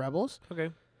journey in Rebels.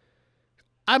 Okay.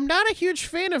 I'm not a huge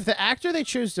fan of the actor they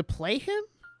chose to play him.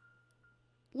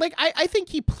 Like, I think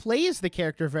he plays the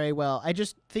character very well. I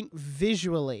just think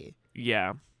visually,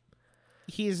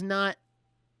 he's not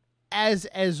as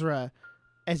Ezra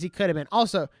as he could have been.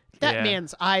 Also, that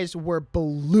man's eyes were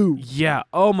blue. Yeah.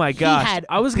 Oh my gosh.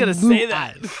 I was gonna say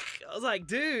that. I was like,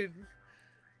 dude.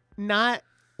 Not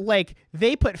like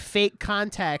they put fake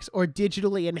contacts or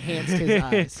digitally enhanced his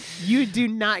eyes. You do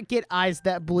not get eyes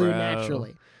that blue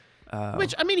naturally.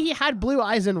 Which, I mean, he had blue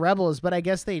eyes in Rebels, but I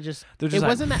guess it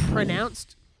wasn't that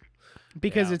pronounced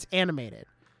because it's animated.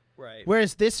 Right.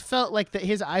 Whereas this felt like that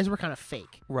his eyes were kind of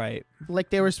fake. Right.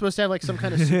 Like they were supposed to have like some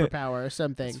kind of superpower or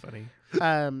something. That's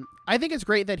funny. I think it's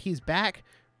great that he's back.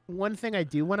 One thing I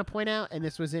do want to point out, and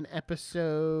this was in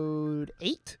episode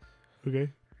 8. Okay.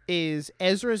 Is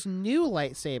Ezra's new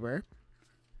lightsaber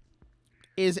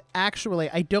is actually,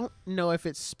 I don't know if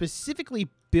it's specifically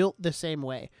built the same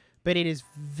way, but it is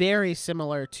very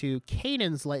similar to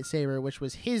Kanan's lightsaber, which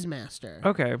was his master.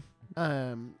 Okay.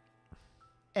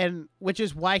 And which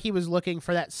is why he was looking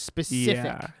for that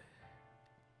specific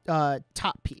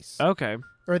top piece. Okay.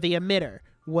 Or the emitter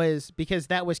was because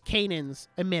that was Kanan's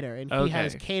emitter, and he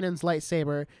has Kanan's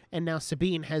lightsaber, and now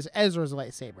Sabine has Ezra's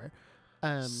lightsaber.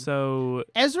 So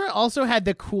Ezra also had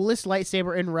the coolest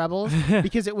lightsaber in Rebels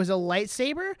because it was a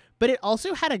lightsaber, but it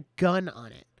also had a gun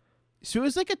on it. So it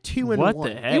was like a 2-in-1. What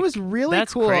the heck? It was really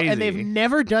That's cool, crazy. and they've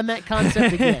never done that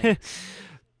concept again.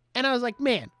 And I was like,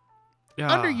 man,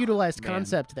 underutilized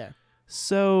concept there.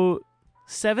 So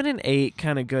 7 and 8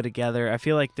 kind of go together. I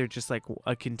feel like they're just like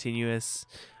a continuous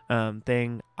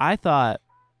thing. I thought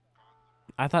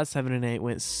 7 and 8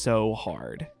 went so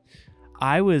hard.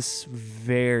 I was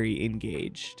very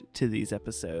engaged to these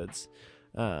episodes.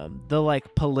 The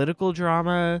like political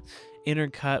drama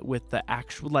intercut with the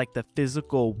actual like the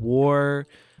physical war,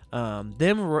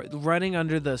 them running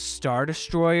under the Star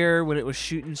Destroyer when it was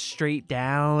shooting straight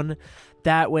down,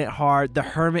 that went hard. The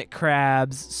hermit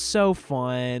crabs, so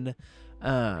fun.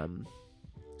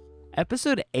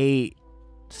 Episode 8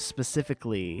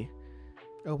 specifically.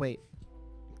 Oh wait,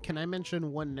 can I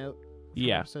mention one note?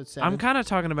 Yeah, episode 7? I'm kind of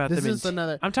talking about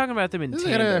them. I'm talking about them in this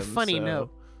tandem. This is another funny note.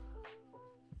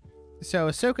 So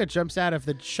Ahsoka jumps out of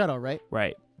the shuttle, right?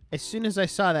 Right. As soon as I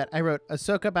saw that, I wrote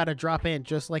Ahsoka about to drop in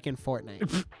just like in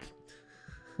Fortnite.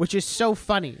 Which is so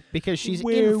funny because she's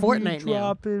in Fortnite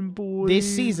now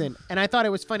this season. And I thought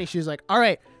it was funny. She was like, all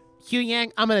right, Hugh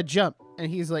Yang, I'm gonna jump,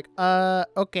 and he's like,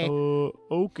 okay.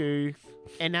 Okay.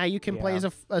 And now you can play as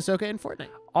Ahsoka in Fortnite.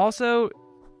 Also,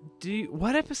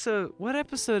 what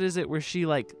episode is it where she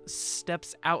like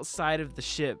steps outside of the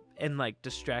ship and like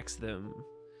distracts them?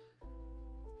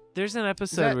 There's an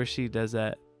episode where she does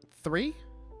that. 3?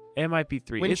 It might be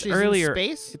 3. When it's she's earlier. In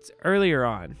space? It's earlier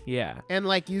on. Yeah. And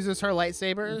like uses her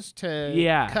lightsabers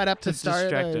to cut up the star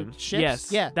of the ships.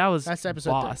 Yes. Yeah. That's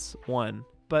episode boss 1.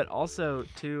 But also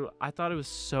too, I thought it was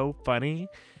so funny.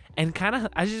 And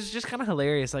just kind of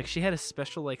hilarious. Like she had a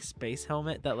special like space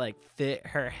helmet that like fit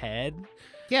her head.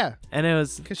 Yeah, and it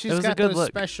was because she's it was got a good those look.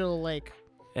 special like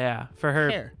for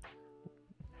her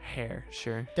hair.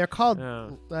 Sure. They're called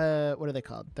what are they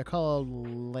called? They're called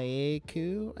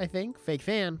Leiku, I think. Fake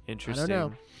fan.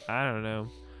 Interesting. I don't know.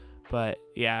 But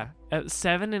yeah,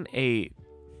 7 and 8,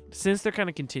 since they're kind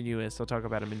of continuous, I'll talk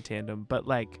about them in tandem. But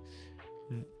like,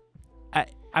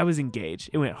 I was engaged.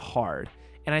 It went hard,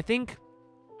 and I think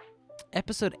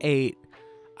episode 8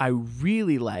 I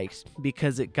really liked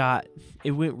because it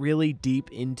went really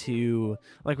deep into,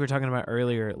 like we were talking about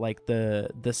earlier, like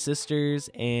the sisters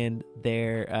and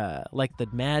their like the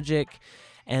magic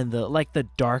and the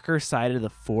darker side of the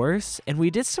Force. And we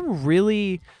did some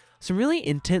really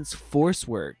intense Force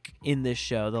work in this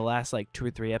show the last like 2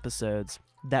 or 3 episodes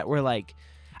that were like,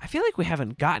 I feel like we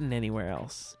haven't gotten anywhere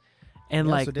else. And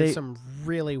we like also did some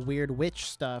really weird witch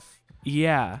stuff.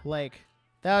 Yeah. Like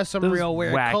that was some real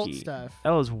weird cult stuff.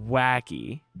 That was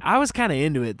wacky. I was kind of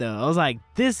into it though. I was like,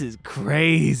 this is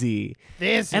crazy.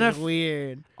 This is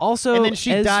weird. Also, and then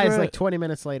she dies like 20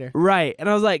 minutes later. Right. And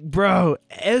I was like, bro,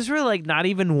 Ezra like not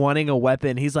even wanting a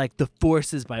weapon. He's like, the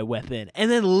Force is my weapon.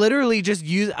 And then literally just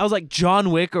I was like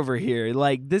John Wick over here.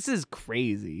 Like, this is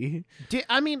crazy.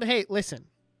 I mean, hey, listen.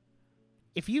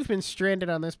 If you've been stranded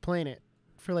on this planet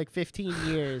for like 15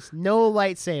 years, no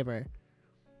lightsaber,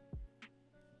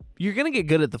 you're gonna get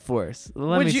good at the Force.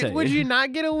 Would you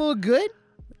not get a little good?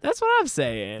 That's what I'm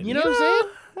saying. You know what I'm saying?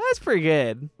 That's pretty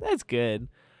good. That's good.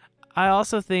 I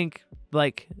also think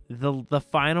like the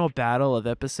final battle of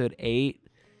episode 8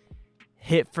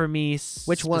 hit for me.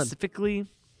 Which one specifically?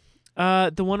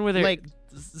 The one where they're like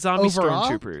zombie overall?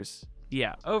 stormtroopers.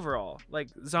 Yeah, overall, like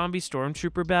zombie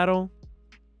stormtrooper battle,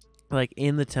 like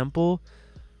in the temple.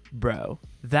 Bro,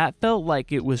 that felt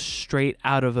like it was straight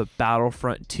out of a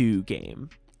Battlefront 2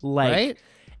 game. Like,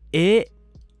 right?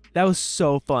 That was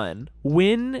so fun.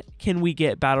 When can we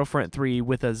get Battlefront 3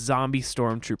 with a zombie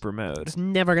stormtrooper mode? It's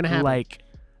never gonna happen. Like,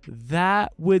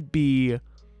 that would be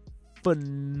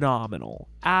phenomenal.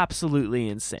 Absolutely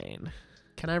insane.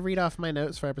 Can I read off my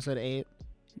notes for episode 8?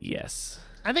 Yes.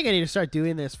 I think I need to start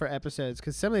doing this for episodes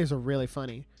because some of these are really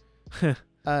funny.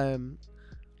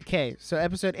 Okay, so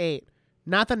episode 8.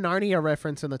 Not the Narnia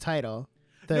reference in the title.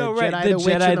 The Jedi,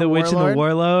 the Witch, and the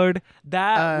Warlord.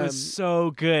 That was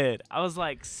so good. I was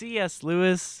like, C.S.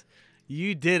 Lewis,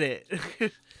 you did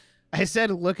it. I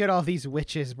said, look at all these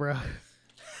witches, bro.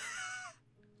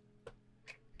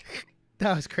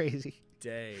 That was crazy.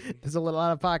 Dang. There's a little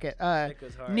out of pocket. That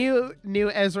goes hard.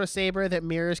 New Ezra saber that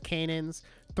mirrors Kanan's.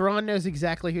 Thrawn knows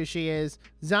exactly who she is.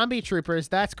 Zombie troopers,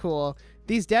 that's cool.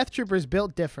 These death troopers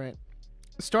built different.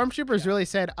 Stormtroopers really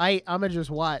said, I'ma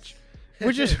just watch.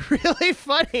 Which is really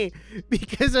funny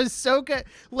because Ahsoka,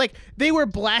 like, they were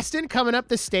blasting coming up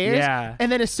the stairs. Yeah.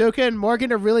 And then Ahsoka and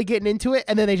Morgan are really getting into it.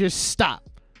 And then they just stop.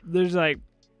 There's like.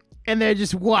 And they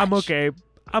just watch. I'm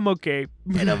okay.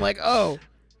 And I'm like, oh.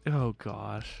 Oh,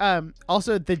 gosh.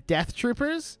 Also, the Death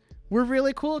Troopers were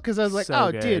really cool because I was like,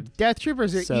 so good. Dude, Death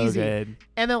Troopers are so easy. Good.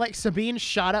 And then, like, Sabine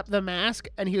shot up the mask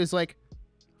and he was like,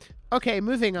 okay,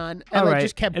 moving on. And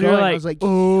just kept going. I was like,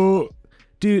 oh.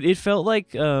 Dude, it felt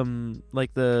like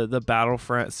the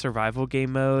Battlefront survival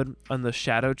game mode on the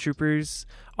Shadow Troopers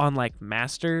on like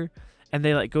Master, and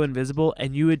they like go invisible,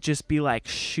 and you would just be like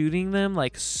shooting them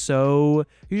like so.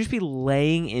 You just be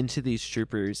laying into these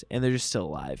troopers, and they're just still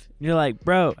alive. And you're like,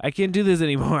 bro, I can't do this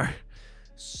anymore.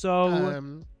 So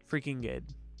freaking good.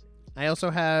 I also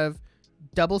have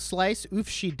double slice. Oof,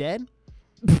 she dead.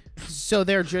 So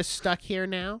they're just stuck here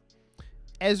now.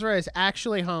 Ezra is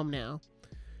actually home now.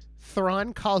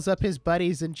 Thrawn calls up his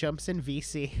buddies and jumps in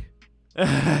VC.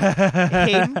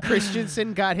 Hayden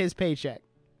Christensen got his paycheck.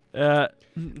 I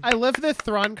love that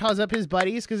Thrawn calls up his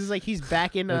buddies because it's like he's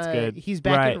back in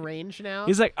in range now.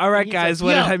 He's like, all right, guys,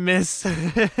 like, what did I miss?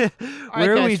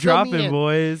 Where are we dropping,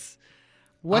 boys?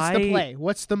 What's the play?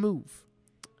 What's the move?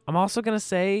 I'm also going to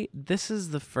say this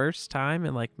is the first time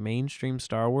in like mainstream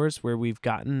Star Wars where we've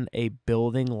gotten a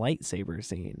building lightsaber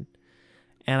scene.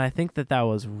 And I think that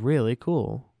was really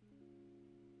cool.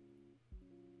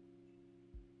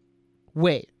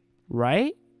 Wait.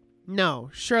 Right? No,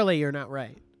 surely you're not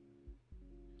right.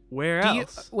 Where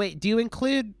else? Do you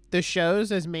include the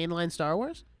shows as mainline Star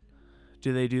Wars?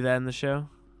 Do they do that in the show?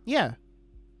 Yeah.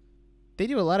 They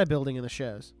do a lot of building in the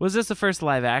shows. Was this the first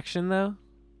live action, though?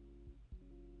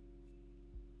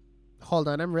 Hold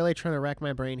on, I'm really trying to rack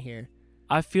my brain here.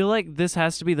 I feel like this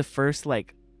has to be the first,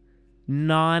 like,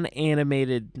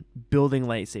 non-animated building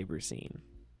lightsaber scene.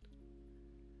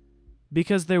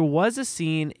 Because there was a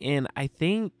scene in, I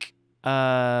think,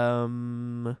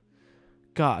 gosh,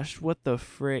 what the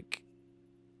frick?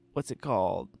 What's it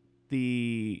called?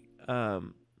 It's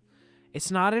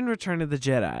not in Return of the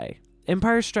Jedi.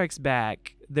 Empire Strikes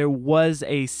Back, there was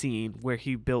a scene where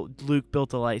Luke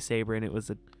built a lightsaber and it was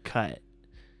a cut.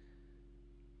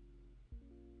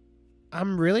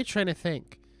 I'm really trying to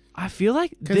think. I feel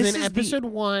like because in episode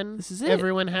 1, this is it.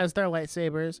 Everyone has their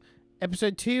lightsabers.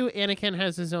 Episode 2, Anakin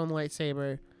has his own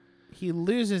lightsaber. He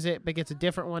loses it, but gets a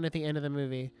different one at the end of the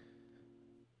movie.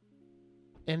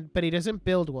 But he doesn't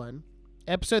build one.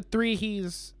 Episode 3,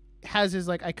 has his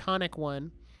like iconic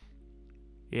one.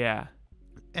 Yeah.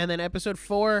 And then episode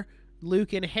 4,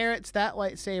 Luke inherits that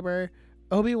lightsaber.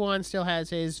 Obi-Wan still has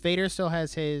his. Vader still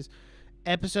has his.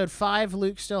 Episode 5,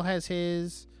 Luke still has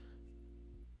his.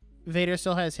 Vader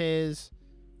still has his.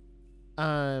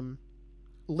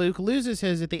 Luke loses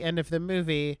his at the end of the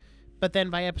movie, but then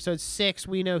by episode 6,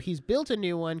 we know he's built a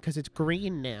new one because it's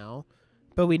green now,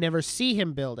 but we never see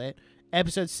him build it.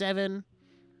 Episode 7,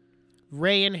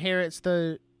 Rey inherits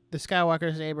the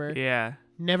Skywalker saber. Yeah.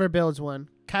 Never builds one.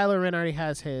 Kylo Ren already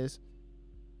has his.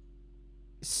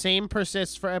 Same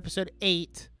persists for episode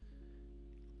 8.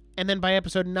 And then by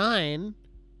episode 9,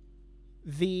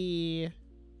 the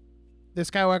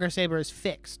Skywalker saber is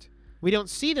fixed. We don't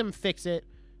see them fix it,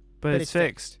 but it's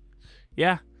fixed.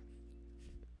 Yeah.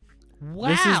 Wow.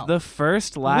 This is the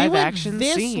first live action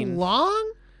this scene.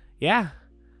 Long? Yeah.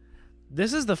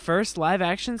 This is the first live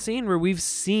action scene where we've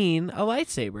seen a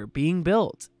lightsaber being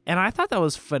built. And I thought that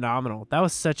was phenomenal. That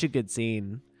was such a good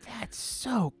scene. That's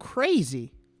so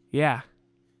crazy. Yeah.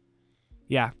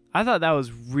 Yeah. I thought that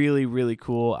was really, really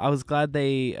cool. I was glad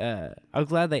they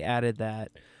added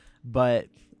that. But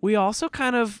we also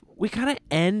kind of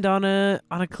end on a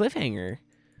cliffhanger.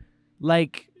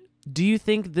 Like, do you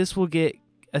think this will get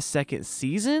a second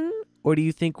season, or do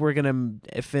you think we're gonna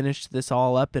finish this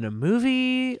all up in a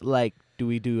movie? Like, do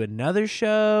we do another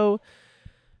show?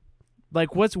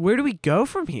 Like, where do we go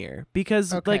from here?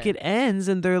 Because like it ends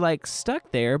and they're like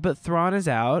stuck there, but Thrawn is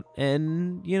out,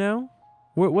 and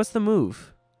what's the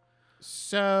move?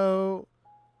 So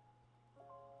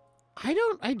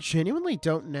I genuinely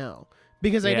don't know.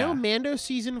 Because I know Mando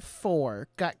season 4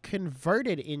 got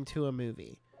converted into a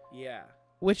movie. Yeah.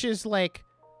 Which is like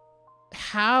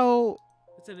how...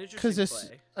 It's an interesting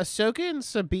play. Ahsoka and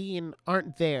Sabine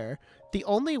aren't there. The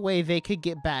only way they could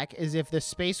get back is if the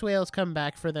space whales come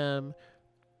back for them,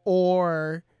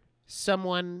 or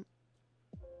someone...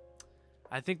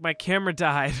 I think my camera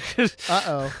died.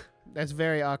 Uh-oh. That's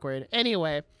very awkward.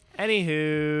 Anyway.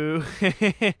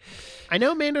 Anywho. I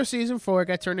know Mando season 4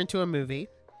 got turned into a movie.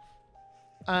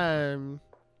 But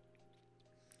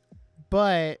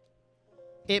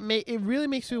it really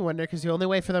makes me wonder, because the only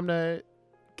way for them to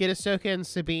get Ahsoka and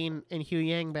Sabine and Hugh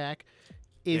Yang back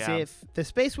is if the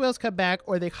space whales come back,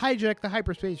 or they hijack the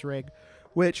hyperspace rig,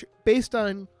 which, based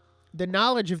on the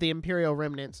knowledge of the Imperial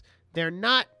remnants, they're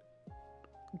not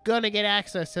gonna get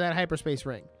access to that hyperspace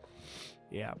ring.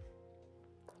 Yeah.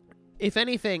 If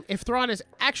anything, if Thrawn is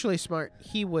actually smart,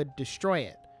 he would destroy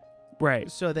it.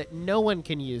 Right. So that no one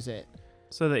can use it.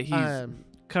 So that he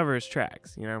covers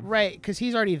tracks, Right, because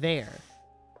he's already there.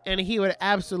 And he would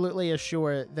absolutely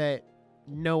assure that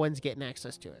no one's getting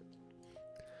access to it.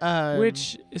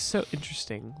 Which is so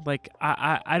interesting. Like,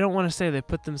 I don't want to say they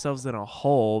put themselves in a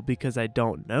hole, because I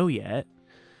don't know yet.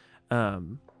 But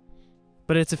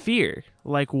it's a fear.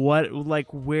 Like,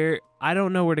 where, I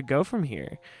don't know where to go from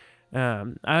here.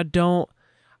 I don't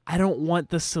want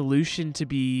the solution to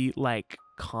be like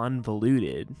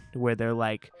convoluted, where they're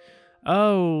like,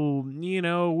 oh,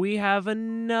 we have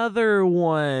another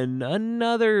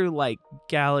like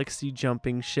galaxy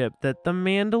jumping ship that the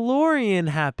Mandalorian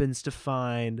happens to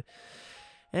find,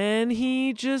 and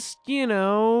he just used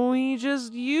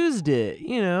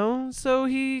it, so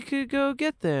he could go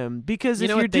get them, because if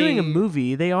you're doing a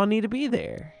movie, they all need to be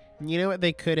there. You know what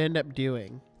they could end up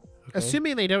doing? Okay.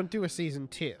 Assuming they don't do a season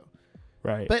 2.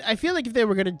 Right. But I feel like if they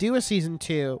were going to do a season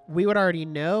 2, we would already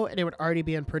know, and it would already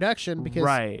be in production,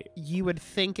 because you would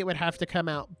think it would have to come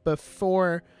out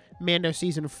before Mando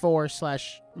season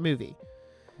 4/movie.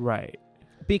 Right.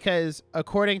 Because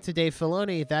according to Dave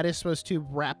Filoni, that is supposed to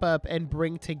wrap up and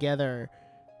bring together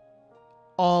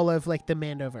all of like the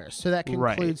Mandoverse. So that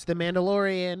concludes The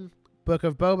Mandalorian, Book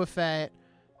of Boba Fett,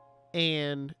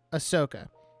 and Ahsoka.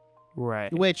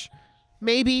 Right. Which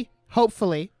maybe,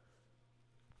 hopefully,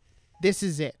 this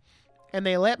is it. And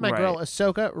they let my girl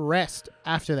Ahsoka rest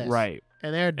after this. Right.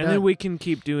 And they're done. And then we can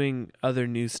keep doing other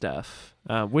new stuff.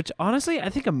 Which, honestly, I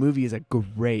think a movie is a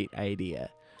great idea.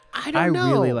 I don't know.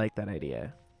 I really like that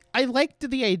idea. I liked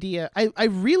the idea. I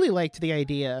really liked the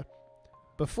idea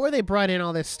before they brought in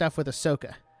all this stuff with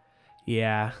Ahsoka.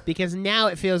 Yeah. Because now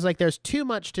it feels like there's too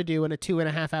much to do in a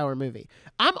 2.5 hour movie.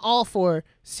 I'm all for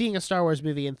seeing a Star Wars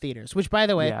movie in theaters, which, by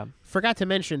the way, forgot to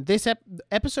mention, this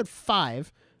episode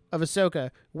 5 of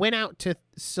Ahsoka went out to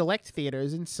select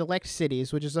theaters in select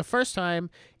cities, which is the first time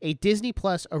a Disney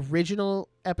Plus original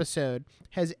episode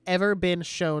has ever been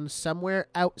shown somewhere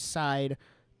outside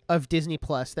of Disney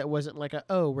Plus that wasn't like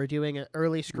we're doing an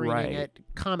early screening at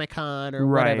Comic-Con or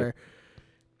whatever.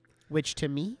 Which to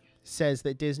me says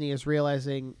that Disney is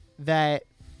realizing that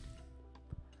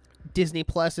Disney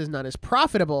Plus is not as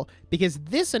profitable, because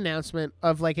this announcement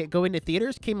of like it going to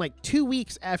theaters came like 2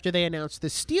 weeks after they announced the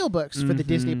steelbooks for the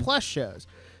Disney Plus shows.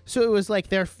 So it was like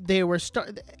they were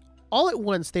all at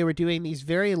once they were doing these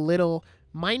very little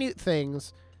minute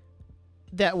things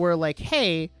that were like,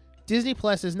 hey, Disney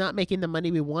Plus is not making the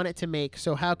money we want it to make,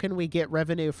 so how can we get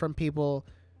revenue from people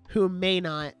who may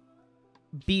not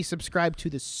be subscribed to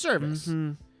the service?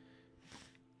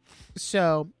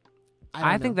 So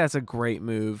I think that's a great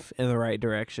move in the right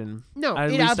direction. No, at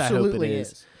it least absolutely I hope it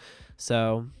is.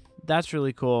 So that's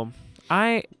really cool.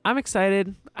 I'm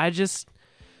excited. I just,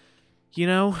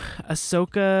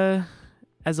 Ahsoka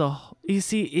as a, you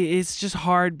see, it's just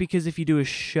hard because if you do a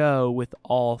show with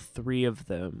all three of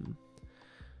them,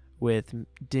 with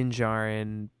Din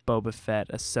Djarin, Boba Fett,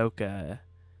 Ahsoka,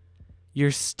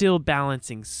 you're still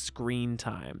balancing screen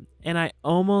time. And I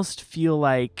almost feel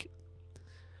like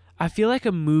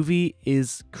a movie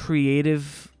is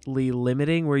creatively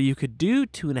limiting, where you could do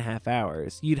 2.5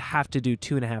 hours. You'd have to do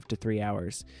 2.5 to 3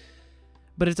 hours.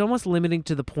 But it's almost limiting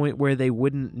to the point where they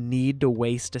wouldn't need to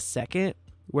waste a second.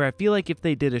 Where I feel like if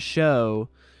they did a show,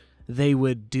 they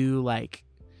would do like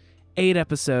 8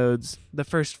 episodes. The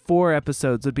first 4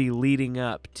 episodes would be leading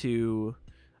up to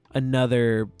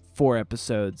another 4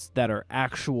 episodes that are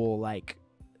actual, like,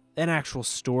 an actual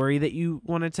story that you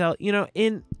want to tell,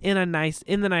 in the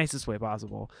nicest way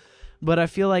possible. But I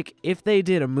feel like if they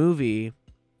did a movie,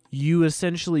 you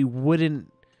essentially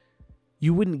wouldn't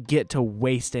get to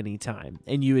waste any time,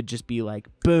 and you would just be like,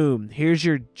 boom, here's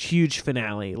your huge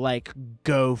finale, like,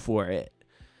 go for it.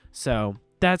 So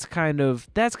that's kind of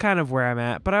where I'm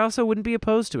at, but I also wouldn't be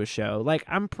opposed to a show. Like,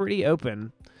 I'm pretty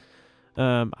open.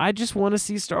 I just want to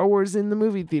see Star Wars in the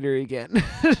movie theater again.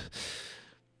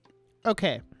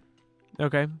 Okay.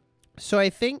 Okay. So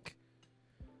I think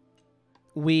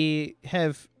we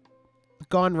have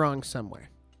gone wrong somewhere.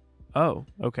 Oh,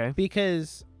 okay.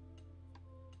 Because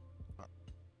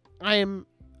I'm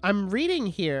reading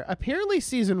here, apparently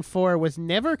season 4 was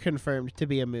never confirmed to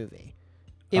be a movie.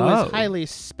 It was highly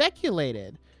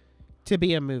speculated to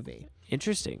be a movie.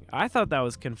 Interesting. I thought that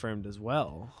was confirmed as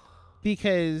well.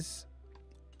 Because,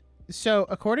 so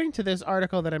according to this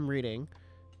article that I'm reading,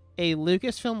 a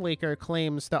Lucasfilm leaker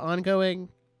claims the ongoing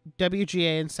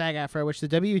WGA and SAG-AFTRA, which the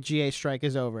WGA strike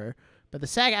is over, but the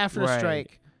SAG-AFTRA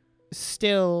strike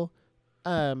still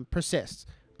persists.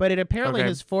 But it apparently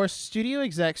has forced studio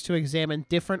execs to examine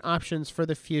different options for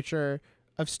the future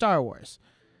of Star Wars.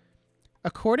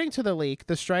 According to the leak,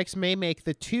 the strikes may make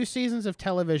the 2 seasons of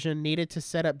television needed to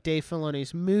set up Dave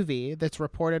Filoni's movie, that's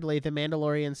reportedly The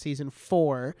Mandalorian Season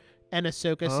 4 and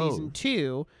Ahsoka Season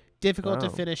 2, difficult to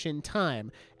finish in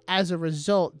time. As a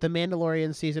result, The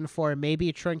Mandalorian Season 4 may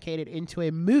be truncated into a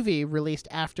movie released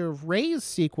after Rey's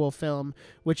sequel film,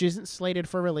 which isn't slated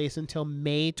for release until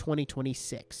May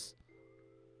 2026.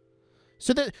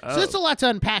 So that's a lot to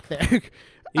unpack there.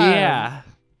 Yeah.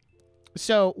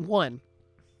 So, 1,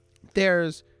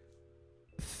 there's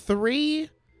 3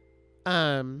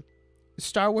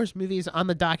 Star Wars movies on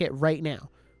the docket right now.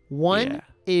 One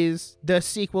is the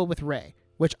sequel with Rey,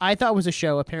 which I thought was a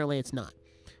show. Apparently it's not.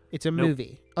 It's a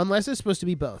movie. Unless it's supposed to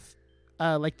be both.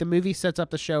 Like the movie sets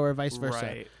up the show or vice versa.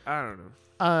 Right. I don't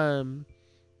know.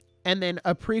 And then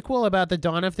a prequel about the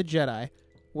Dawn of the Jedi,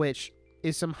 which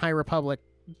is some High Republic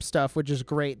stuff, which is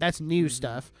great. That's new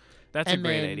stuff. That's a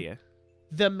great idea.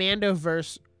 The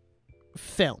Mandoverse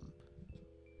film.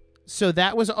 So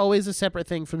that was always a separate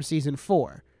thing from season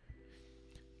 4.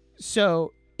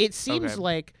 So it seems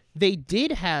like they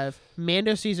did have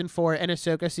Mando season 4 and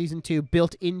Ahsoka season 2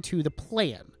 built into the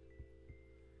plan.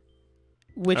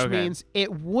 Which means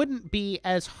it wouldn't be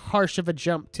as harsh of a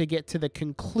jump to get to the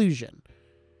conclusion.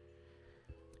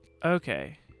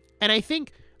 Okay. And I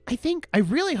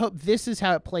really hope this is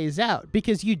how it plays out,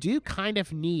 because you do kind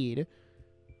of need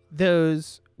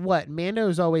those,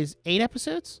 Mando's always 8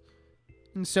 episodes?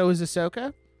 And so is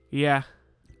Ahsoka? Yeah.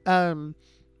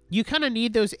 You kind of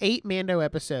need those 8 Mando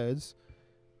episodes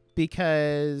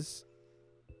because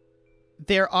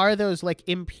there are those like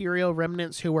Imperial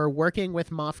remnants who are working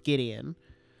with Moff Gideon.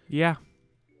 Yeah.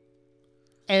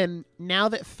 And now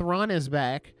that Thrawn is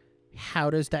back, how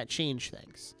does that change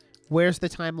things? Where's the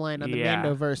timeline on the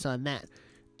Mandoverse on that?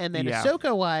 And then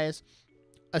Ahsoka-wise,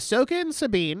 Ahsoka and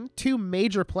Sabine, 2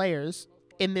 major players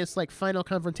in this like final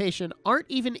confrontation, aren't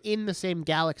even in the same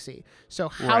galaxy. So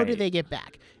how do they get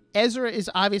back? Ezra is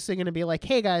obviously going to be like,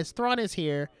 hey guys, Thrawn is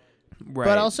here. Right.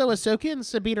 But also Ahsoka and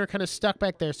Sabine are kind of stuck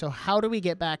back there. So how do we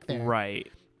get back there?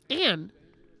 Right. And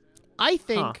I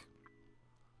think...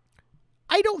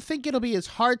 I don't think it'll be as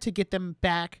hard to get them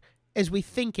back as we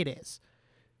think it is.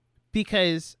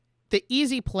 Because the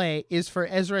easy play is for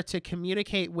Ezra to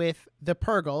communicate with the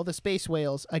Purrgil, the space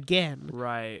whales, again.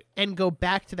 Right. And go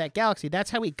back to that galaxy.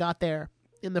 That's how we got there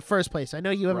in the first place. I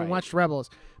know you haven't watched Rebels,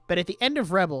 but at the end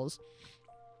of Rebels,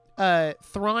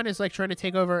 Thrawn is like trying to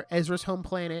take over Ezra's home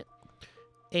planet,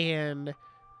 and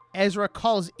Ezra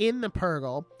calls in the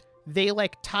Purrgil. They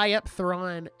like tie up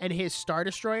Thrawn and his Star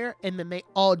Destroyer, and then they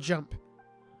all jump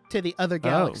to the other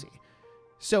galaxy.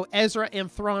 So Ezra and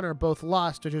Thrawn are both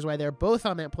lost, which is why they're both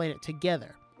on that planet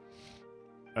together.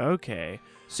 Okay.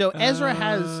 So Ezra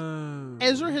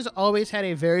has always had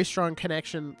a very strong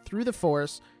connection through the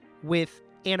Force with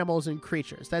animals and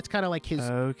creatures. That's kind of like his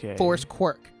Force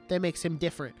quirk that makes him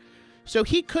different. So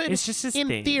he could, it's just his thing.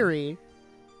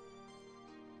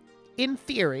 In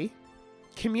theory,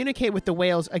 communicate with the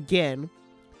whales again,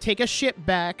 take a ship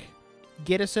back,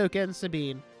 get Ahsoka and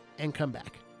Sabine, and come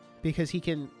back. Because he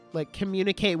can like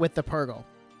communicate with the Purrgil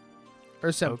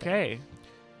or something. Okay.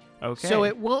 So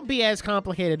it won't be as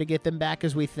complicated to get them back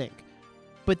as we think.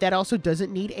 But that also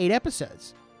doesn't need 8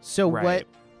 episodes. So what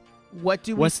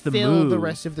do we fill the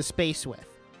rest of the space with?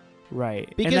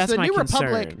 Right. Because the New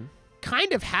Republic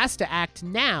kind of has to act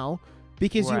now,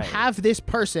 because you have this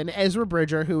person, Ezra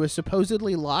Bridger, who is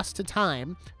supposedly lost to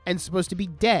time and supposed to be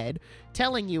dead,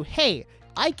 telling you, hey,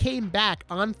 I came back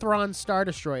on Thrawn's Star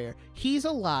Destroyer. He's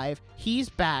alive. He's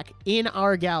back in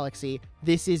our galaxy.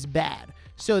 This is bad.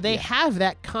 So they have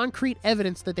that concrete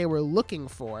evidence that they were looking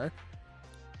for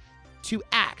to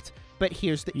act. But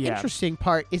here's the interesting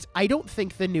part is I don't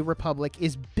think the New Republic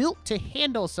is built to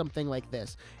handle something like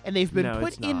this. And they've been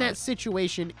put in that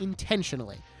situation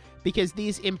intentionally. Because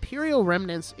these Imperial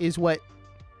remnants is what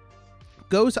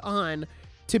goes on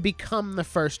to become the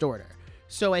First Order.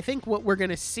 So I think what we're going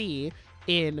to see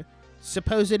in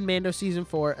supposed Mando Season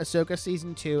 4, Ahsoka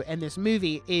Season 2, and this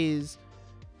movie is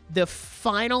the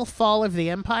final fall of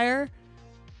the Empire,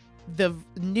 the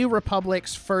New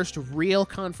Republic's first real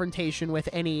confrontation with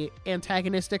any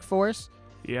antagonistic force,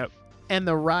 and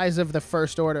the rise of the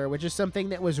First Order, which is something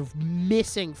that was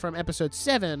missing from Episode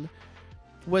 7,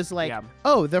 was like,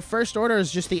 oh, the First Order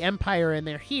is just the Empire and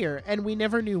they're here, and we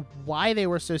never knew why they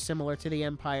were so similar to the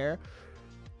Empire.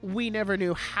 We never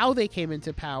knew how they came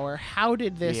into power. How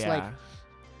did this like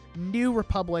New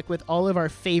Republic with all of our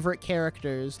favorite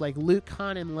characters like Luke,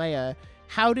 Han, and Leia,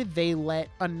 how did they let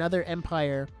another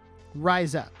empire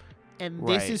rise up? And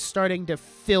this is starting to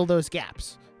fill those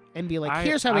gaps and be like,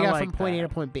 here's how we got from point A to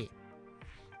point B.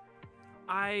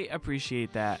 I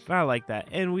appreciate that. I like that.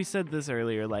 And we said this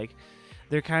earlier, like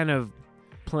they're kind of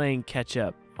playing catch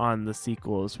up on the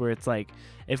sequels, where it's like,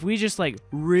 if we just like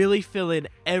really fill in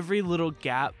every little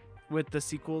gap with the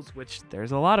sequels, which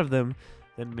there's a lot of them,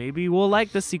 then maybe we'll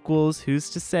like the sequels. Who's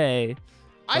to say?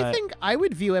 I think I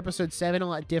would view Episode 7 a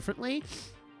lot differently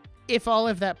if all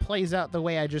of that plays out the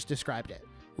way I just described it.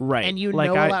 Right. And you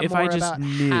know a lot more about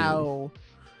how...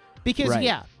 Because,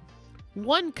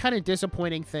 one kind of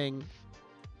disappointing thing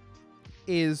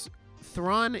is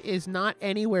Thrawn is not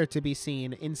anywhere to be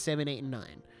seen in 7, 8, and 9.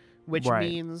 Which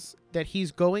means that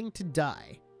he's going to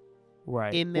die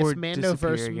in this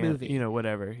Mandoverse movie. You know,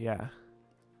 whatever,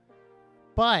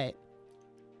 But,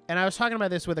 and I was talking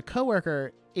about this with a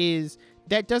coworker, is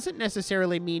that doesn't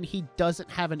necessarily mean he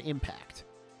doesn't have an impact.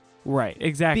 Right,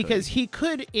 exactly. Because he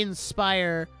could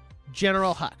inspire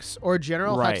General Hux or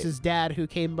General Hux's dad who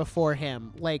came before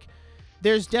him. Like,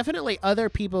 there's definitely other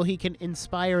people he can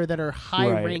inspire that are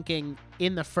high-ranking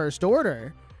in the First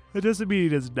Order. It doesn't mean he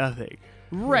does nothing.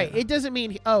 Right. It doesn't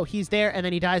mean, he's there and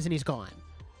then he dies and he's gone.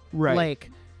 Right.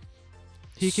 Like,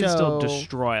 he can still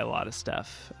destroy a lot of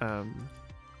stuff.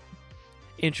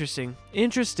 Interesting.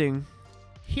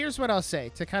 Here's what I'll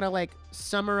say to kind of like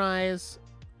summarize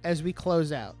as we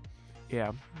close out.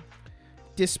 Yeah.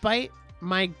 despite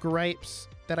my gripes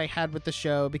that I had with the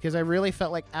show, because I really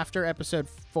felt like after episode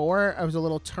 4, I was a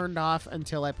little turned off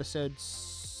until episode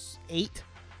 8.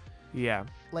 Yeah.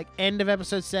 Like end of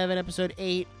episode 7, episode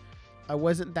 8, I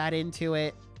wasn't that into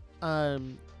it.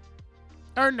 End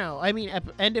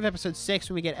of episode 6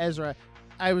 when we get Ezra,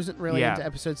 I wasn't really into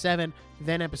episode 7.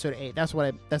 Then episode 8. That's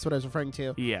what I was referring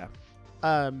to. Yeah.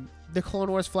 The Clone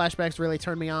Wars flashbacks really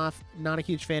turned me off. Not a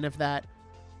huge fan of that.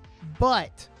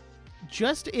 But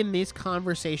just in this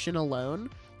conversation alone,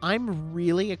 I'm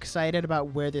really excited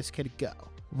about where this could go.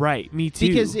 Right, me too.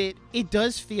 Because it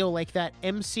does feel like that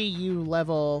MCU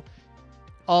level,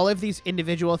 all of these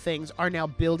individual things are now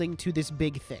building to this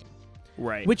big thing.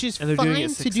 Right. Which is fine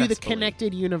to do the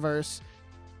connected universe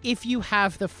if you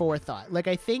have the forethought. Like,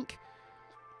 I think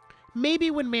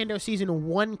maybe when Mando Season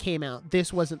 1 came out,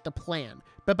 this wasn't the plan.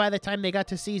 But by the time they got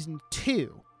to Season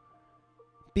 2,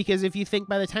 because if you think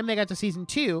by the time they got to Season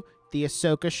 2, the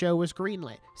Ahsoka show was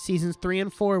greenlit. Seasons 3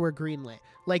 and 4 were greenlit.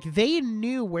 Like, they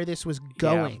knew where this was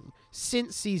going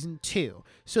since Season 2.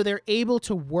 So they're able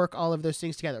to work all of those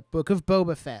things together. Book of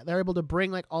Boba Fett. They're able to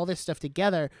bring, like, all this stuff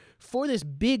together for this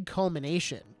big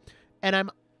culmination. And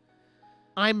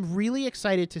I'm really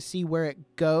excited to see where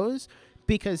it goes,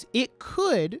 because it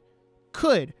could,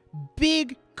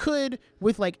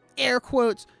 with, like, air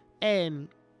quotes and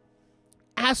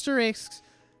asterisks,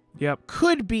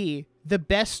 could be the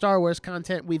best Star Wars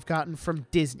content we've gotten from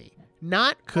Disney.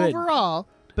 Not overall,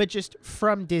 but just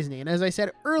from Disney. And as I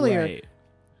said earlier,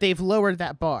 they've lowered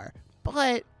that bar.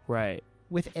 But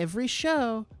with every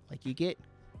show, like, you get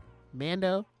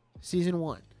Mando Season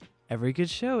 1. Every good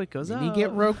show, it goes up. Then you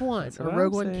get Rogue One, or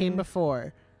Rogue One came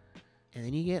before. And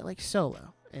then you get, like,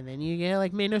 Solo. And then you get,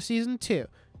 like, Mando Season 2.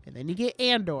 And then you get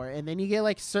Andor. And then you get,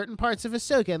 like, certain parts of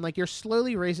Ahsoka. And, like, you're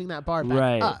slowly raising that bar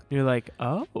back up. You're like,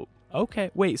 oh,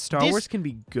 okay. Wait, Star Wars can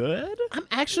be good? I'm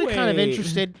actually kind of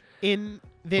interested in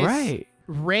this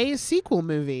Rey sequel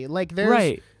movie. Like,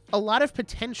 there's a lot of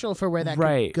potential for where that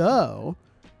could go.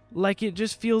 Like, it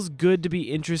just feels good to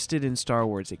be interested in Star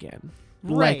Wars again.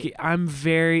 Right. Like, I'm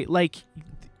very, like,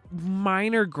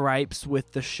 minor gripes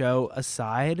with the show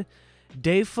aside,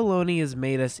 Dave Filoni has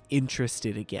made us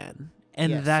interested again.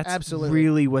 And that's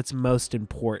really what's most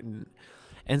important.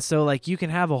 And so, like, you can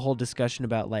have a whole discussion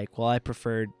about, like, well, I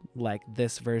preferred, like,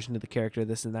 this version of the character,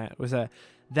 this and that.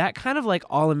 That kind of, like,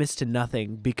 all amiss to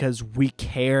nothing, because we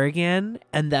care again,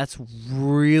 and that's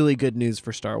really good news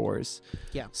for Star Wars.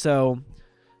 Yeah. So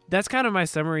that's kind of my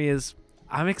summary is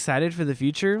I'm excited for the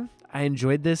future. I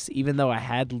enjoyed this, even though I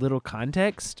had little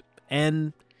context.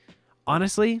 And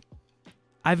honestly,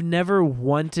 I've never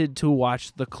wanted to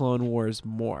watch the Clone Wars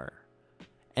more.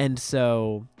 And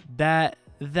so that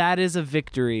is a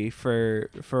victory for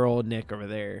old Nick over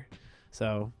there.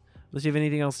 So unless you have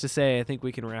anything else to say, I think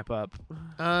we can wrap up.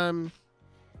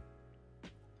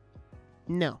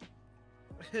 No.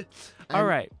 All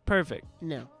right. Perfect.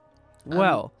 No.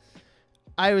 Well,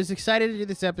 I was excited to do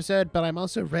this episode, but I'm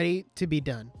also ready to be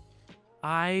done.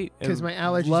 Because my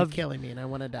allergies are killing me and I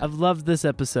want to die. I've loved this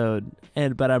episode,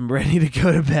 but I'm ready to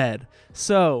go to bed.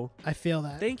 So I feel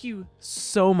that. Thank you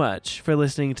so much for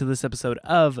listening to this episode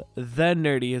of the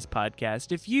Nerdiest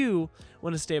Podcast. If you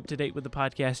want to stay up to date with the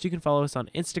podcast, you can follow us on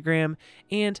Instagram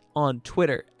and on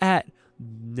Twitter at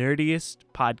Nerdiest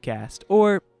Podcast.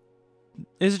 Or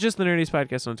is it just the Nerdiest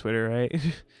Podcast on Twitter,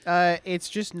 right? It's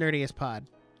just Nerdiest Pod.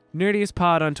 Nerdiest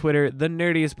Pod on Twitter, the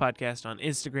Nerdiest Podcast on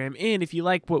Instagram. And if you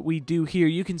like what we do here,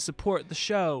 you can support the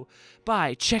show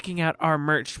by checking out our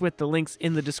merch with the links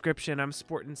in the description. I'm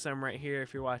sporting some right here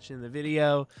if you're watching the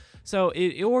video.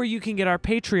 Or you can get our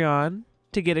Patreon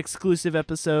to get exclusive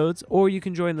episodes, or you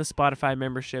can join the Spotify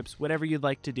memberships, whatever you'd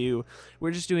like to do.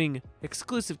 We're just doing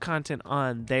exclusive content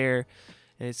on there.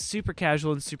 And it's super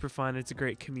casual and super fun. It's a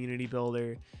great community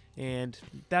builder. And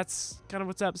that's kind of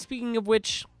what's up. Speaking of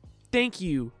which, thank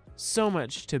you so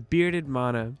much to Bearded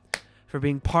Mana for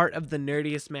being part of the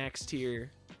Nerdiest Max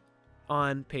tier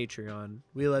on Patreon.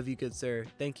 We love you, good sir.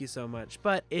 Thank you so much.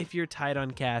 But if you're tight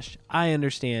on cash, I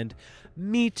understand.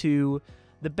 Me too.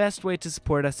 The best way to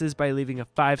support us is by leaving a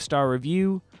 5-star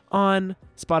review on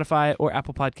Spotify or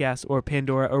Apple Podcasts or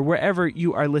Pandora or wherever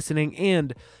you are listening.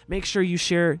 And make sure you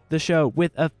share the show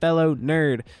with a fellow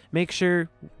nerd. Make sure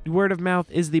word of mouth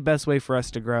is the best way for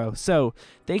us to grow. So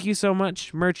thank you so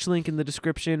much. Merch link in the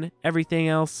description. Everything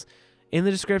else in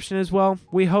the description as well.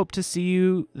 We hope to see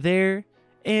you there.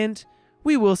 And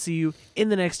we will see you in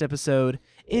the next episode.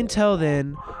 Until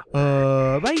then,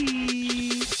 bye.